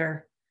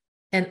under.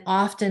 And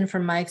often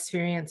from my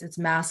experience, it's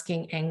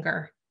masking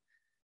anger,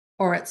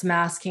 or it's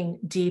masking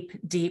deep,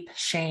 deep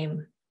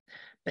shame.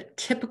 But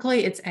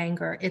typically it's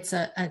anger. It's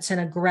an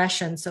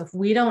aggression. So if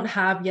we don't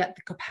have yet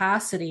the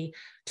capacity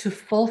to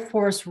full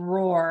force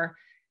roar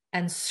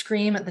and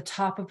scream at the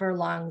top of our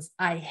lungs,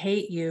 I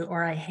hate you,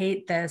 or I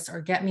hate this,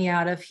 or get me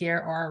out of here,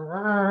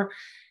 or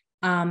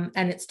and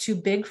it's too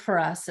big for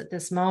us at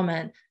this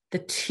moment, the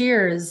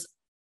tears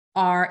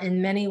are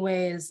in many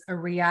ways a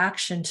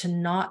reaction to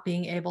not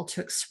being able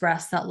to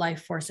express that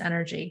life force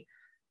energy.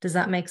 Does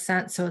that make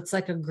sense? So it's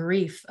like a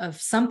grief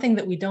of something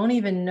that we don't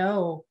even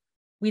know.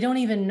 We don't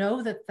even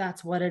know that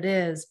that's what it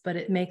is, but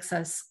it makes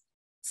us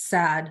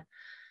sad.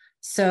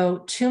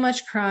 So too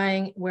much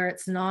crying where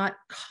it's not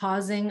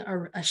causing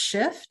a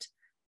shift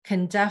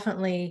can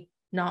definitely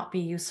not be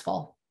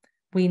useful.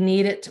 We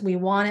need it. We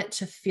want it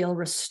to feel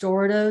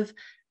restorative,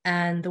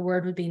 and the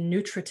word would be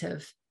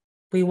nutritive.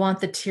 We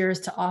want the tears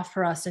to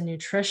offer us a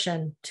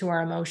nutrition to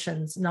our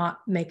emotions, not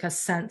make us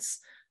sense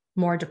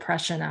more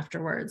depression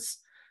afterwards.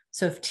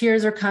 So if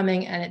tears are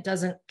coming and it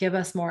doesn't give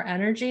us more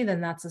energy,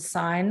 then that's a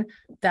sign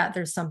that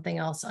there's something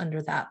else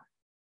under that.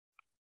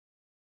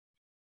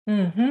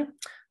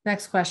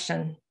 Next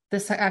question.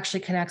 This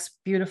actually connects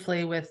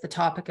beautifully with the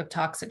topic of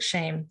toxic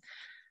shame.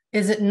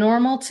 Is it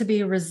normal to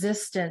be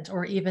resistant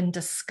or even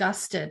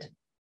disgusted?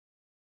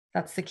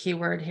 That's the key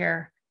word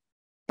here.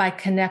 By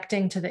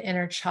connecting to the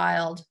inner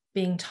child,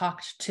 being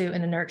talked to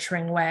in a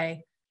nurturing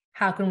way.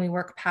 How can we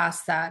work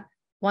past that?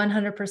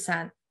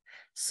 100%.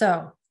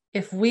 So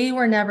if we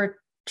were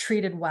never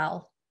treated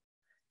well,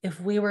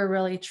 if we were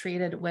really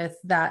treated with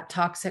that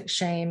toxic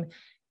shame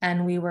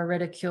and we were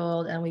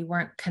ridiculed and we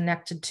weren't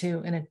connected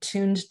to and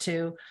attuned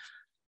to,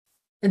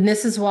 and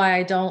this is why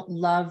I don't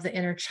love the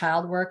inner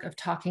child work of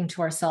talking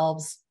to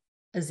ourselves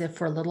as if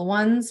we're little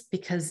ones,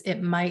 because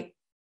it might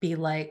be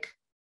like,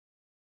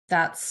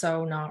 that's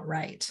so not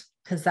right,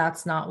 because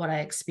that's not what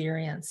I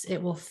experience.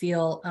 It will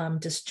feel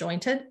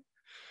disjointed.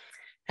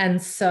 And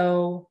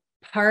so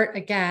part,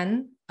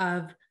 again,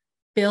 of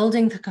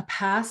building the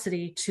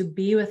capacity to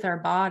be with our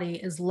body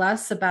is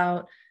less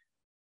about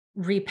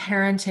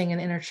reparenting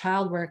and inner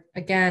child work.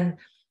 Again,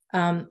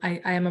 I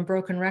am a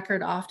broken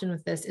record often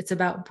with this. It's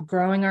about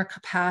growing our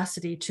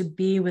capacity to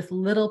be with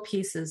little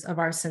pieces of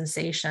our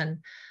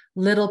sensation,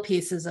 little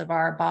pieces of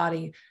our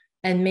body,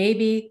 and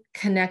maybe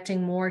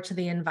connecting more to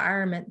the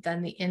environment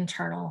than the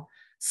internal,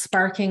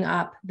 sparking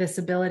up this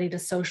ability to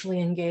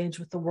socially engage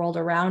with the world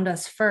around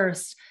us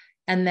first.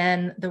 And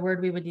then the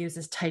word we would use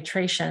is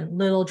titration,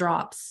 little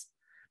drops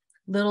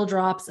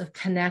of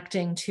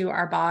connecting to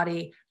our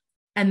body,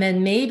 and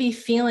then maybe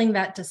feeling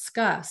that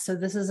disgust. So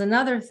this is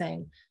another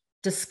thing.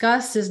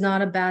 Disgust is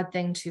not a bad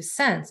thing to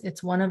sense.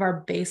 It's one of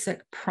our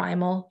basic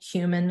primal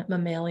human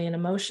mammalian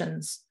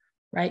emotions,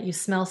 right? You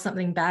smell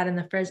something bad in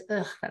the fridge.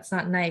 Ugh, that's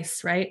not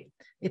nice, right?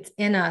 It's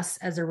in us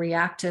as a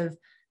reactive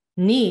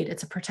need.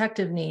 It's a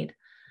protective need.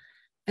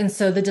 And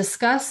so the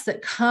disgust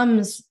that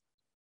comes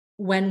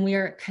when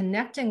we're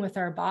connecting with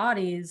our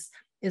bodies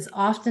is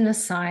often a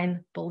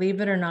sign,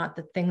 believe it or not,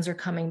 that things are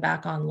coming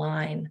back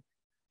online.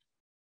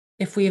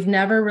 If we've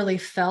never really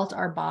felt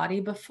our body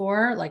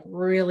before, like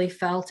really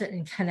felt it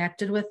and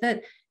connected with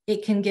it,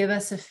 it can give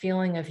us a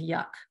feeling of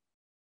yuck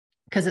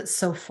because it's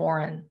so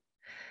foreign.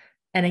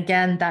 And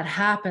again, that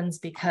happens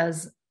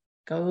because it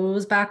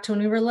goes back to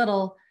when we were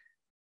little,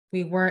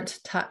 we weren't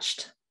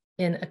touched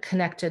in a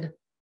connected,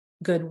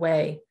 good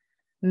way.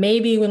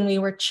 Maybe when we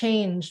were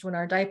changed, when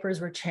our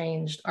diapers were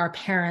changed, our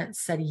parents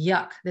said,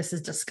 yuck, this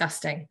is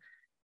disgusting,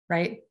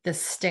 right?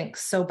 This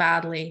stinks so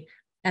badly.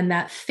 And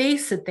that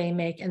face that they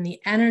make and the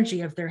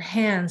energy of their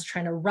hands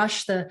trying to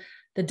rush the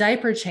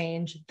diaper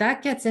change,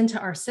 that gets into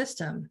our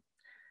system.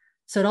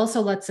 So it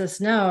also lets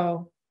us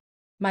know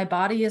my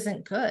body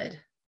isn't good.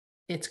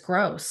 it's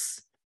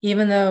gross.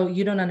 Even though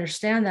you don't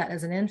understand that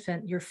as an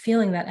infant, you're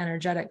feeling that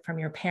energetic from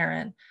your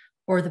parent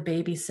or the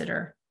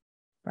babysitter,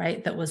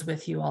 right? That was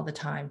with you all the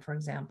time, for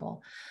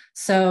example.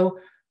 So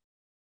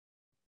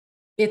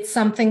it's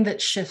something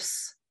that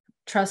shifts.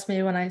 Trust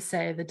me when I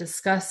say the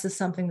disgust is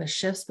something that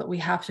shifts, but we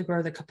have to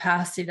grow the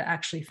capacity to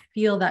actually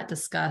feel that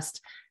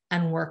disgust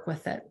and work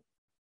with it.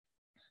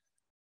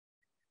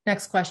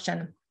 Next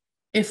question.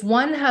 If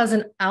one has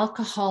an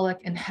alcoholic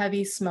and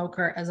heavy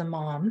smoker as a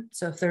mom,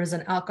 so if there's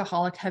an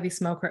alcoholic heavy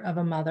smoker of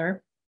a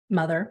mother,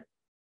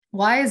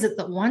 why is it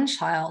that one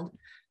child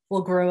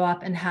will grow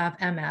up and have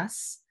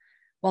MS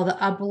while the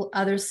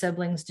other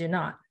siblings do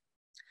not?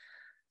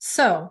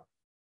 So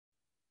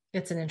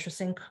it's an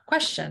interesting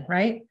question,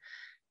 right?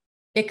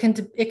 It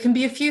can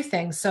be a few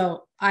things.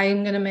 So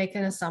I'm going to make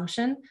an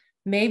assumption.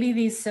 Maybe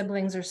these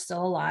siblings are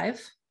still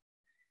alive,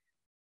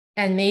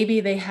 and maybe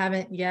they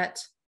haven't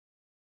yet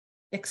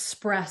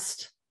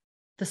expressed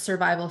the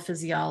survival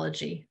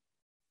physiology.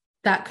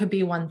 That could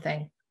be one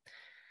thing.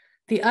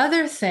 The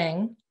other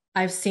thing,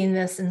 I've seen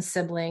this in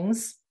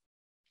siblings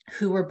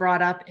who were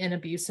brought up in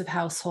abusive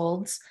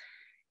households.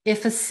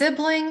 If a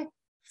sibling,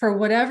 for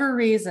whatever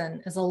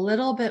reason, is a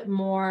little bit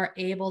more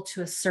able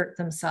to assert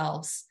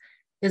themselves,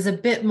 is a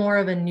bit more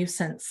of a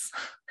nuisance,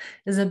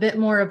 is a bit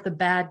more of the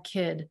bad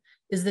kid,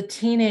 is the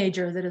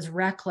teenager that is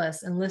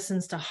reckless and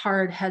listens to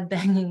hard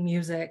headbanging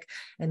music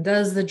and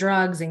does the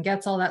drugs and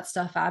gets all that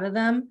stuff out of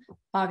them,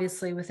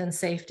 obviously within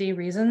safety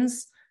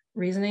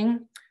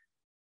reasoning,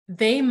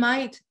 they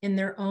might in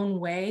their own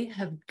way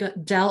have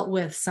dealt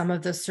with some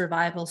of the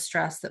survival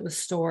stress that was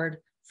stored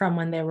from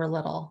when they were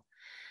little.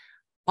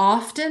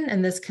 Often,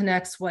 and this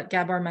connects what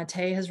Gabor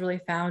Mate has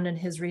really found in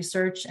his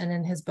research and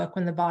in his book,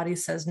 When the Body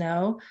Says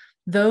No,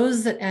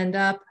 those that end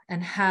up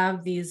and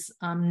have these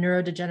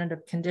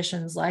neurodegenerative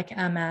conditions like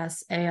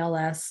MS,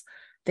 ALS,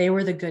 they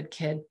were the good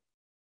kid.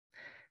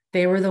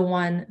 They were the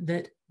one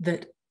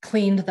that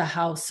cleaned the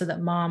house so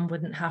that mom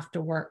wouldn't have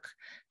to work.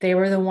 They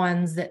were the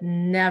ones that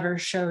never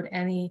showed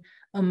any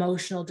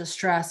emotional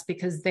distress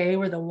because they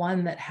were the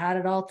one that had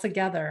it all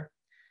together.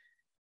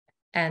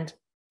 And,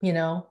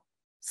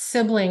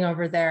 sibling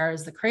over there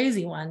is the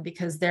crazy one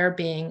because they're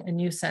being a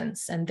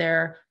nuisance and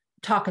they're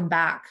talking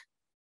back.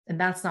 And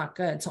that's not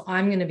good. So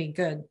I'm going to be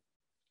good.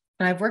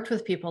 And I've worked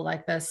with people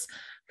like this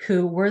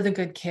who were the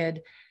good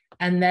kid,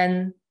 and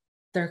then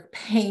their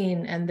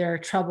pain and their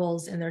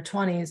troubles in their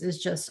 20s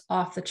is just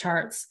off the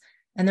charts.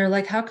 And they're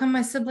like, how come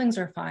my siblings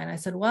are fine? I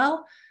said,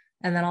 well,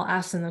 and then I'll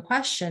ask them the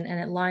question and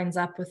it lines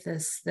up with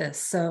this.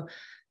 So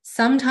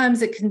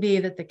sometimes it can be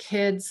that the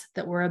kids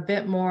that were a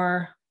bit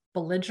more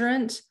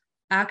belligerent,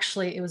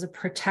 actually, it was a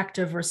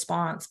protective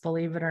response,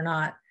 believe it or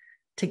not,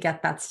 to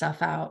get that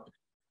stuff out.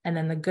 And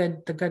then the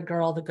good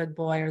girl, the good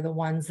boy are the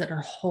ones that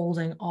are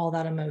holding all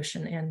that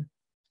emotion in.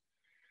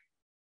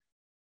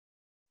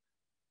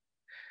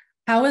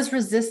 How is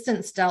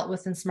resistance dealt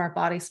with in Smart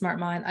Body, Smart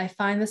Mind? I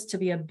find this to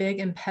be a big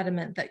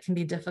impediment that can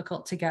be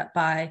difficult to get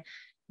by.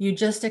 You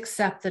just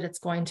accept that it's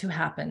going to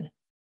happen.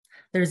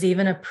 There's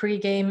even a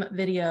pre-game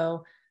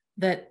video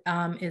that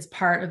is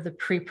part of the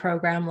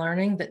pre-program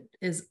learning that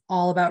is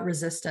all about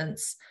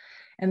resistance.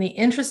 And the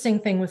interesting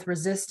thing with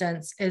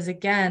resistance is,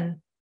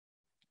 again,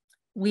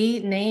 we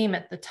name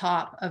at the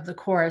top of the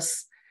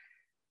course,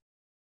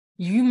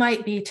 you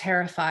might be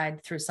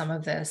terrified through some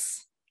of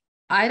this.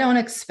 I don't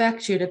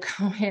expect you to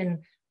go in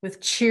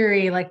with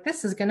cheery, like,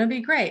 this is going to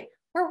be great.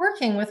 We're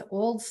working with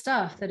old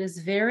stuff that is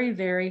very,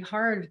 very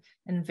hard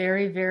and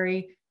very,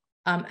 very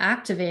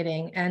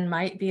activating and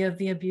might be of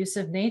the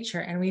abusive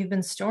nature. And we've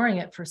been storing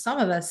it for some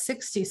of us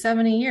 60,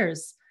 70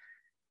 years.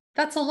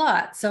 That's a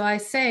lot. So I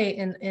say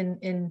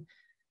in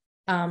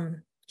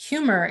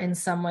humor in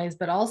some ways,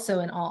 but also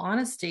in all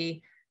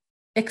honesty,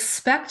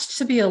 expect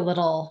to be a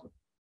little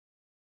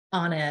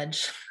on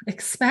edge.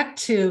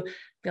 Expect to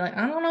be like,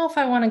 I don't know if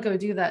I want to go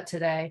do that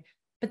today,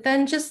 but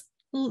then just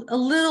a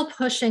little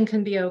pushing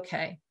can be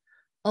okay.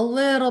 A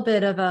little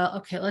bit of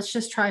okay, let's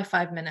just try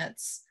 5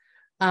 minutes.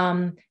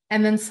 And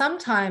then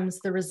sometimes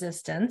the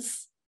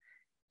resistance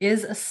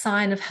is a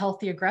sign of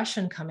healthy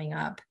aggression coming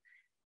up.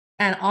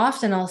 And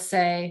often I'll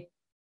say,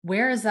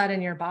 where is that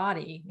in your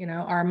body?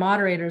 Our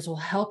moderators will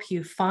help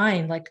you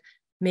find, like,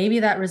 maybe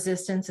that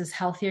resistance is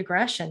healthy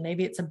aggression.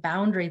 Maybe it's a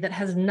boundary that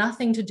has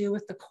nothing to do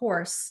with the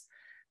course,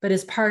 but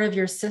is part of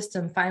your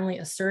system finally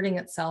asserting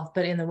itself,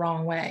 but in the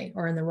wrong way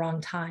or in the wrong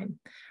time,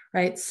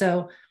 right?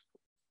 So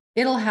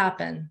it'll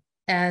happen.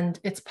 And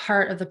it's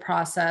part of the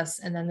process.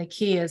 And then the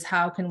key is,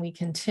 how can we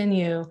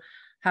continue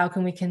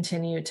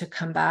to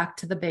come back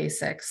to the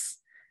basics?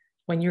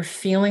 When you're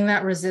feeling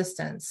that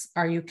resistance,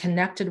 are you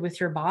connected with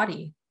your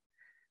body?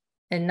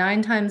 And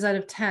 9 times out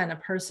of 10, a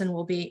person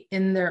will be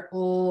in their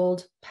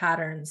old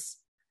patterns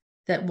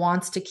that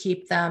wants to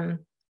keep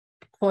them,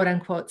 quote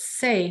unquote,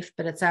 safe,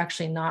 but it's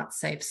actually not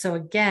safe. So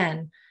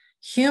again,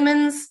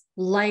 humans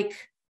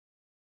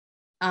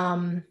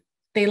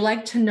they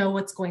like to know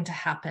what's going to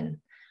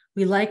happen.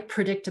 We like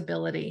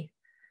predictability.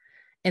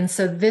 And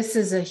so this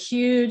is a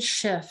huge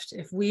shift.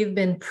 If we've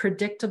been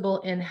predictable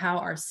in how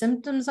our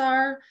symptoms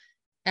are,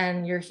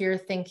 and you're here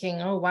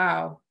thinking, oh,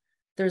 wow,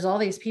 there's all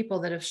these people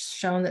that have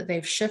shown that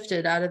they've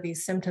shifted out of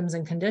these symptoms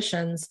and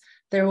conditions,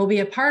 there will be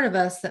a part of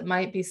us that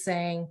might be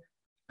saying,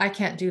 I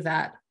can't do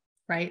that,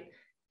 right?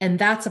 And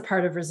that's a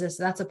part of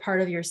resistance. That's a part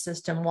of your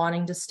system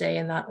wanting to stay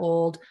in that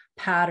old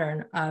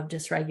pattern of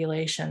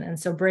dysregulation. And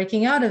so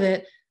breaking out of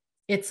it,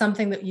 it's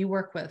something that you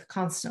work with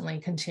constantly,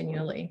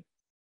 continually.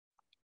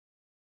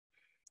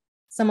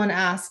 Someone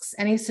asks,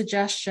 any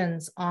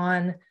suggestions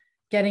on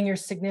getting your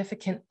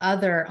significant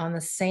other on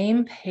the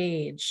same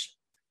page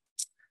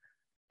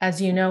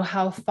as you know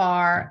how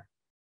far,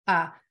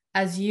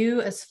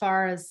 as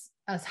far as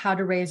how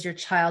to raise your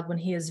child when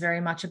he is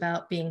very much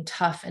about being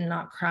tough and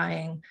not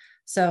crying.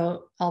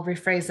 So I'll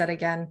rephrase that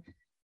again.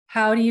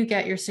 How do you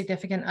get your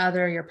significant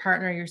other, your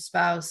partner, your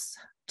spouse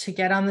to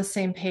get on the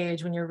same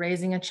page when you're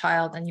raising a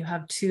child and you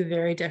have two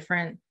very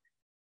different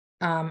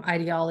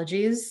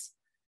ideologies?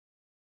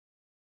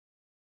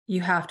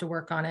 You have to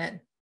work on it.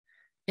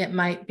 It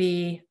might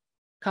be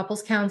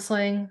couples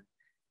counseling.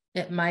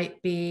 It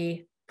might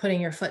be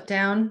putting your foot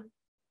down.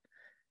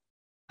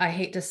 I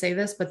hate to say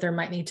this, but there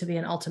might need to be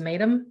an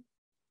ultimatum,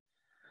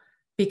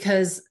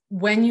 because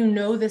when you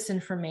know this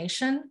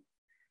information,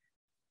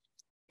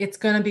 it's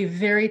going to be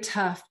very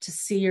tough to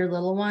see your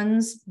little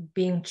ones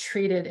being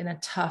treated in a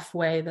tough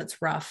way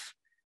that's rough,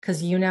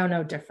 because you now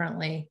know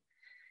differently.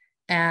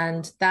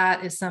 And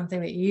that is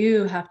something that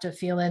you have to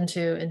feel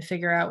into and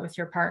figure out with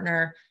your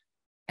partner.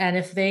 And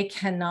if they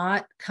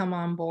cannot come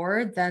on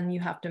board, then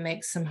you have to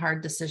make some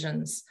hard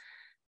decisions,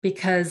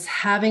 because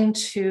having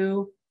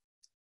two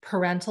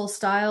parental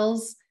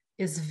styles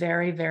is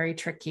very, very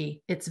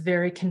tricky. It's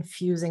very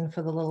confusing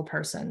for the little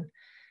person.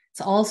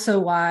 It's also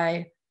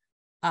why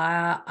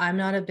I'm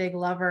not a big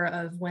lover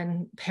of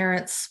when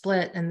parents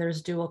split and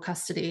there's dual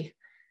custody.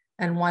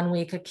 And 1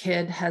 week a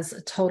kid has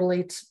a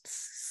totally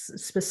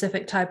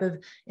specific type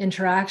of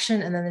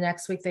interaction, and then the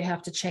next week they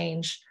have to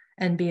change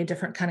and be a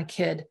different kind of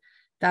kid.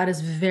 That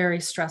is very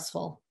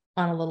stressful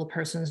on a little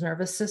person's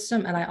nervous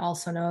system. And I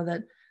also know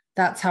that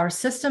that's how our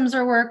systems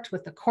are worked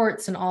with the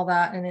courts and all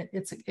that. And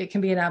it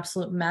can be an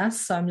absolute mess.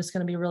 So I'm just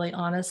going to be really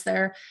honest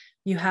there.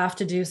 You have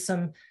to do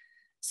some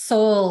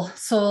soul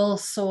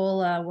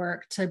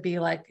work to be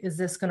like, is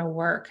this going to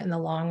work in the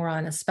long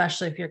run,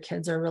 especially if your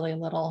kids are really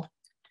little?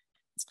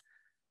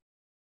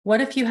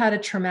 What if you had a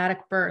traumatic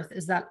birth?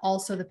 Is that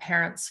also the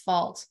parent's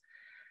fault?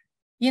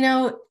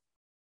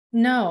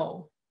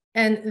 No.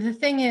 And the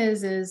thing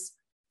is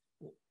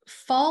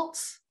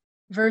fault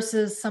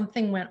versus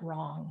something went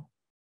wrong.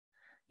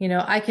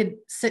 I could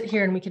sit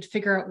here and we could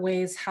figure out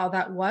ways how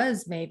that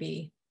was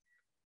maybe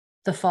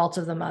the fault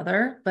of the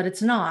mother, but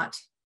it's not,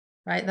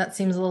 right? That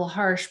seems a little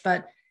harsh,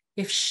 but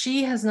if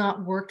she has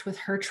not worked with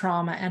her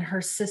trauma and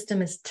her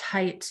system is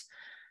tight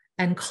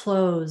and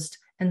closed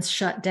and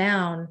shut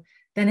down,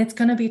 then it's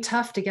going to be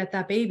tough to get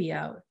that baby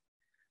out.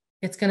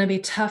 It's going to be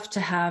tough to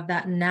have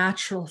that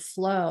natural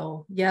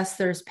flow. Yes,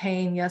 there's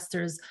pain. Yes,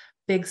 there's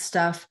big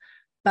stuff,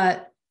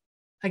 but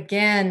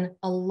again,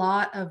 a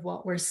lot of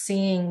what we're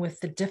seeing with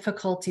the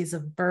difficulties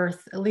of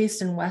birth, at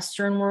least in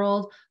Western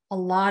world, a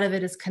lot of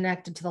it is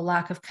connected to the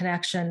lack of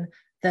connection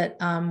that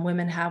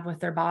women have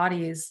with their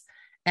bodies,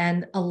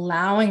 and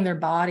allowing their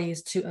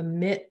bodies to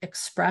emit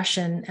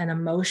expression and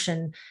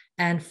emotion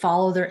and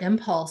follow their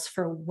impulse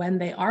for when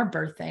they are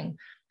birthing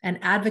and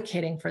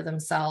advocating for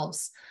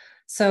themselves.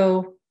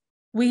 So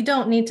we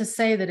don't need to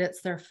say that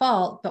it's their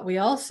fault, but we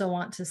also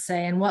want to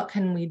say, and what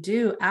can we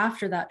do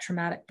after that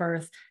traumatic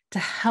birth to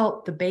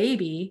help the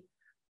baby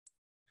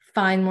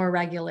find more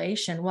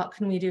regulation? What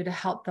can we do to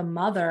help the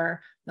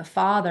mother, the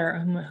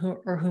father,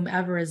 or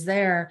whomever is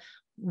there,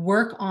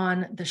 work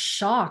on the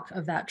shock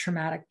of that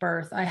traumatic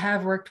birth? I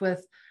have worked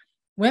with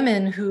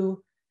women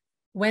who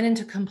went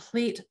into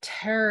complete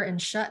terror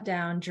and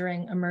shutdown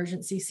during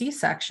emergency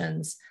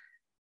C-sections.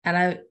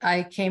 And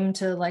I came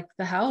to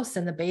the house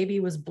and the baby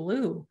was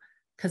blue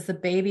because the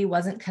baby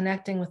wasn't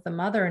connecting with the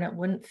mother and it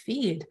wouldn't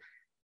feed.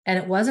 And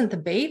it wasn't the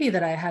baby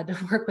that I had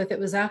to work with. It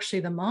was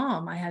actually the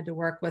mom I had to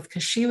work with,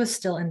 because she was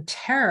still in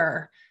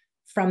terror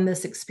from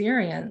this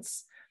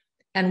experience.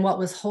 And what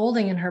was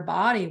holding in her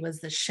body was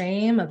the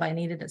shame of, I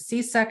needed a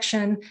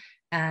C-section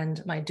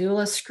and my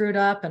doula screwed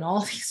up and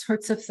all these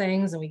sorts of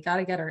things. And I had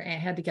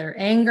to get her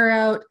anger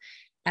out.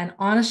 And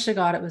honest to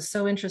God, it was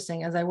so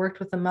interesting. As I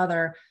worked with the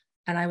mother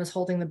and I was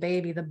holding the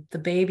baby, the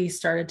baby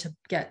started to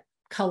get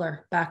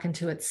color back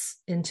into its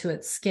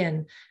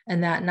skin.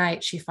 And that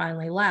night she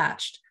finally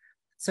latched.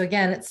 So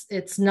again,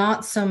 it's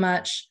not so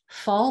much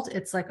fault.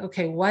 It's like,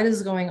 okay, what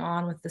is going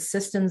on with the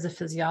systems of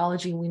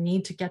physiology? We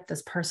need to get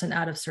this person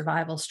out of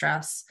survival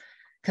stress,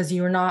 because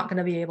you are not going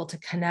to be able to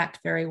connect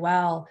very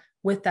well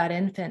with that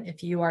infant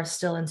if you are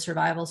still in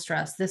survival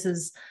stress. This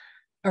is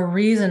a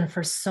reason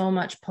for so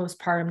much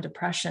postpartum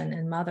depression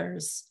in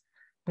mothers.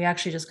 We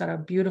actually just got a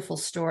beautiful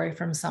story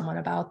from someone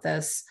about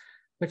this,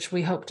 which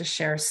we hope to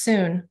share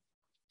soon,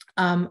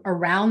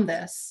 around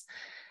this.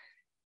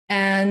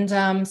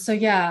 And so,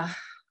 yeah,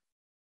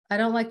 I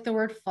don't like the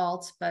word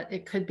fault, but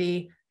it could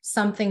be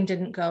something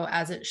didn't go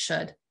as it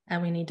should.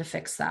 and we need to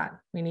fix that.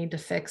 We need to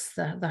fix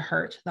the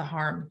hurt, the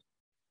harm.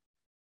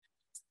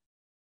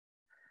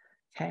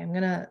 Okay, I'm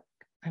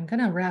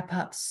gonna wrap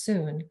up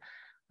soon.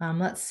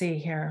 Let's see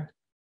here.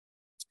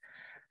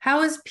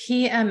 How is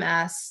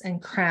PMS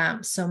and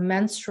cramps, so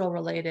menstrual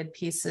related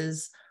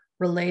pieces,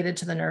 related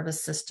to the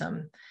nervous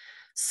system?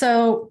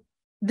 So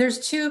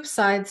there's two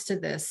sides to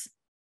this.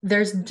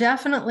 There's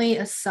definitely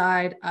a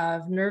side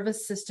of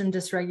nervous system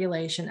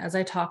dysregulation, as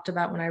I talked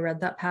about when I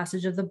read that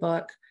passage of the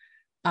book.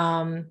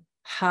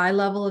 High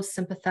level of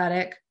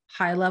sympathetic,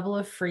 high level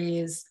of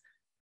freeze,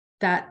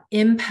 that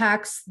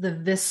impacts the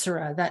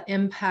viscera, that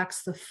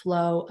impacts the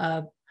flow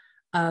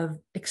of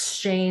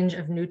exchange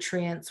of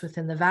nutrients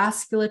within the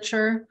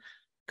vasculature,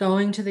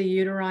 going to the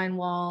uterine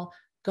wall,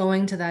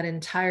 going to that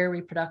entire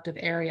reproductive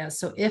area.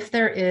 So if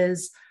there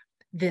is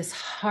this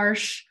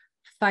harsh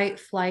fight,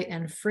 flight,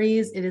 and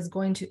freeze, it is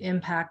going to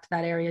impact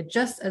that area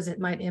just as it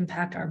might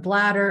impact our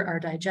bladder, our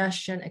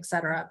digestion,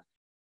 etc.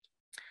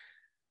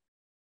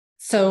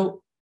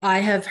 So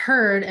I have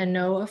heard and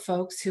know of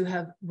folks who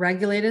have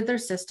regulated their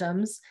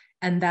systems,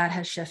 and that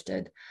has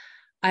shifted.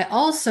 I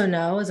also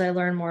know, as I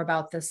learn more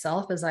about this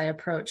self, as I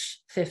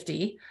approach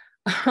 50,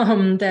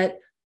 that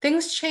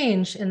things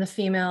change in the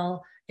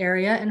female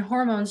area and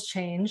hormones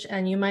change,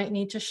 and you might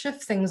need to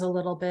shift things a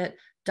little bit,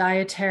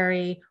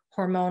 dietary,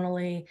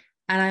 hormonally.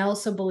 And I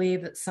also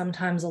believe that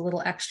sometimes a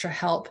little extra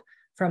help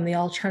from the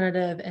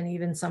alternative and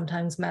even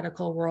sometimes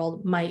medical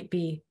world might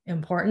be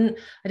important.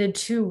 I did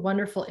 2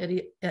 wonderful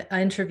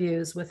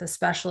interviews with a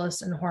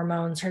specialist in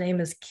hormones. Her name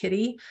is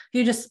Kitty.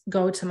 You just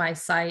go to my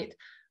site,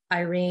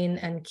 Irene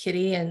and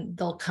Kitty, and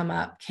they'll come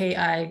up, Kitty,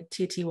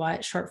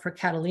 short for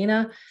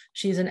Catalina.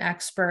 She's an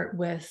expert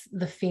with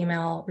the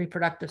female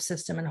reproductive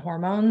system and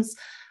hormones,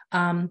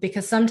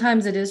 because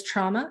sometimes it is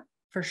trauma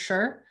for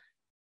sure,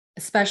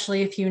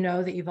 especially if you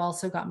know that you've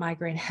also got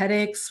migraine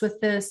headaches with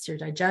this, your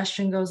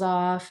digestion goes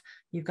off,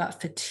 you've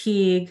got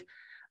fatigue.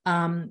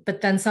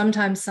 But then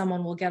sometimes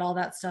someone will get all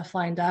that stuff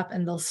lined up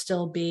and there'll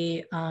still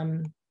be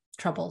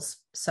troubles.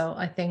 So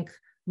I think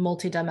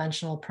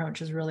multidimensional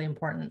approach is really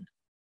important.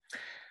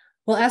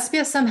 Will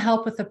SBSM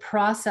help with the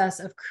process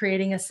of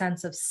creating a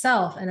sense of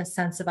self and a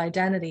sense of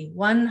identity?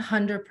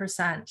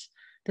 100%.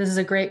 This is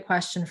a great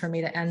question for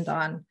me to end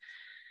on.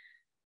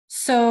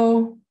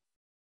 So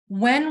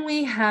when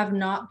we have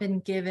not been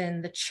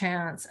given the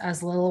chance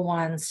as little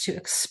ones to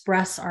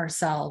express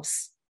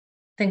ourselves,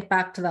 think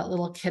back to that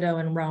little kiddo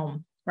in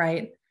Rome,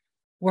 right?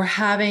 We're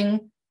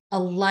having a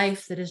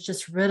life that is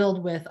just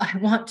riddled with, I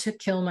want to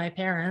kill my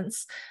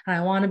parents and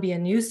I want to be a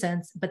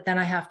nuisance, but then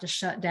I have to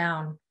shut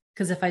down,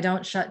 because if I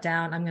don't shut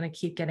down, I'm going to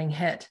keep getting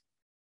hit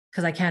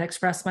because I can't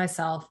express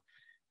myself.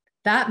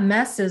 That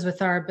messes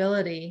with our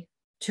ability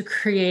to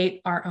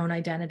create our own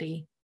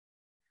identity,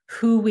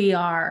 who we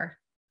are,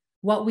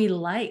 what we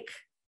like,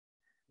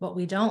 what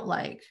we don't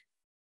like.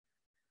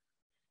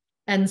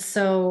 And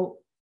so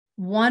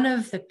one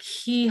of the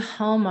key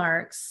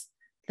hallmarks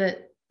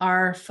that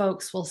our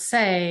folks will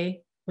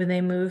say when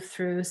they move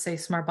through, say,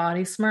 Smart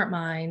Body, Smart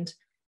Mind,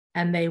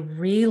 and they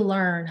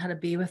relearn how to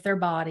be with their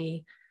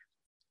body,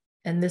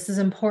 and this is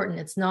important,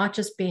 it's not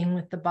just being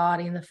with the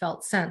body in the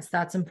felt sense,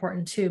 that's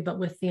important too, but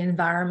with the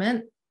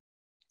environment,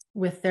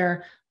 with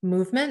their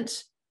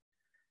movement,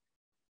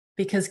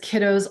 because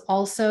kiddos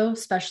also,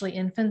 especially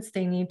infants,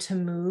 they need to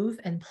move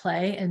and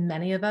play. And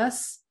many of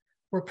us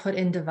were put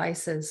in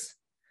devices.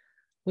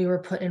 We were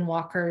put in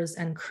walkers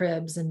and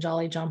cribs and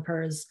jolly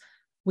jumpers.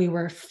 We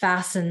were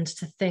fastened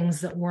to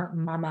things that weren't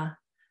mama,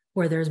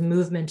 where there's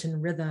movement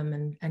and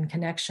rhythm and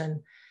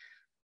connection.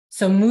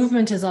 So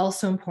movement is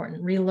also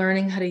important,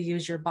 relearning how to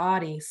use your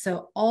body.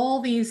 So all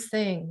these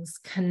things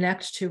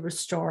connect to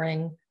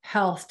restoring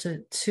health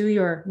to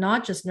your,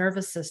 not just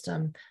nervous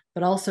system,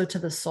 but also to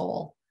the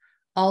soul.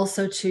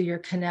 Also to your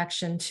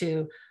connection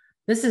to,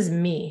 this is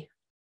me.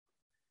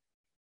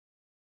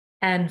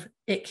 And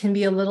it can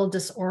be a little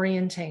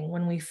disorienting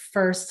when we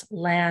first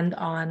land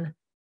on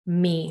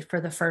me for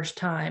the first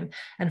time.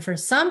 And for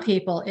some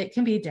people, it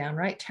can be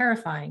downright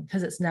terrifying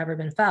because it's never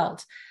been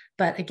felt.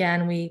 But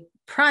again, we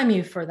prime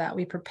you for that.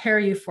 We prepare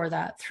you for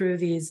that through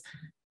these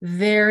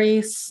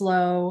very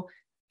slow,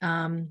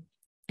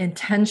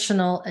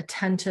 intentional,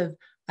 attentive,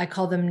 I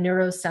call them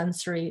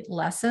neurosensory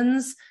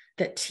lessons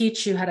that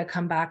teach you how to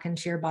come back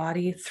into your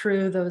body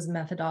through those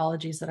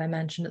methodologies that I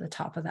mentioned at the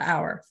top of the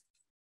hour,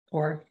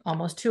 or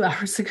almost 2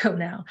 hours ago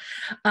now.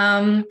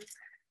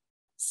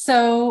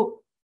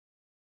 So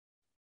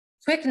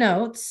quick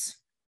notes.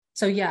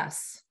 So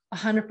yes,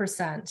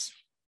 100%.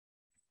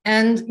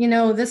 And, you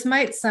know, this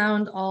might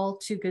sound all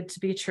too good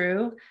to be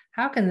true.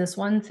 How can this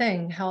one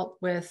thing help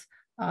with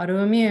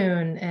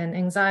autoimmune and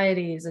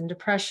anxieties and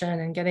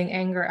depression and getting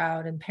anger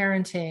out and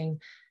parenting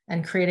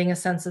and creating a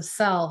sense of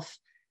self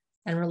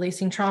and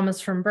releasing traumas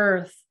from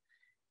birth?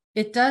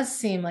 It does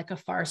seem like a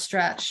far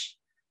stretch.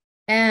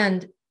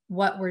 And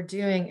what we're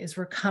doing is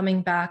we're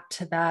coming back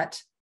to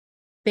that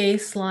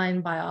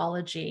baseline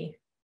biology,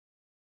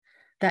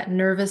 that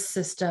nervous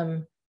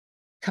system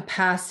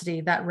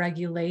capacity, that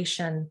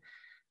regulation,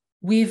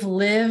 We've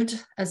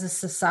lived as a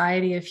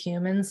society of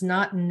humans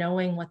not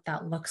knowing what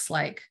that looks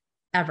like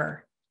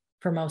ever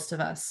for most of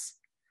us.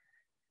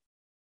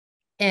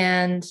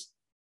 And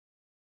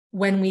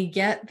when we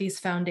get these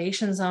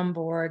foundations on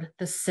board,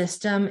 the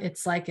system,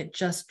 it's like it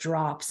just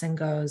drops and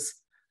goes,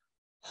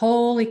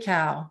 holy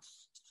cow,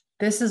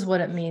 this is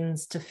what it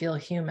means to feel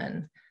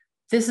human.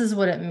 This is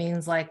what it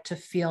means like to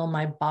feel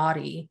my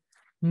body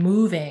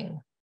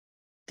moving.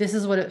 This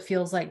is what it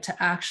feels like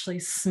to actually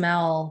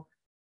smell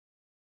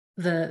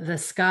the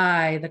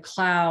sky, the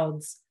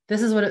clouds.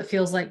 This is what it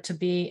feels like to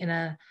be in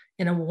a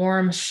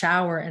warm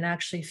shower and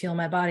actually feel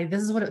my body.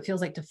 This is what it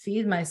feels like to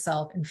feed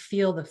myself and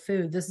feel the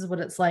food. This is what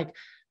it's like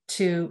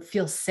to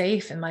feel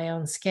safe in my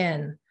own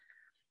skin.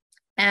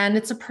 And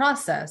it's a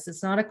process.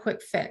 It's not a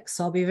quick fix.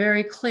 So I'll be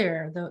very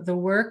clear. The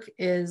work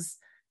is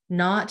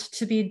not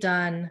to be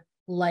done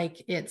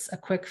like it's a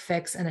quick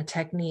fix and a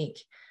technique.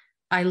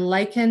 I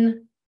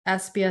liken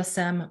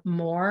SBSM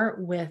more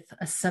with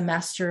a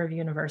semester of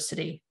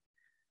university,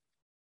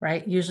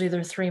 right? Usually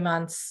they're 3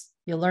 months.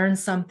 You learn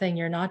something.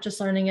 You're not just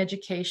learning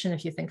education.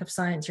 If you think of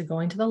science, you're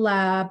going to the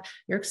lab,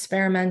 you're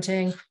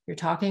experimenting, you're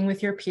talking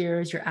with your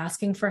peers, you're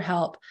asking for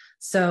help.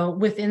 So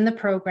within the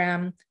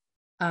program,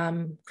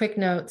 quick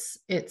notes,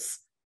 it's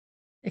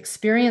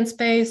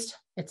experience-based,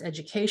 it's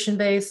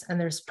education-based, and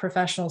there's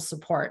professional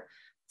support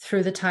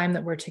through the time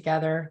that we're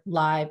together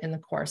live in the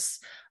course.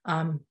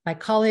 My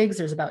colleagues,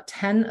 there's about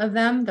 10 of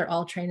them. They're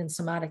all trained in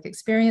somatic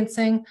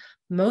experiencing.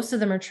 Most of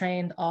them are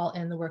trained all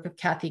in the work of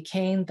Kathy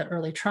Kane, the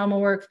early trauma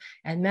work,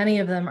 and many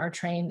of them are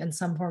trained in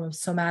some form of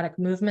somatic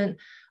movement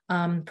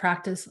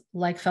practice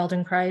like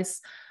Feldenkrais,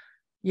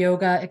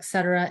 yoga,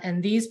 etc.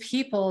 And these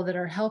people that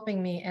are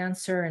helping me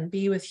answer and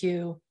be with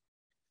you,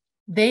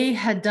 they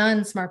had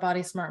done Smart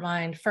Body, Smart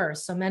Mind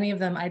first. So many of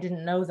them, I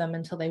didn't know them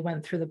until they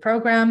went through the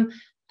program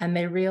and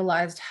they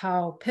realized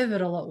how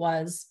pivotal it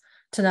was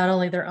to not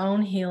only their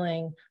own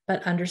healing,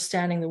 but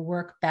understanding the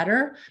work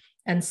better.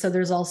 And so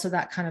there's also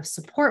that kind of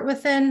support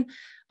within.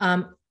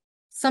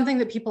 Something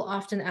that people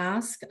often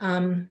ask,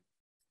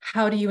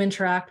 how do you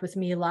interact with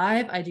me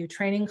live? I do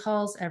training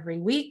calls every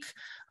week,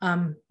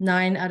 9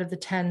 out of the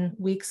 10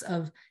 weeks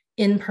of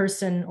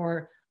in-person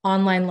or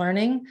online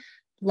learning,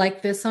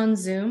 like this on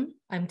Zoom.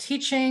 I'm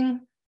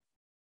teaching,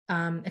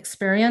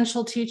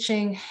 experiential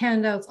teaching,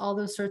 handouts, all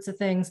those sorts of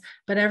things,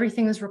 but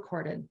everything is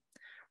recorded,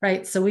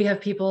 right? So we have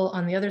people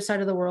on the other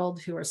side of the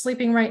world who are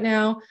sleeping right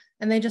now,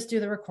 and they just do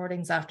the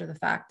recordings after the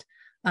fact.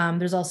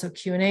 There's also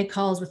Q&A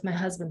calls with my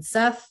husband,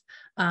 Seth.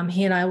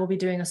 He and I will be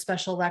doing a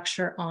special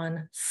lecture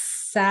on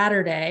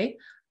Saturday,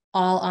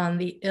 all on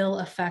the ill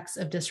effects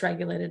of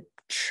dysregulated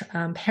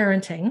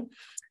parenting.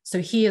 So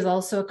he is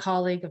also a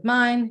colleague of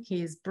mine.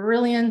 He's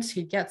brilliant.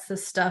 He gets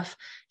this stuff.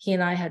 He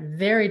and I had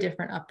very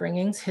different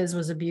upbringings. His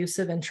was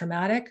abusive and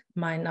traumatic,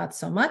 mine not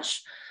so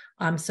much.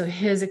 So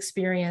his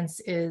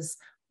experience is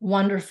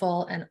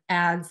wonderful and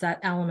adds that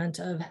element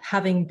of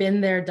having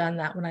been there, done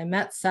that. When I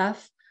met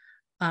Seth,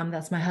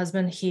 that's my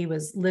husband, he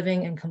was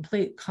living in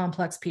complete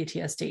complex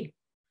PTSD,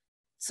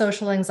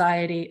 social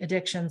anxiety,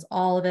 addictions,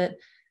 all of it.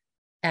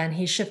 And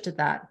he shifted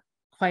that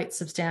quite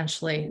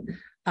substantially.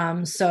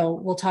 So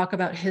we'll talk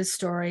about his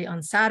story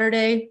on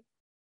Saturday.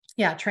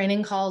 Yeah,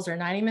 training calls are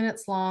 90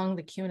 minutes long.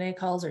 The Q&A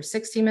calls are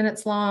 60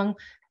 minutes long.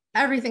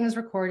 Everything is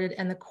recorded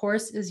and the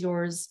course is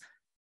yours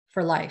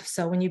for life.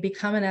 So when you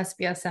become an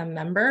SBSM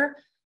member,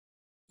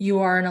 you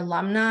are an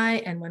alumni.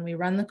 And when we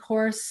run the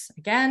course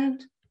again,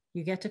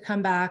 you get to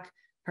come back,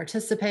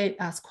 participate,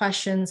 ask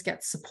questions,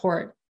 get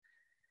support.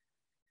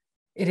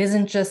 It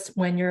isn't just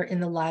when you're in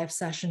the live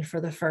session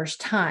for the first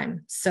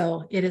time.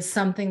 So it is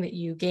something that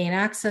you gain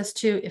access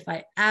to. If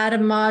I add a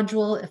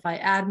module, if I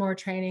add more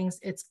trainings,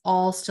 it's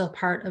all still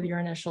part of your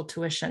initial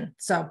tuition.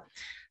 So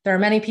there are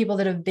many people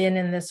that have been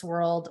in this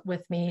world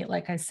with me.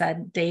 Like I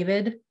said,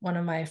 David, one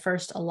of my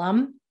first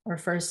alum or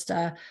first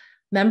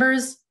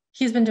members,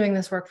 he's been doing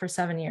this work for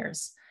 7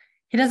 years.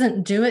 He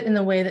doesn't do it in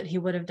the way that he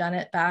would have done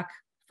it back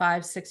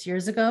 5, 6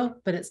 years ago,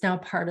 but it's now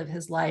part of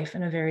his life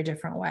in a very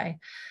different way.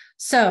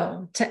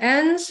 So to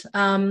end,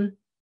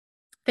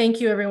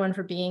 thank you everyone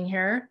for being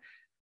here.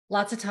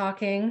 Lots of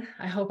talking.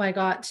 I hope I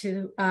got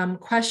to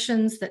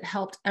questions that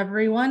helped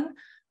everyone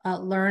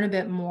learn a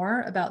bit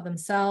more about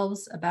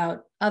themselves,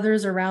 about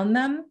others around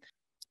them.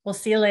 We'll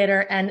see you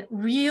later, and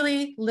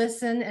really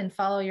listen and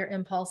follow your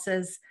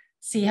impulses.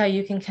 See how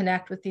you can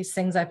connect with these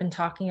things I've been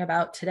talking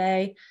about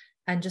today,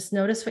 and just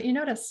notice what you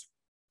notice.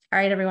 All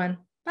right, everyone.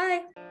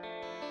 Bye.